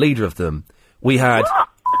Goliath, the leader of them. We had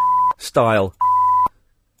style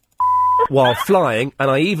while flying, and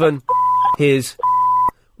I even his,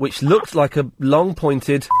 which looked like a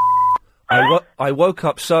long-pointed... I woke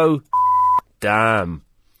up so... Damn.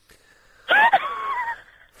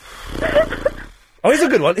 Oh, here's a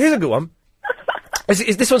good one.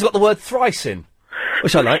 This one's got the word thrice in,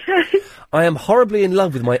 which I like. I am horribly in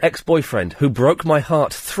love with my ex-boyfriend who broke my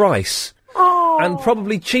heart thrice and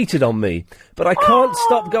probably cheated on me, but I can't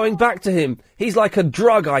stop going back to him. He's like a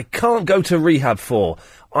drug I can't go to rehab for.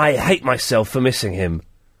 I hate myself for missing him.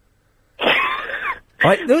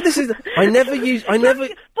 But listen,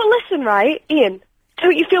 right, Ian,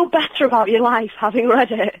 don't you feel better about your life having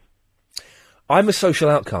read it? I'm a social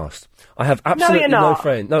outcast. I have absolutely no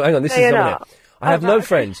friends. No, hang on, this is something else. I have no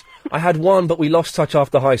friends. I had one, but we lost touch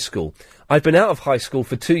after high school. I've been out of high school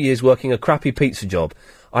for 2 years working a crappy pizza job.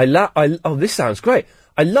 Oh, this sounds great.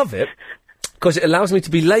 I love it because it allows me to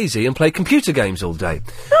be lazy and play computer games all day.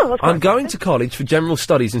 Oh, I'm going to college for general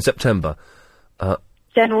studies in September.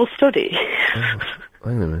 General study? Hang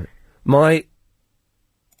on a minute. My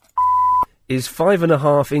is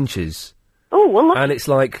 5.5 inches. Oh, well, and it's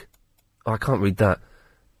like... I can't read that.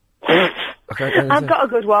 I've got a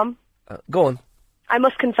good one. Go on. I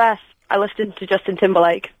must confess, I listened to Justin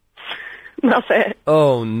Timberlake. That's it.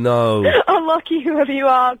 Oh, no. Unlucky whoever you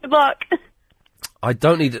are. Good luck. I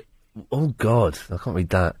don't need... Oh, God. I can't read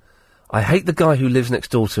that. I hate the guy who lives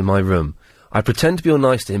next door to my room. I pretend to be all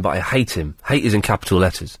nice to him, but I hate him. Hate is in capital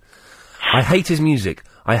letters. I hate his music.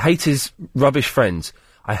 I hate his rubbish friends.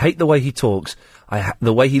 I hate the way he talks.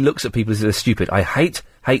 The way he looks at people as if they're stupid. I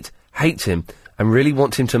hate hate him and really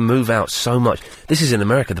want him to move out so much. This is in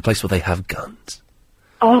America, the place where they have guns.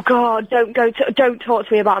 Oh, God, don't talk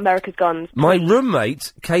to me about America's guns. My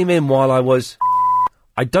roommate came in while I was...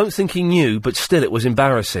 I don't think he knew, but still it was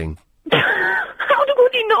embarrassing. How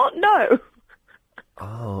would he not know?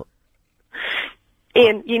 Oh...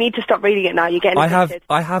 Ian, you need to stop reading it now. You're getting excited.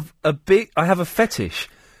 I have a fetish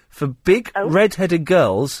for big red-headed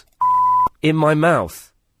girls in my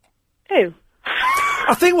mouth. Who?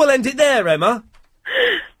 I think we'll end it there, Emma.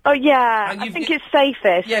 Oh yeah, I think it's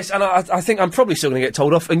safest. Yes, and I think I'm probably still going to get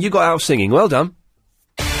told off. And you got out singing. Well done.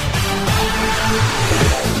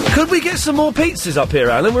 Could we get some more pizzas up here,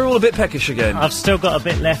 Alan? We're all a bit peckish again. I've still got a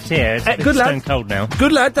bit left here. It's a bit good lad. stone cold now.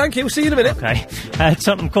 Good lad, thank you. We'll see you in a minute. Okay.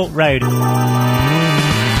 Tottenham Court Road.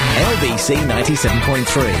 LBC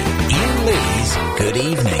 97.3. Ian Lee's Good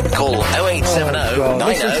Evening. Call 0870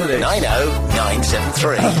 90 90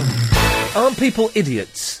 973. Aren't people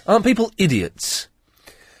idiots? Aren't people idiots?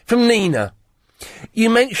 From Nina. You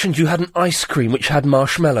mentioned you had an ice cream which had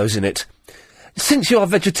marshmallows in it. Since you are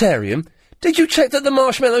vegetarian, did you check that the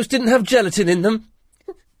marshmallows didn't have gelatin in them?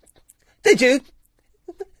 Did you?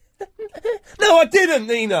 No, I didn't,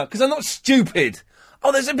 Nina, because I'm not stupid.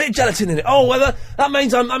 Oh, there's a bit of gelatin in it. Oh, well, that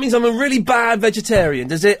means I'm a really bad vegetarian,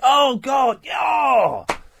 does it? Oh, God. Oh.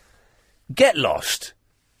 Get lost.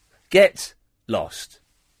 Get lost.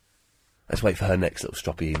 Let's wait for her next little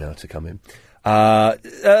stroppy email to come in.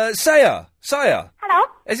 Saya. Hello?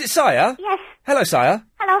 Is it Saya? Yes. Hello, Saya.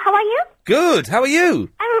 Hello, how are you? Good. How are you?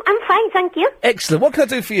 I'm fine, thank you. Excellent. What can I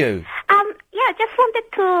do for you? Yeah, just wanted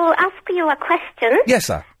to ask you a question. Yes,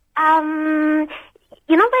 sir.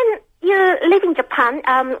 You know, when you live in Japan,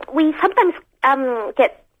 we sometimes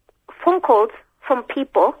get phone calls from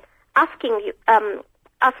people asking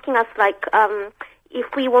us like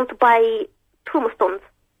if we want to buy tombstones.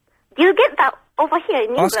 Do you get that over here in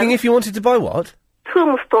England? Asking if you wanted to buy what?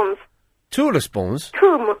 Tombstones. Tombstones?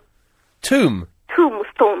 Tombstones.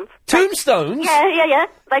 Tombstones? Yeah.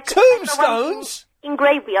 Like tombstones? In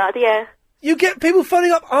graveyard, yeah. You get people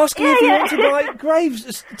phoning up asking if you want to buy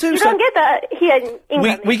graves. You don't get that here in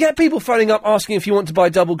England. We get people phoning up asking if you want to buy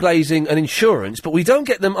double glazing and insurance, but we don't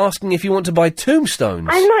get them asking if you want to buy tombstones.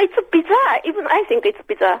 I know, it's bizarre. Even I think it's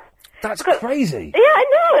bizarre. That's crazy. Yeah, I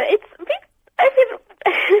know. It's a bit... I feel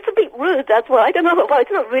it's a bit rude as well. I don't know. Well,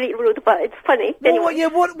 it's not really rude, but it's funny. Well, anyway.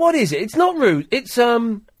 What is it? It's not rude. It's,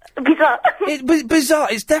 bizarre. It's bizarre.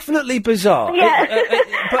 It's definitely bizarre. Yeah.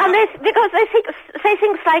 Because they say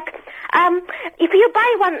things like, if you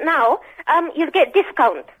buy one now, you'll get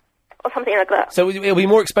discount or something like that. So it'll be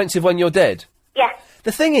more expensive when you're dead? Yeah.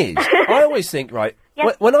 The thing is, I always think, right,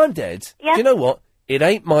 when I'm dead, do you know what? It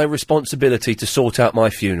ain't my responsibility to sort out my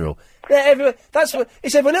funeral.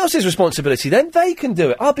 It's everyone else's responsibility. Then they can do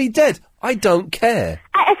it. I'll be dead. I don't care.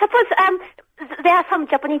 I suppose there are some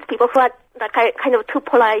Japanese people who are kind of too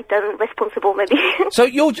polite and responsible, maybe. So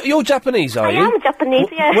you're Japanese, are you? I am Japanese.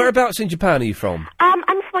 Yeah. Whereabouts in Japan are you from?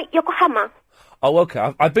 I'm from Yokohama. Oh,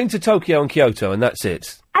 okay. I've been to Tokyo and Kyoto, and that's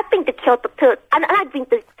it. I've been to Kyoto too, and I've been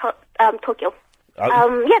to Tokyo.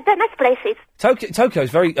 Yeah, they're nice places.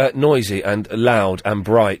 Tokyo's very noisy and loud and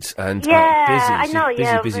bright and busy. I know,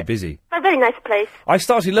 Busy. A very nice place. I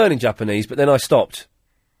started learning Japanese, but then I stopped.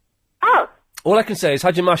 Oh. All I can say is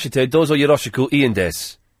Hajimashite dozo yoroshiku Ian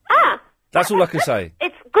desu. That's all I can say.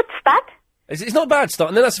 It's good start. It's not a bad start,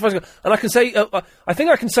 and then that's the first. And I can say, I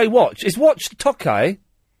think I can say watch. Is watch Tokai?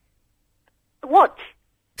 Watch.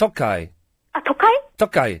 Tokai. Tokai?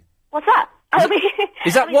 Tokai. What's that?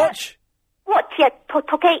 Is that watch? Watch, yeah.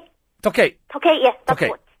 Tokai. Tokai. Tokai, yes. That's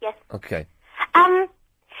watch, yes. Okay. I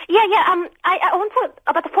also,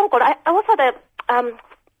 about the phone call, I also had a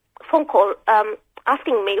phone call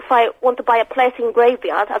asking me if I want to buy a place in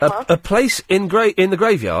graveyard as well. A place in the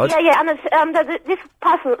graveyard? Yeah, and this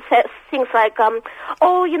person says things like,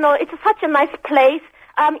 oh, you know, it's such a nice place,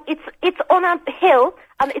 it's on a hill,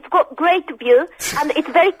 and it's got great view, and it's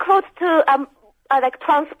very close to, like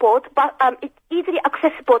transport, but it's easily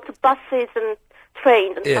accessible to buses and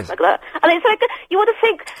trains and stuff like that. And it's like, you would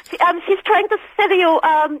think she's trying to sell you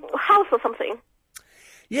house or something.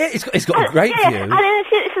 Yeah, it's got a great view. And then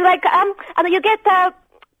she's like, and you get a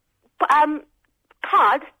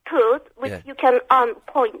card too, which you can earn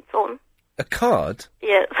points on. A card?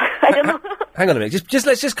 Yes, I don't know. Hang on a minute.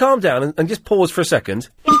 Let's just calm down and just pause for a second.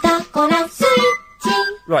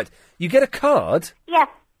 Right, you get a card. Yeah.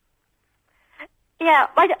 Yeah,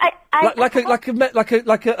 like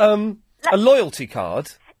a loyalty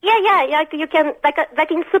card. Yeah. You can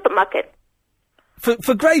like in supermarket.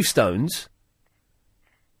 For gravestones.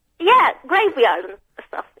 Yeah, graveyard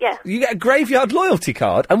stuff. Yeah. You get a graveyard loyalty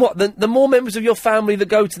card? And what, the more members of your family that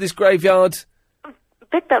go to this graveyard...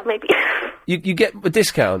 Better, maybe. You get a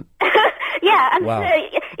discount? Yeah, and Wow.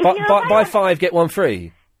 if you Buy 5, get 1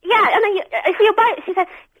 free? yeah, and then if you buy, she said,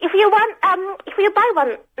 if you buy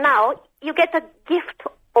one now, you get a gift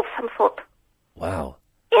of some sort. Wow.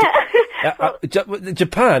 Yeah.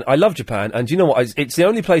 Japan, I love Japan, and do you know what? It's the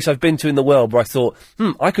only place I've been to in the world where I thought,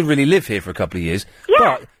 I could really live here for a couple of years. Yeah.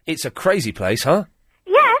 But it's a crazy place, huh?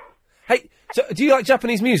 Yeah. Hey, so do you like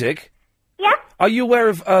Japanese music? Yeah. Are you aware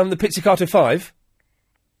of the Pizzicato 5?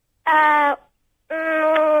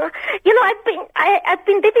 You know, I've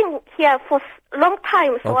been living here for a long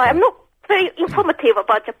time, so Okay. I'm not very informative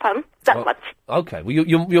about Japan that much. Okay, well,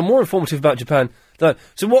 you're more informative about Japan.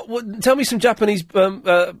 So what? Tell me some Japanese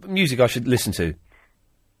music I should listen to.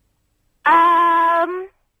 Come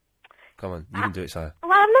on, you can do it, Saya.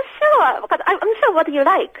 Well, I'm not sure, because I'm not sure what you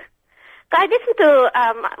like. I listen to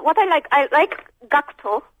what I like. I like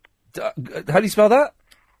Gakto. How do you spell that?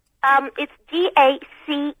 It's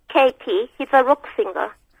G-A-C-K-T. He's a rock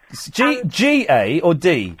singer. G-A or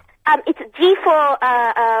D? It's G for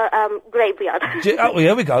graveyard. Oh,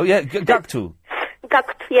 here we go. Yeah, Gakto.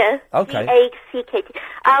 Gakto, yeah. Okay. G-A-C-K-T.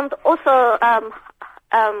 And also,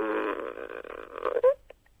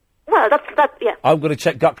 well, that's, yeah. I'm going to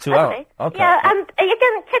check Gakto out. Okay. Yeah, and you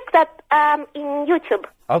can check that in YouTube.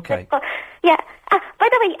 Okay. Yeah. By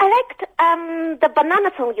the way, I liked the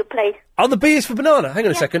banana song you played. Oh, the B is for banana. Hang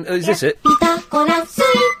on a second. Is this it?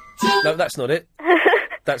 No, that's not it.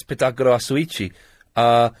 That's Pitagora Suichi.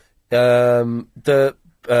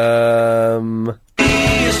 B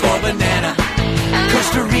is for banana.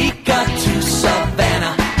 Costa Rica to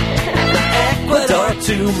Savannah. Ecuador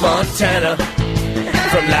to Montana.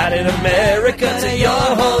 From Latin America to your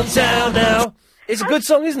hometown now. It's a good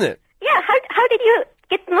song, isn't it? Yeah, how did you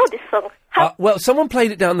get to know this song? Well, someone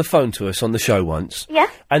played it down the phone to us on the show once. Yeah.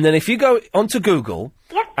 And then if you go onto Google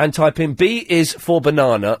and type in B is for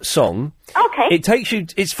banana song, it takes you,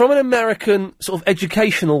 it's from an American sort of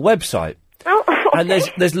educational website. Oh, okay. And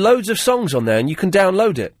there's loads of songs on there and you can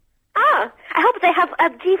download it. Ah, I hope they have a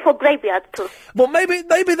G for graveyard too. Well, maybe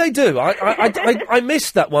they do. I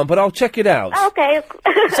missed that one, but I'll check it out. Okay.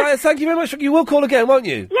 So, thank you very much. You will call again, won't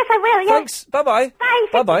you? Yes, I will, yes. Thanks. Bye-bye. Bye.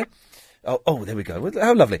 Bye-bye. Oh, there we go.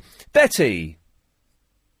 How lovely. Betty.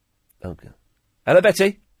 Okay. Hello,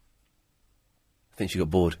 Betty. I think she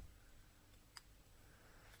got bored.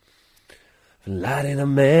 From Latin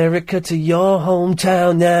America to your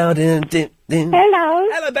hometown now. Din, din, din. Hello.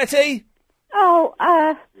 Hello, Betty. Oh,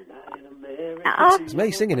 It's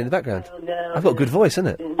me singing in the background. I've got a good voice, isn't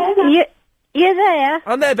it? You there?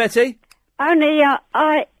 I'm there, Betty. Only,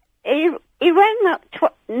 he rang up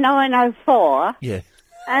 904. Yeah.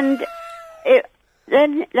 And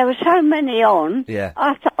then there were so many on. Yeah.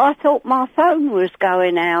 I thought my phone was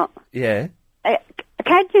going out. Yeah.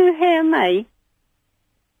 Can you hear me?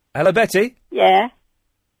 Hello, Betty. Yeah.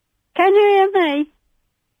 Can you hear me?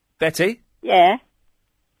 Betty. Yeah.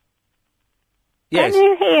 Yes. Can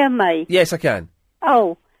you hear me? Yes, I can.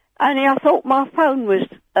 Oh, only I thought my phone was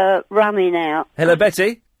running out. Hello,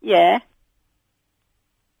 Betty. Yeah.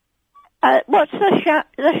 What's the show?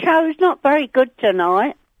 The show's not very good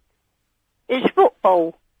tonight. It's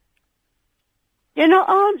football. You're not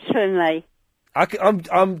answering me.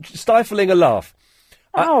 I'm stifling a laugh.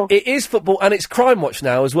 Oh. It is football, and it's Crime Watch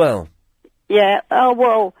now as well. Yeah. Oh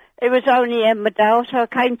well, it was only Emmerdale, so I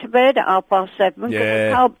came to bed at 7:30 because Yeah.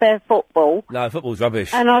 I can't bear football. No, football's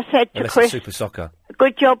rubbish. And I said to Unless Chris, it's Super Soccer.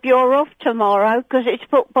 "Good job, you're off tomorrow because it's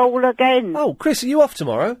football again." Oh, Chris, are you off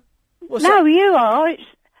tomorrow? No, you are.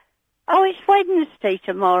 It's Wednesday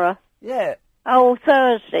tomorrow. Yeah. Oh,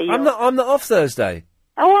 Thursday. I'm not off Thursday.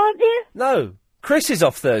 Oh, aren't you? No. Chris is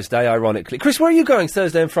off Thursday, ironically. Chris, where are you going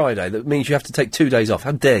Thursday and Friday? That means you have to take 2 days off.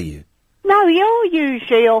 How dare you? No, you're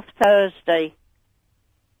usually off Thursday.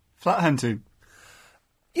 Flat hunting.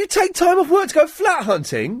 You take time off work to go flat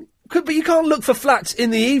hunting? But you can't look for flats in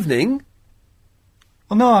the evening.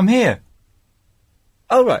 Well, no, I'm here.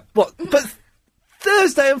 Oh, right. What? But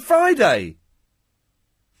Thursday and Friday?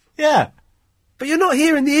 Yeah. But you're not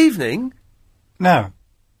here in the evening? No.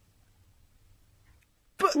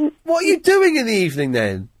 But what are you doing in the evening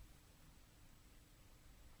then?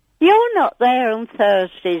 You're not there on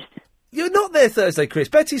Thursdays. You're not there Thursday, Chris.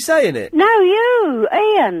 Betty's saying it. No, you,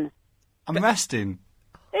 Ian. I'm resting.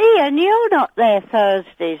 Ian, you're not there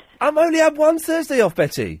Thursdays. I've only had one Thursday off,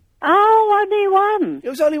 Betty. Oh, only one. It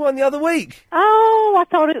was only one the other week. Oh, I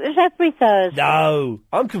thought it was every Thursday. No.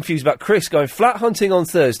 I'm confused about Chris going flat hunting on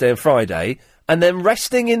Thursday and Friday and then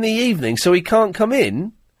resting in the evening so he can't come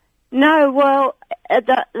in. No, well,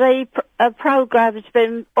 the program's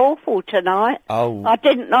been awful tonight. Oh. I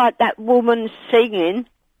didn't like that woman singing.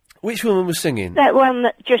 Which woman was singing? That one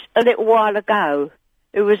that just a little while ago,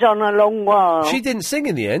 who was on a long while. She didn't sing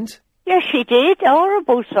in the end. Yes, she did. A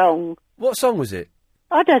horrible song. What song was it?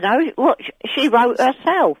 I don't know. What she wrote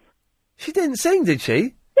herself. She didn't sing, did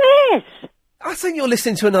she? Yes. I think you're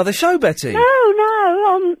listening to another show, Betty.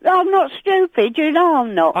 No, I'm not stupid. You know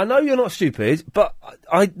I'm not. I know you're not stupid, but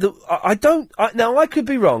I don't. Now I could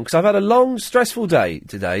be wrong because I've had a long, stressful day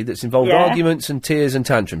today that's involved arguments and tears and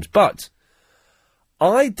tantrums. But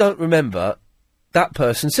I don't remember that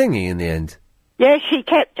person singing in the end. Yeah, she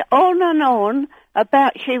kept on and on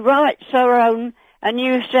about she writes her own, and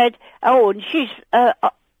you said, oh, and she's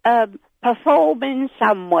performing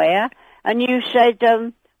somewhere, and you said,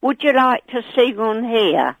 would you like to sing on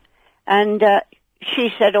here? And she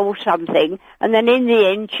said, oh, something, and then in the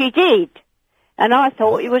end she did. And I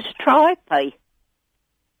thought it was Tripey.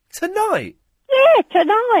 Tonight? Yeah,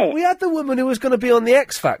 tonight. We had the woman who was going to be on the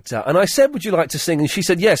X Factor, and I said, would you like to sing? And she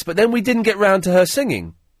said yes, but then we didn't get round to her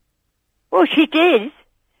singing. Well, she did.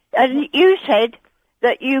 And you said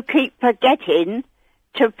that you keep forgetting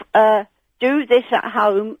to do this at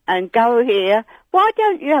home and go here. Why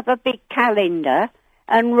don't you have a big calendar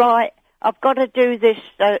and write, I've got to do this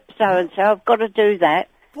so-and-so, I've got to do that,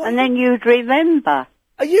 and then you'd remember.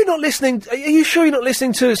 Are you not listening? Are you sure you're not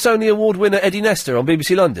listening to Sony Award winner Eddie Nestor on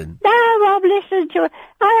BBC London? No, I've listened to it.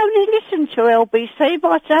 I only listened to LBC.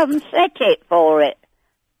 My son set it for it.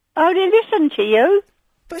 I only listened to you.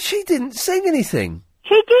 But she didn't sing anything.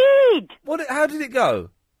 She did. How did it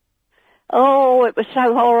go? Oh, it was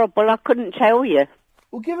so horrible, I couldn't tell you.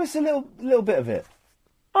 Well, give us a little bit of it.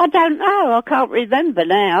 I don't know. I can't remember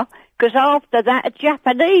now. Because after that, a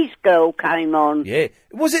Japanese girl came on. Yeah.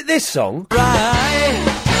 Was it this song? Bananas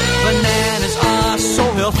are so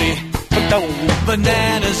healthy.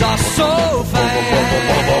 Bananas are so fine.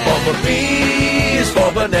 B is for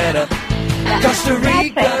banana. Costa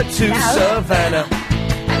Rica to Savannah.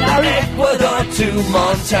 Ecuador to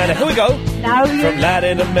Montana. Here we go. No, from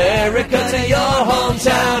Latin America to your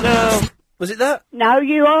hometown. Now. Was it that? No,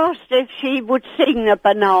 you asked if she would sing the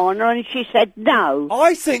banana, and she said no.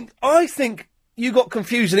 I think you got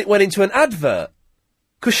confused and it went into an advert.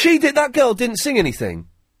 Because that girl didn't sing anything.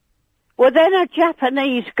 Well, then a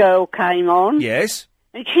Japanese girl came on. Yes.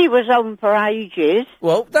 And she was on for ages.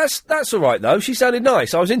 Well, that's all right, though. She sounded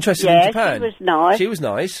nice. I was interested in Japan. She was nice. She was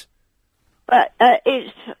nice. But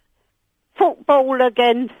it's football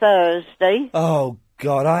again Thursday. Oh,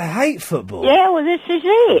 God, I hate football. Yeah, well, this is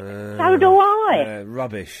it. So do I.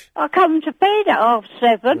 Rubbish. I come to bed at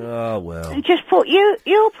 7:30. Oh, well. And just put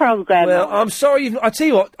your programme Well, on. I'm sorry. I tell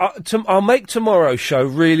you what, I'll make tomorrow's show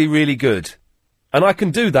really, really good. And I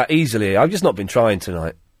can do that easily. I've just not been trying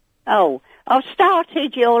tonight. Oh, I've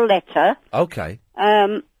started your letter. Okay.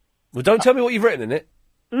 Well, don't tell me what you've written in it.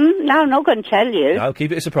 No, I'm not going to tell you. No,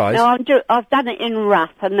 keep it a surprise. No, I've done it in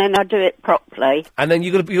rough, and then I do it properly. And then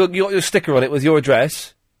you got your sticker on it with your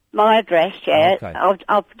address. My address, yeah. Okay.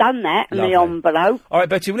 I've done that in Lovely. the envelope. All right,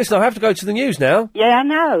 Betty. Well, listen, I have to go to the news now. Yeah, I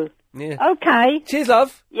know. Yeah. Okay. Cheers,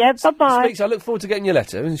 love. Yeah, bye-bye. Speaks. I look forward to getting your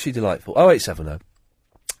letter. Isn't she delightful? 0870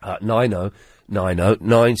 90 90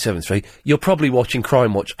 973. You're probably watching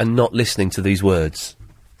Crime Watch and not listening to these words.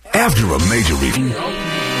 After a major review.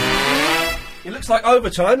 It looks like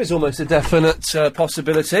overtime is almost a definite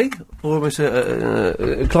possibility. Almost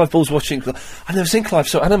Clive Ball's watching. I've never seen Clive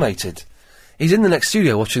so animated. He's in the next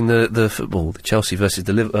studio watching the football, the Chelsea versus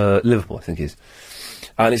the Liverpool, I think it is.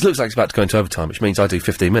 And it looks like it's about to go into overtime, which means I do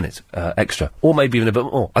 15 minutes extra. Or maybe even a bit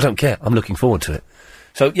more. I don't care. I'm looking forward to it.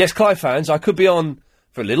 So, yes, Clive fans, I could be on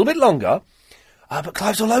for a little bit longer. But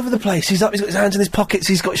Clive's all over the place. He's got his hands in his pockets.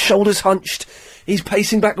 He's got his shoulders hunched. He's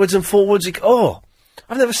pacing backwards and forwards.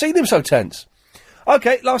 I've never seen him so tense.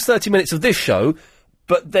 OK, last 30 minutes of this show,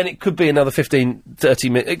 but then it could be another 15, 30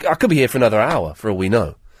 minutes. I could be here for another hour, for all we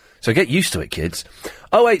know. So get used to it, kids.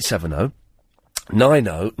 0870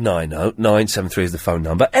 90 90 973 is the phone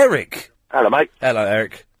number. Eric! Hello, mate. Hello,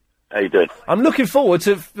 Eric. How you doing? I'm looking forward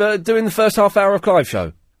to doing the first half hour of Clive's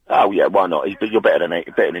show. Oh, yeah, why not? You're better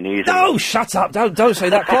than he is. No, shut up. Don't say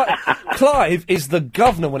that. Clive is the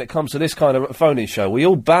governor when it comes to this kind of phone-in show. We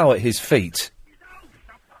all bow at his feet.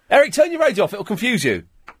 Eric, turn your radio off. It'll confuse you.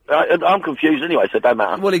 I'm confused anyway, so it don't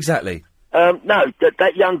matter. Well, exactly. No,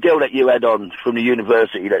 that young girl that you had on from the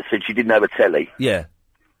university that said she didn't have a telly. Yeah.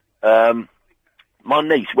 My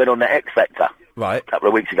niece went on the X Factor. Right. A couple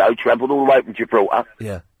of weeks ago, trampled all the way from Gibraltar.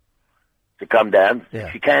 Yeah. To come down.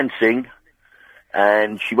 Yeah. She can sing.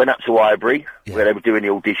 And she went up to Highbury, where they were doing the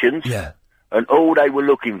auditions. Yeah. And all they were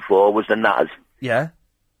looking for was the nutters. Yeah.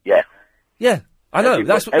 Yeah. Yeah. I know,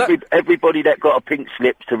 that's what... Everybody that got a pink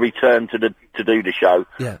slip to return to do the show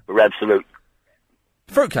were absolute...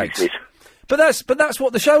 Fruitcakes. But that's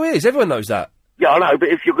what the show is, everyone knows that. Yeah, I know, but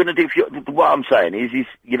if you're going to do... what I'm saying is,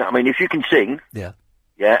 you know what I mean, if you can sing... Yeah,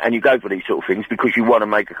 and you go for these sort of things because you want to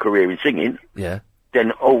make a career in singing... Yeah.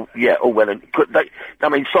 Then, all well and... I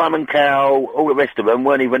mean, Simon Cowell, all the rest of them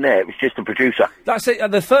weren't even there, it was just a producer. That's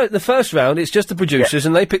it, the first round, it's just the producers,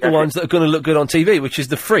 and they pick the ones that are going to look good on TV, which is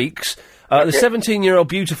the freaks... the 17-year-old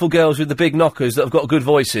beautiful girls with the big knockers that have got good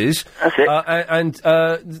voices. That's it. And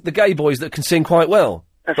the gay boys that can sing quite well.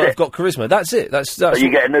 But have got charisma. That's it. That's but you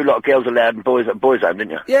get a new lot of girls allowed and boys home,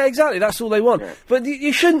 didn't you? Yeah, exactly. That's all they want. Yeah. But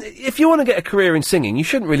you shouldn't... If you want to get a career in singing, you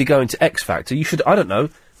shouldn't really go into X Factor. You should, I don't know,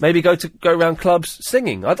 maybe go around clubs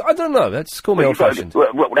singing. I don't know. Let's call me old-fashioned.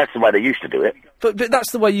 Well, that's the way they used to do it. But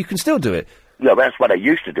that's the way you can still do it. Yeah, that's why they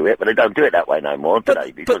used to do it, but they don't do it that way no more, do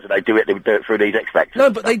they? Because they do it through these X Factors.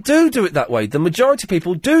 No, but they do it that way. The majority of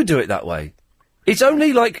people do it that way. It's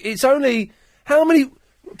only how many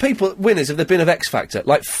winners have there been of X Factor?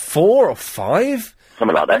 Like 4 or 5?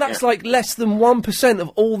 Something like that, and that's like less than 1% of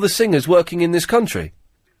all the singers working in this country.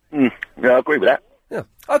 Yeah, I agree with that. Yeah.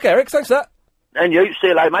 OK, Eric, thanks for that. And you, see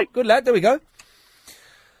you later, mate. Good lad, there we go.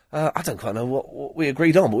 I don't quite know what we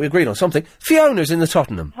agreed on, but we agreed on something. Fiona's in the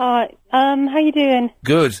Tottenham. Hi, how you doing?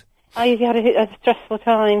 Good. Oh, you've had a stressful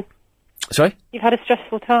time. Sorry? You've had a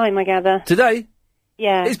stressful time, I gather. Today?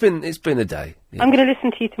 Yeah. It's been a day. Yeah. I'm going to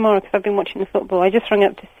listen to you tomorrow because I've been watching the football. I just rang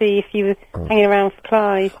up to see if you were hanging around for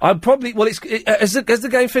Clive. I'm probably... Well, has the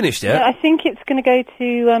game finished yet? Yeah, I think it's going to go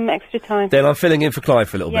to extra time. Then I'm filling in for Clive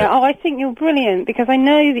for a little bit. Yeah, I think you're brilliant because I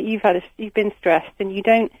know that you've been stressed and you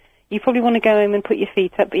don't... You probably want to go home and put your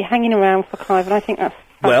feet up, but you're hanging around for Clive, and I think that's...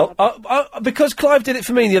 Well, because Clive did it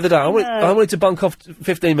for me the other day, I wanted to bunk off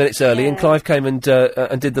 15 minutes early, and Clive came and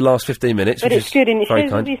did the last 15 minutes. But it's good, and it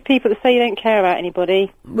shows all these people that say you don't care about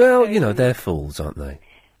anybody. Well, you know, they're fools, aren't they?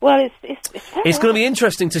 Well, it's going to be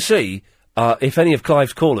interesting to see if any of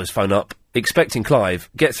Clive's callers phone up expecting Clive,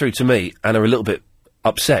 get through to me, and are a little bit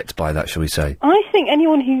upset by that, shall we say. I think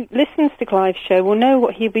anyone who listens to Clive's show will know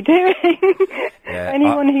what he'll be doing.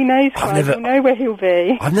 Anyone who knows Clive will know where he'll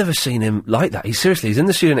be. I've never seen him like that. He's in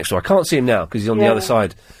the studio next door. I can't see him now because he's on the other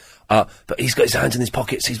side. But he's got his hands in his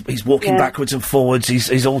pockets. He's walking backwards and forwards.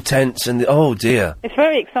 He's all tense and oh dear. It's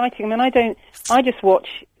very exciting. I mean, I just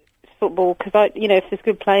watch football because if there's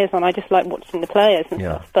good players on, I just like watching the players and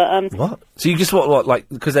stuff. But what? So you just what like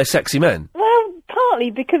because they're sexy men? Well,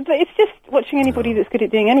 partly because it's just watching anybody that's good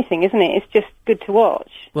at doing anything, isn't it? It's just good to watch.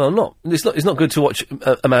 Well, it's not good to watch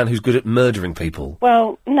a man who's good at murdering people.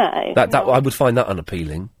 Well, no. That I would find that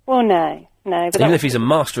unappealing. Well, no. But even if he's a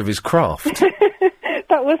master of his craft.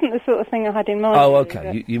 That wasn't the sort of thing I had in mind. Oh,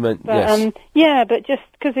 okay. You meant yes. Yeah, but just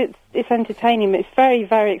because it's entertaining, it's very,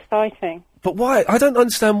 very exciting. But why? I don't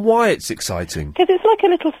understand why it's exciting. Because it's like a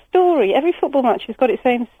little story. Every football match has got its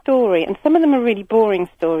own story, and some of them are really boring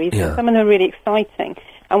stories, and some of them are really exciting.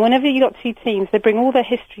 And whenever you got two teams, they bring all their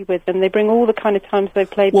history with them. They bring all the kind of times they've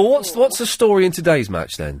played. Well, what's the story in today's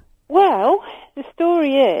match then? Well, the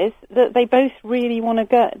story is that they both really want to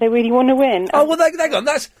go. They really want to win. Oh well, hang on.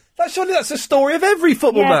 Surely that's the story of every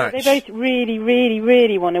football match. They both really, really,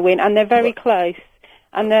 really want to win, and they're very close.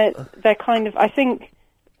 And they're kind of. I think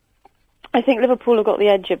Liverpool have got the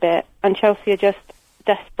edge a bit, and Chelsea are just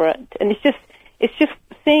desperate. And it's just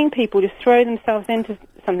seeing people just throw themselves into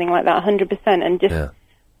something like that 100% and just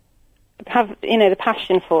have the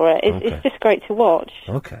passion for it. It's just great to watch.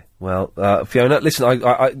 Okay. Well, Fiona, listen,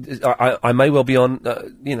 I may well be on,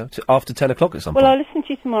 after 10 o'clock at some point. Well, I'll listen to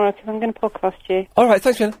you tomorrow because I'm going to podcast you. All right,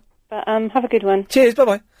 thanks, Fiona. But have a good one. Cheers. Bye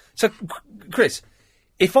bye. So, Chris,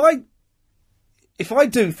 if I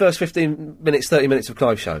do first 15 minutes, 30 minutes of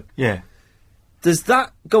Clive's show, does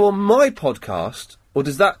that go on my podcast or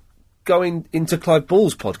does that go into Clive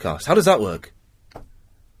Ball's podcast? How does that work?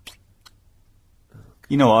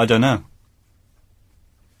 You know what? I don't know.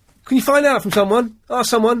 Can you find out from someone? Ask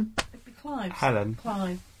someone. It'd be Clive's. Helen.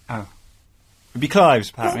 Clive. Oh. It'd be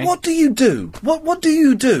Clive's, apparently. What do you do? What do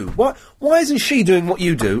you do? Why isn't she doing what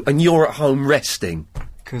you do and you're at home resting?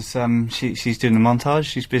 Because she's doing the montage.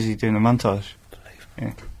 She's busy doing the montage.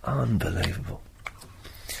 Unbelievable. Unbelievable.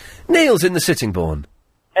 Neil's in the Sittingbourne.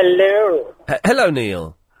 Hello. Hello,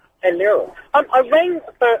 Neil. Hello. I rang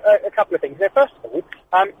for a couple of things. Now, first of all,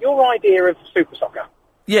 your idea of Super Soccer.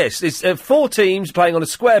 Yes, it's 4 teams playing on a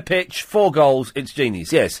square pitch, 4 goals. It's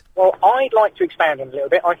genius, yes. Well, I'd like to expand on it a little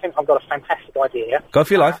bit. I think I've got a fantastic idea. Go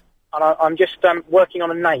for your life. And I'm just working on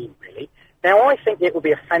a name, really. Now, I think it would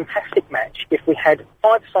be a fantastic match if we had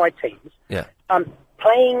 5-side teams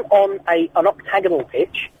playing on an octagonal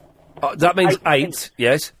pitch. That means 8,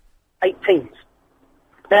 yes. 8 teams.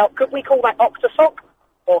 Now, could we call that Octasock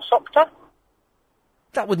or Socta?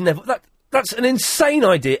 That would never... That's an insane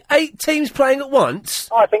idea. 8 teams playing at once?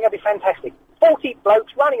 I think that'd be fantastic. 40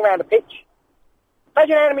 blokes running around the pitch.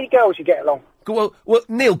 Imagine how many girls you get along. Well,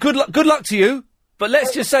 Neil, good luck to you. But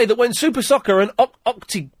let's just say that when Super Soccer and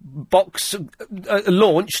Octibox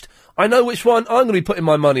launched, I know which one I'm going to be putting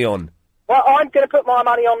my money on. Well, I'm going to put my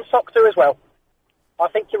money on Socta as well. I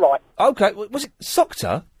think you're right. Okay, was it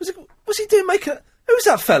Socta? Was he doing who's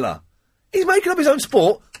that fella? He's making up his own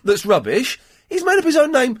sport that's rubbish. He's made up his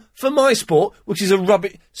own name for my sport, which is a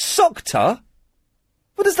rubbish... Socta?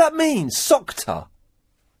 What does that mean, Socta?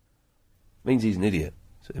 Means he's an idiot.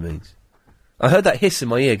 That's what it means. I heard that hiss in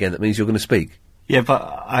my ear again. That means you're going to speak. Yeah,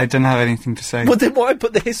 but I don't have anything to say. Well, then why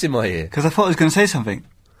put the hiss in my ear? Because I thought I was going to say something.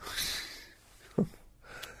 There's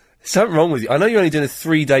something wrong with you. I know you're only doing a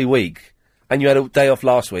 3-day week, and you had a day off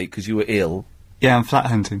last week because you were ill. Yeah, I'm flat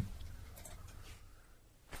hunting.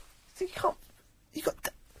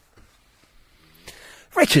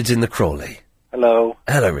 Richard's in the Crawley. Hello.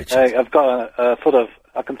 Hello, Richard. Hey, I've got a sort of...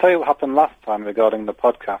 I can tell you what happened last time regarding the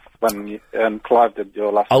podcast when Clive did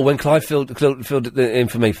your last... Oh, when Clive filled it in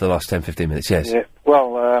for me for the last 10-15 minutes, yes. Yeah,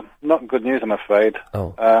 well, not good news, I'm afraid.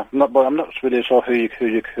 Oh. I'm not really sure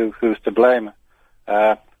who's to blame.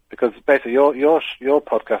 Because basically your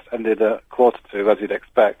podcast ended at 1:45, as you'd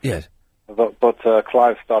expect. Yes. But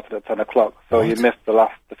Clive started at 10 o'clock, so Right. you missed the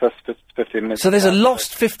first 15 minutes. So there's a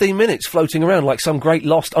lost 15 minutes floating around like some great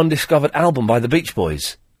lost undiscovered album by the Beach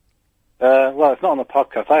Boys. Well, it's not on the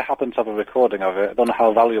podcast. I happen to have a recording of it. I don't know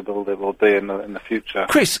how valuable it will be in the future.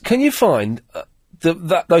 Chris, can you find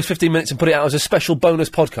those 15 minutes and put it out as a special bonus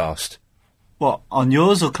podcast? What, on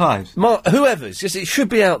yours or Clive's? Whoever's. Just, it should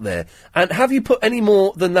be out there. And have you put any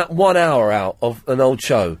more than that 1 hour out of an old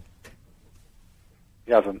show?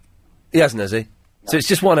 He hasn't. He hasn't, has he? No. So it's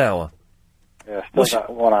just 1 hour? Yeah, still that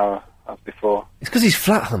 1 hour as before. It's because he's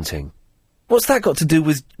flat hunting. What's that got to do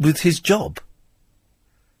with his job?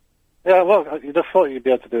 Yeah, well, you'd have thought you'd be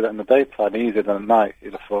able to do that in the daytime easier than at night,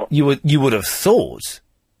 you'd have thought. You would have thought?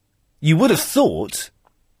 You would have thought?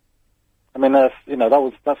 I mean, that's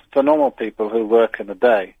for normal people who work in the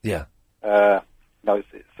day. Yeah.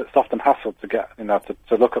 It's often hassle to get,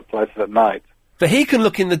 to look at places at night. But he can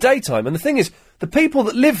look in the daytime, and the thing is, the people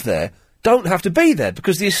that live there don't have to be there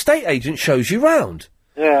because the estate agent shows you round.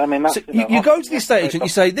 Yeah, I mean, that's... So you go to the estate agent, you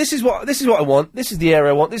say, this is what I want, this is the area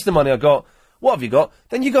I want, this is the money I got, what have you got?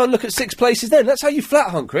 Then you go and look at 6 places then. That's how you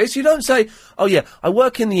flat hunt, Chris. You don't say, oh yeah, I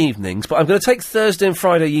work in the evenings, but I'm going to take Thursday and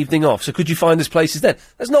Friday evening off, so could you find us places then?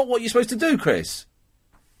 That's not what you're supposed to do, Chris.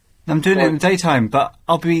 I'm doing it in the daytime, but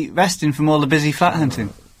I'll be resting from all the busy flat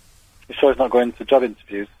hunting. You sure he's not going to job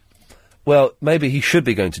interviews? Well, maybe he should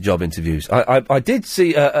be going to job interviews. I did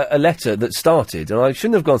see a letter that started, and I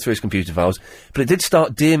shouldn't have gone through his computer files, but it did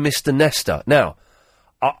start, Dear Mr. Nestor. Now,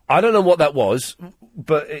 I don't know what that was,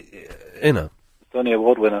 but, Sony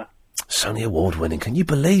Award winner. Sony Award winning. Can you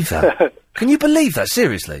believe that? Can you believe that?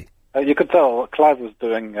 Seriously? You could tell what Clive was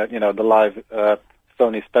doing, the live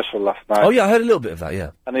Sony special last night. Oh, yeah, I heard a little bit of that,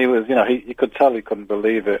 yeah. And he was, you could tell he couldn't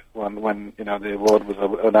believe it when the award was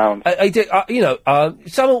announced. I did,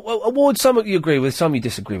 some awards, some you agree with, some you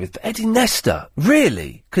disagree with. But Eddie Nestor,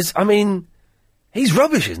 really? Because, I mean, he's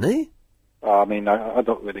rubbish, isn't he? I mean, I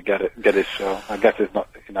don't really get his show. I guess it's not,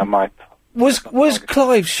 might. Was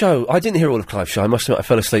Clive's show, I didn't hear all of Clive's show, I must admit I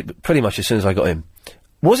fell asleep pretty much as soon as I got in.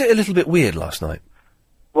 Was it a little bit weird last night?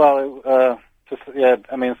 Well,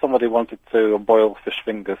 I mean, somebody wanted to boil fish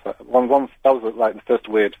fingers. Once that was like the first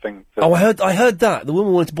weird thing. Oh, I heard that. The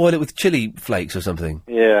woman wanted to boil it with chili flakes or something.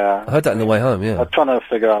 Yeah. I heard that on the way home, yeah. I'm trying to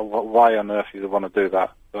figure out why on earth you would want to do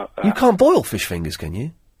that. But, you can't boil fish fingers, can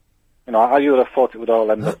you? You would have thought it would all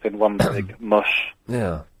end up in one big mush.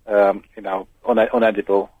 Yeah.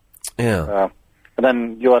 Unedible. Yeah. And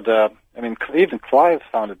then you had, even Clive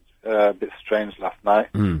sounded a bit strange last night.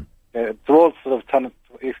 Mm. Towards sort of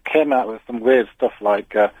he came out with some weird stuff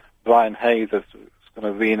like Brian Hayes has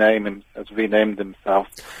renamed himself.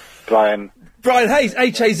 Brian Hayes,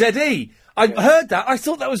 H-A-Z-E. I heard that. I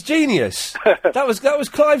thought that was genius. that was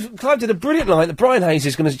Clive. Clive did a brilliant line that Brian Hayes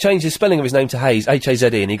is going to change his spelling of his name to Hayes,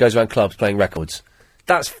 H-A-Z-E, and he goes around clubs playing records.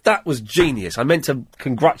 That was genius. I meant to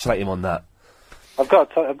congratulate him on that. I've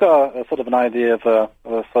got a sort of an idea of a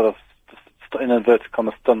sort of in inverted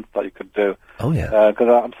commas stunt that you could do. Oh yeah.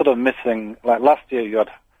 Because I'm sort of missing. Like last year, you had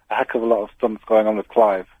a heck of a lot of stunts going on with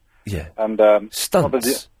Clive. Yeah. And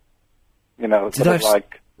stunts.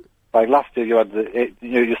 Like last year, you had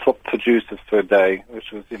you swapped producers for a day,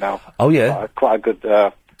 which was Oh yeah. Quite a good.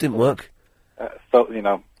 Didn't work. For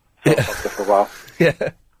a while. Yeah.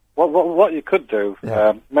 What you could do,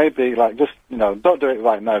 maybe like just don't do it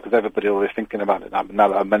right now because everybody will be thinking about it now. But now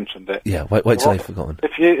that I've mentioned it, wait till they've forgotten.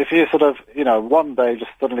 If you sort of one day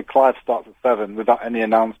just suddenly Clive starts at 7 without any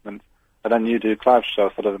announcement, and then you do Clive's show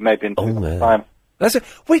sort of maybe in 2 months' time. That's it.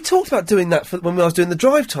 We talked about doing that when I was doing the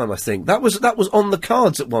drive time. I think that was on the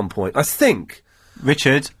cards at one point. I think.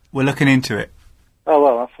 Richard, we're looking into it. Oh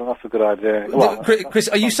well, that's a good idea. Well, Chris,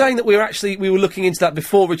 are you saying that we were looking into that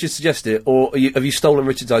before Richard suggested it, or have you stolen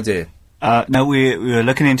Richard's idea? No, we were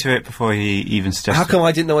looking into it before he even suggested. How come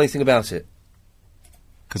I didn't know anything about it?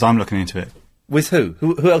 Because I'm looking into it. With who?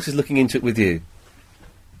 Who else is looking into it with you?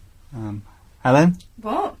 Helen?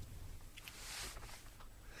 What?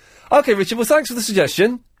 Okay, Richard, well, thanks for the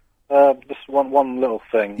suggestion. Just one little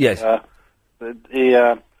thing. Yes.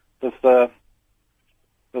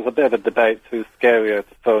 There's a bit of a debate who's scarier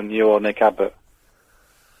to phone, you or Nick Abbott.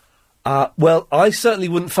 Well, I certainly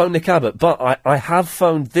wouldn't phone Nick Abbott, but I have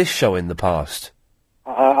phoned this show in the past.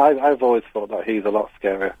 I've always thought that he's a lot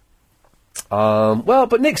scarier. Well,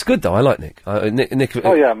 but Nick's good, though. I like Nick. Nick.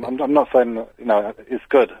 Oh, yeah, I'm not saying, it's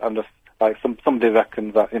good. I'm just, like, somebody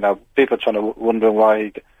reckons that, people are trying to wonder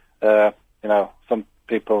why some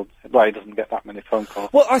people, why he doesn't get that many phone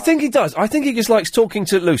calls. Well, I think he does. I think he just likes talking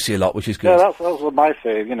to Lucy a lot, which is good. Yeah, that's what my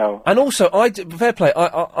fear, And also, fair play,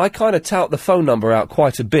 I kind of tout the phone number out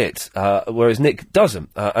quite a bit, whereas Nick doesn't.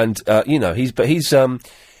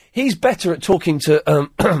 He's better at talking to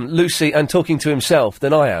Lucy and talking to himself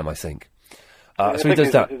than I am, I think. So he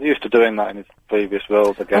does that. He's used to doing that in his previous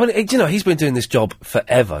roles, I guess. I mean, he's been doing this job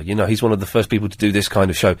forever. He's one of the first people to do this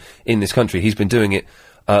kind of show in this country. He's been doing it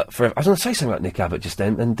forever. I was going to say something about Nick Abbott just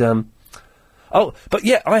then, and but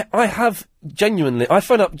yeah, I have genuinely. I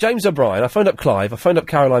phoned up James O'Brien, I phoned up Clive, I phoned up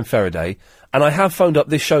Caroline Faraday, and I have phoned up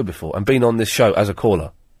this show before and been on this show as a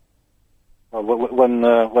caller. Well, when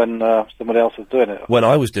somebody else was doing it. When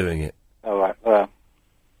I was doing it. Oh right, it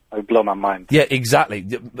would blow my mind. Yeah, exactly.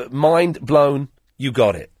 Mind blown. You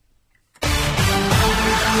got it.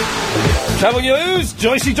 Travel news,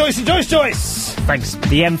 Joyce. Thanks.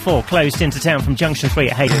 The M4 closed into town from Junction 3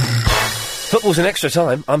 at Hayden. Football's an extra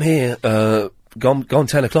time. I'm here, gone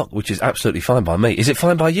 10 o'clock, which is absolutely fine by me. Is it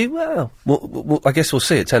fine by you? Well, I guess we'll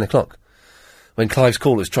see at 10 o'clock. When Clive's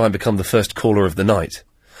callers try and become the first caller of the night.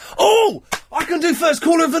 Oh! I can do first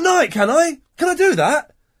caller of the night, can I? Can I do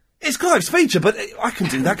that? It's Clive's feature, but I can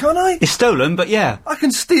do that, can't I? It's stolen, but yeah. I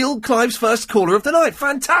can steal Clive's first caller of the night.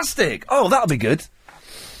 Fantastic! Oh, that'll be good.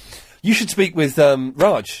 You should speak with,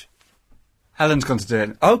 Raj. Helen's gone to do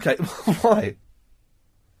it. Okay, why?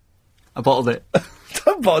 I bottled it.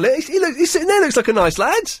 Don't bottle it. He's sitting there, looks like a nice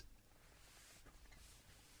lad.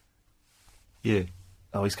 Yeah.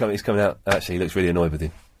 Oh, he's coming out. Actually, he looks really annoyed with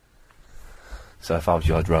you. So if I was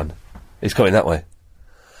you, I'd run. He's coming that way.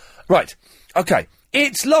 Right. Okay.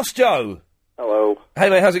 It's Lost Joe. Hello. Hey,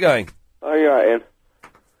 mate, how's it going? Oh, you right,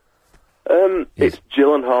 Ian? It's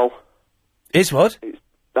Gyllenhaal. It's what? It's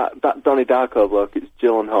that Donnie Darko bloke, it's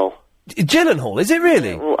Gyllenhaal. Gyllenhaal, is it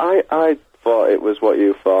really? Well, I thought it was what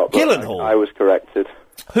you thought, but Gyllenhaal? I was corrected.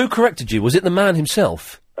 Who corrected you? Was it the man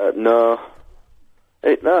himself? No.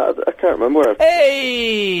 No, I can't remember.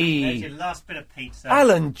 Hey! There's your last bit of pizza.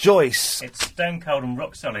 Alan Joyce. It's stone cold and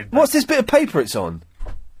rock solid. What's this bit of paper it's on?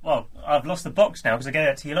 Well, I've lost the box now because I gave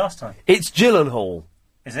it to you last time. It's Gyllenhaal.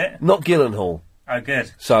 Is it? Not Gyllenhaal. Oh,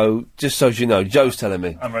 good. So, just so you know, Joe's telling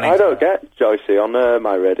me. I don't get Joycey on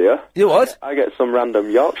my radio. You what? I get some random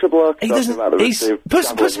Yorkshire bloke He talking doesn't. about the Put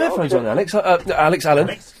some headphones on, Alex. Alan.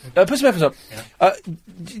 Put some headphones on.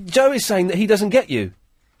 Joe is saying that he doesn't get you.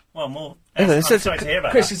 Well, more. I'm sorry to hear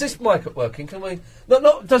about Chris, that. is this mic working? Can we?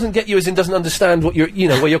 Not doesn't get you as in doesn't understand what you're,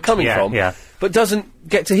 where you're coming from. Yeah. But doesn't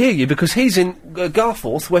get to hear you because he's in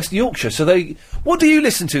Garforth, West Yorkshire. So what do you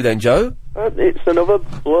listen to then, Joe? It's another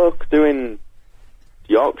bloke doing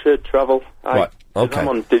Yorkshire travel. Right. Okay. I'm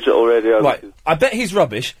on digital radio. Right. I bet he's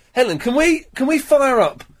rubbish. Helen, can we fire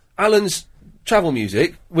up Alan's travel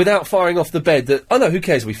music without firing off the bed that? Oh no, who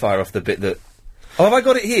cares if we fire off the bit that? Oh, have I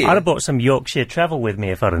got it here? I'd have brought some Yorkshire travel with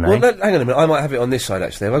me if I'd have known. Well, hang on a minute. I might have it on this side,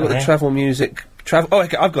 actually. Have I got the travel music? Oh,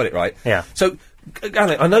 okay, I've got it right. Yeah. So,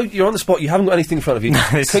 Alan, I know you're on the spot. You haven't got anything in front of you.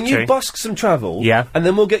 Can you busk some travel? Yeah. And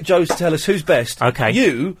then we'll get Joe to tell us who's best. Okay.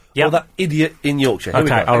 You or that idiot in Yorkshire.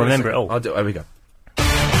 Okay, I'll remember it all. I'll do it. Here we go.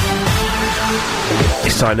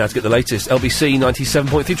 It's time now to get the latest LBC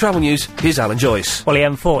 97.3 travel news. Here's Alan Joyce. Well, the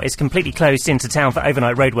M4 is completely closed into town for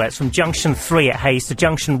overnight roadworks from Junction 3 at Hayes to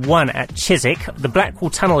Junction 1 at Chiswick. The Blackwall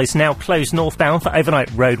Tunnel is now closed northbound for overnight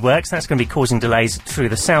roadworks. That's going to be causing delays through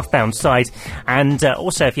the southbound side. And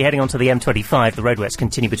also, if you're heading onto the M25, the roadworks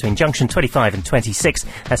continue between Junction 25 and 26.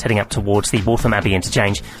 That's heading up towards the Waltham Abbey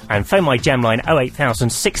interchange. And phone my jam line 08000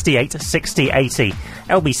 68 60 80.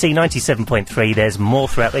 LBC 97.3. There's more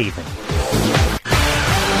throughout the evening.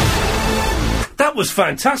 That was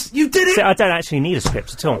fantastic. You did it! See, I don't actually need a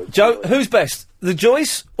script at all. Joe, who's best? The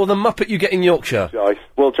Joyce or the Muppet you get in Yorkshire? Joyce.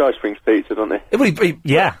 Well, Joyce brings pizza, doesn't he?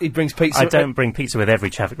 He brings pizza. I don't bring pizza with every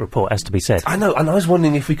traffic report, has to be said. I know, and I was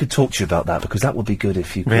wondering if we could talk to you about that, because that would be good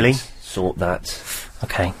if you could Really? sort that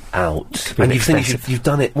Okay. out. be a And bit you think expensive. you've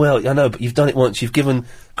done it, well, I know, but you've done it once. You've given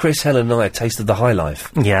Chris, Helen and I a taste of the high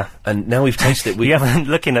life. Yeah. And now we've tasted it. You haven't,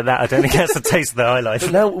 looking at that, I don't think that's the taste of the high life.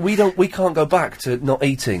 But now we can't go back to not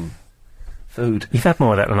eating food. You've had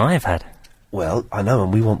more of that than I have had. Well, I know,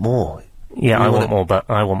 and we want more. Yeah, We I want want it- more, but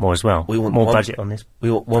I want more as well. We want more one- budget on this.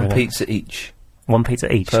 We want one program. pizza each. One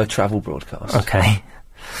pizza each? Per travel broadcast. Okay.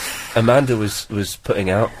 Amanda was putting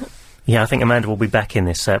out. Yeah, I think Amanda will be back in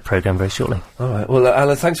this programme very shortly. All right. Well,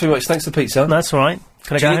 Alan, thanks very much. Thanks for the pizza. That's all right.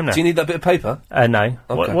 Can I Do go you home need- now? do you need that bit of paper? No.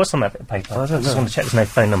 Okay. What's on that bit of paper? I don't just know. want to check there's no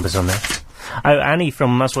phone numbers on there. Oh, Annie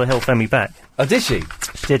from Muswell Hill phoned me back. Oh, did she?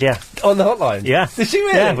 She did, yeah. On the hotline? Yeah. Did she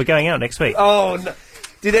really? Yeah, we're going out next week. Oh, no.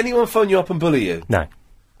 Did anyone phone you up and bully you? No.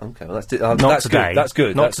 Okay, well, that's Not that's today. Good. That's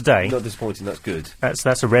good. Not That's today. Not disappointing. That's good.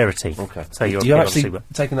 That's a rarity. Okay. So you're You're obviously actually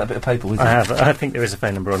taking that bit of paper with you? I have. I think there is a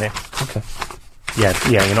phone number on here. Okay. Yeah,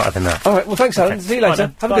 you're not having that. All right. Well, thanks, Alan. Okay. See you Right later.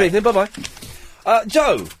 then. Have a Bye. good evening. Bye-bye.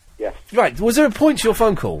 Joe. Yes. Right. Was there a point to your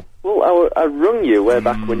phone call? Well, I rung you way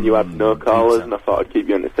back when you had no callers, and I thought I'd keep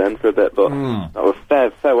you entertained for a bit, but that was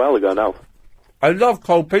fair while ago now. I love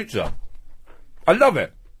cold pizza. I love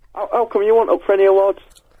it. How come you weren't up for any awards?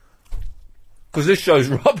 Because this show's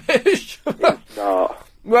rubbish. No.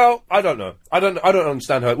 Well, I don't know. I don't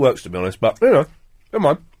understand how it works, to be honest. But never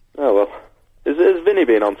mind. Oh well. Is Vinny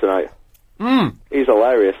being on tonight? He's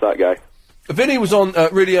hilarious, that guy. Vinny was on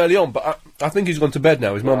really early on, but I think he's gone to bed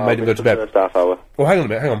now. His mum made him go to bed. First half hour. Well, hang on a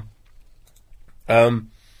minute. Hang on.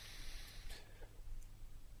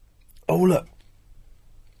 Oh look.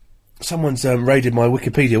 Someone's raided my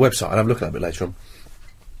Wikipedia website. I'll have a look at that a bit later on.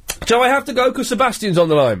 Joe, I have to go because Sebastian's on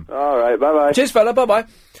the line. All right, bye-bye. Cheers, fella, bye-bye.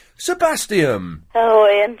 Sebastian! Hello,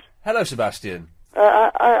 Ian. Hello, Sebastian.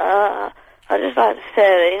 I just like to say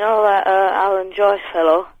that, you know that Alan Joyce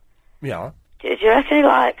fellow? Yeah. Do you reckon he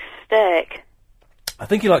likes steak? I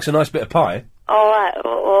think he likes a nice bit of pie. All right.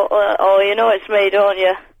 Oh, you know it's me, don't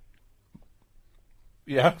you?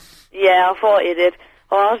 Yeah. Yeah, I thought you did.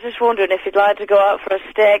 Oh, I was just wondering if you'd like to go out for a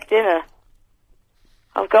steak dinner.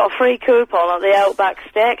 I've got a free coupon at the Outback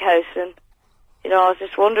Steakhouse, and, you know, I was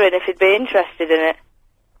just wondering if you'd be interested in it.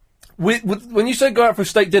 When you say go out for a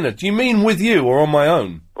steak dinner, do you mean with you or on my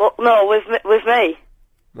own? Well, no, with me.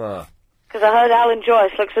 Ah. Because I heard Alan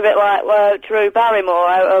Joyce looks a bit like Drew Barrymore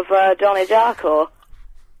out of Donnie Darko.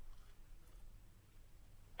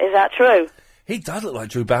 Is that true? He does look like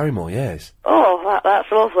Drew Barrymore, yes. Oh,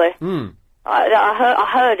 that's lovely. Hmm. I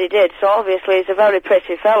heard he did, so obviously he's a very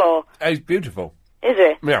pretty fellow. He's beautiful. Is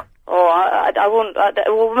he? Yeah. Oh, I wouldn't...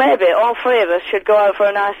 well, maybe all three of us should go out for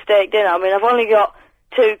a nice steak dinner. I mean, I've only got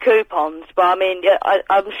 2 coupons, but I mean,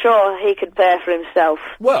 I'm sure he could pay for himself.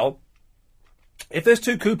 Well, if there's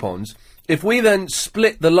 2 coupons, if we then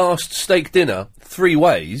split the last steak dinner 3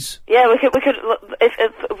 ways... Yeah, we could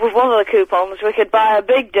if with one of the coupons, we could buy a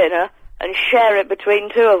big dinner and share it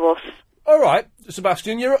between 2 of us. All right,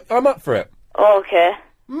 Sebastian, I'm up for it. Okay.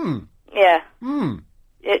 Hmm. Yeah. Hmm.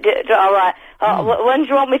 All right. When do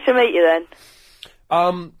you want me to meet you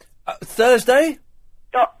then? Thursday?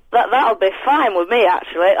 Oh, that'll be fine with me,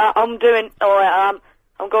 actually. I'm doing...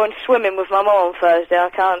 I'm going swimming with my mum on Thursday. I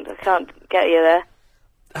can't get you there.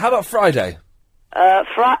 How about Friday?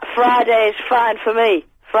 Friday is fine for me.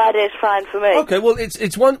 Friday is fine for me. Okay, well,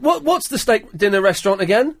 it's one... What's the steak dinner restaurant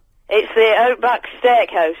again? It's the Outback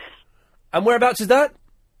Steakhouse. And whereabouts is that?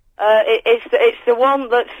 It's the one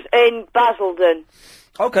that's in Basildon.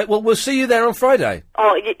 Okay, well, we'll see you there on Friday.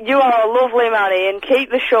 Oh, you are a lovely man, Ian.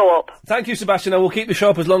 Keep the show up. Thank you, Sebastian. I will keep the show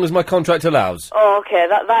up as long as my contract allows. Oh, okay.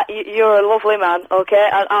 You're a lovely man. Okay,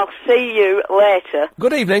 and I'll see you later.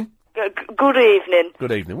 Good evening. Good evening.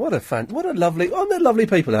 Good evening. What a lovely... Oh, they're lovely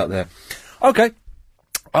people out there. Okay.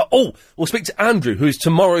 We'll speak to Andrew, who is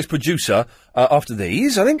tomorrow's producer, after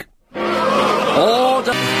these, I think.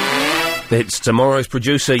 Order. It's tomorrow's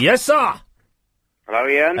producer. Yes, sir. Hello,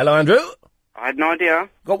 Ian. Hello, Andrew. I had no idea.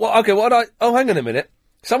 Oh, hang on a minute.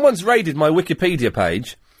 Someone's raided my Wikipedia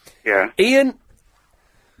page. Yeah. Ian...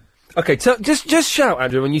 OK, just shout,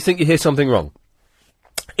 Andrew, when you think you hear something wrong.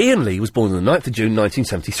 Ian Lee was born on the 9th of June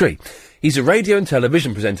 1973. He's a radio and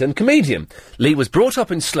television presenter and comedian. Lee was brought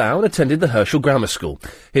up in Slough and attended the Herschel Grammar School.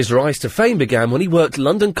 His rise to fame began when he worked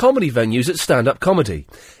London comedy venues at stand-up comedy.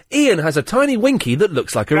 Ian has a tiny winky that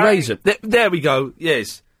looks like a razor. There we go,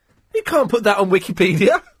 yes. You can't put that on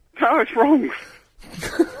Wikipedia. No, it's wrong.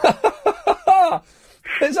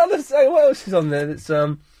 There's other... What else is on there? It's,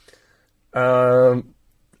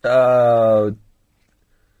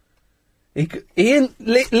 Ian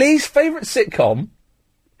Lee's favourite sitcom...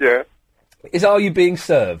 Yeah. ...is Are You Being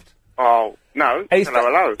Served? Oh, no.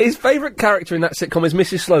 Hello. His favourite character in that sitcom is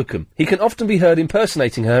Mrs. Slocum. He can often be heard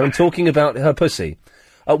impersonating her and talking about her pussy.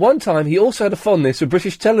 At one time, he also had a fondness for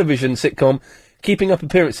British television sitcom Keeping Up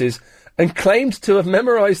Appearances and claimed to have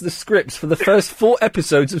memorised the scripts for the first 4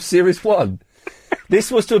 episodes of Series 1.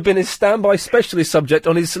 This was to have been his standby specialist subject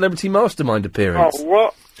on his Celebrity Mastermind appearance. Oh,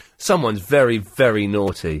 what? Someone's very, very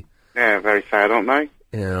naughty. Yeah, very sad, aren't they?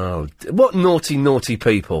 Oh, what naughty, naughty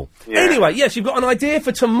people. Yeah. Anyway, yes, you've got an idea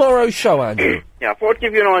for tomorrow's show, Andrew. Yeah, I thought I'd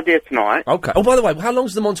give you an idea tonight. Okay. Oh, by the way, how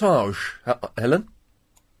long's the montage, Helen?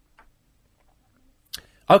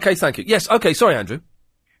 Okay, thank you. Yes, okay, sorry, Andrew.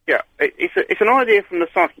 Yeah, it's an idea from the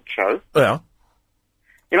Psychic Show. Yeah.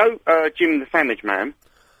 You know, Jim the Sandwich Man?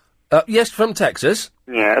 Yes, from Texas.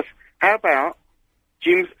 Yes. How about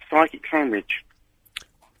Jim's Psychic Sandwich?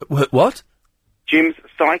 What? Jim's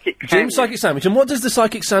Psychic Sandwich. Jim's Psychic Sandwich. And what does the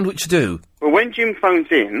Psychic Sandwich do? Well, when Jim phones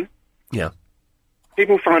in... Yeah.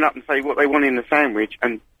 People phone up and say what they want in the sandwich,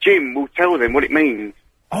 and Jim will tell them what it means.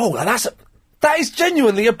 Oh, that is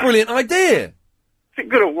genuinely a brilliant idea. Is it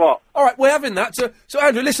good or what? All right, we're having that. So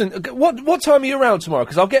Andrew, listen, what time are you around tomorrow?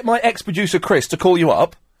 Because I'll get my ex-producer Chris to call you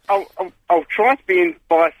up. I'll try to be in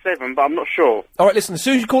by 7, but I'm not sure. All right, listen, as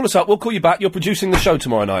soon as you call us up, we'll call you back. You're producing the show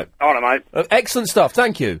tomorrow night. All right, mate. Excellent stuff,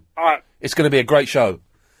 thank you. All right. It's going to be a great show.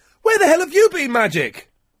 Where the hell have you been,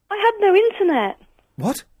 Magic? I had no internet.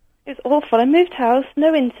 What? It's awful. I moved house,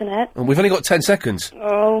 no internet. And we've only got 10 seconds.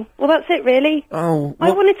 Oh, well, that's it, really. Oh,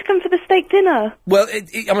 I wanted to come for the steak dinner. Well,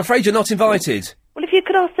 I'm afraid you're not invited. Well, if you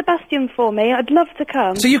could ask Sebastian for me, I'd love to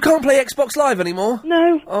come. So you can't play Xbox Live anymore?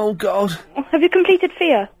 No. Oh, God. Have you completed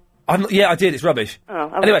Fear? Yeah, I did. It's rubbish. Oh,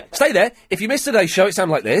 anyway, stay there. If you missed today's show, it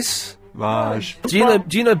sounded like this. Raj. Do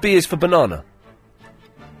you know B is for banana?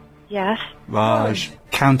 Yes. Raj.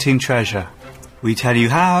 Counting treasure. We tell you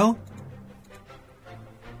how.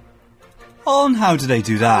 On how do they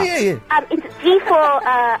do that? Yeah. It's G for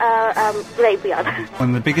graveyard. One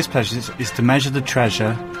of the biggest pleasures is to measure the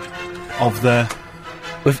treasure of the...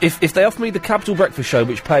 If they offer me the Capital Breakfast Show,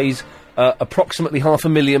 which pays approximately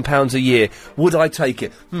 £500,000 a year, would I take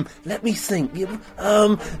it? Let me think.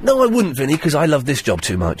 No, I wouldn't, Vinny, because I love this job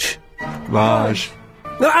too much. Raj.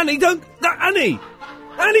 No, Annie, don't... No, Annie!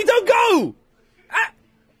 Annie, don't go!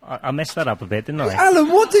 I messed that up a bit, didn't I?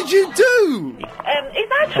 Alan, what did you do? Is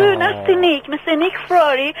that true, Nasty Nick? Mr. Nick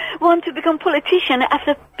Ferrari want to become politician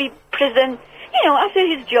after be president, after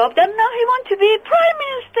his job, then now he want to be Prime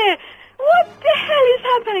Minister. What the hell is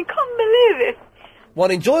happening? Can't believe it.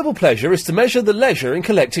 One enjoyable pleasure is to measure the leisure in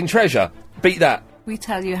collecting treasure. Beat that. We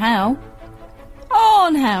tell you how.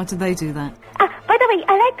 On how do they do that? By the way,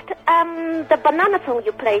 I liked the banana song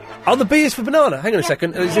you played. Oh, the B is for banana. Hang on a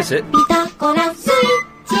second. Is this it?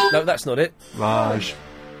 No, that's not it. Raj.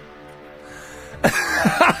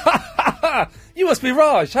 You must be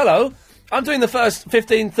Raj. Hello. I'm doing the first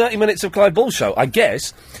 15-30 minutes of Clive Ball's show, I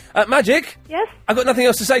guess. Magic? Yes? I've got nothing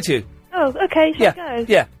else to say to you. Oh, okay. Shall I go?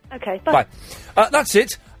 Yeah. Okay, bye. That's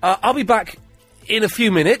it. I'll be back in a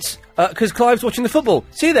few minutes, because Clive's watching the football.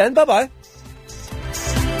 See you then. Bye-bye.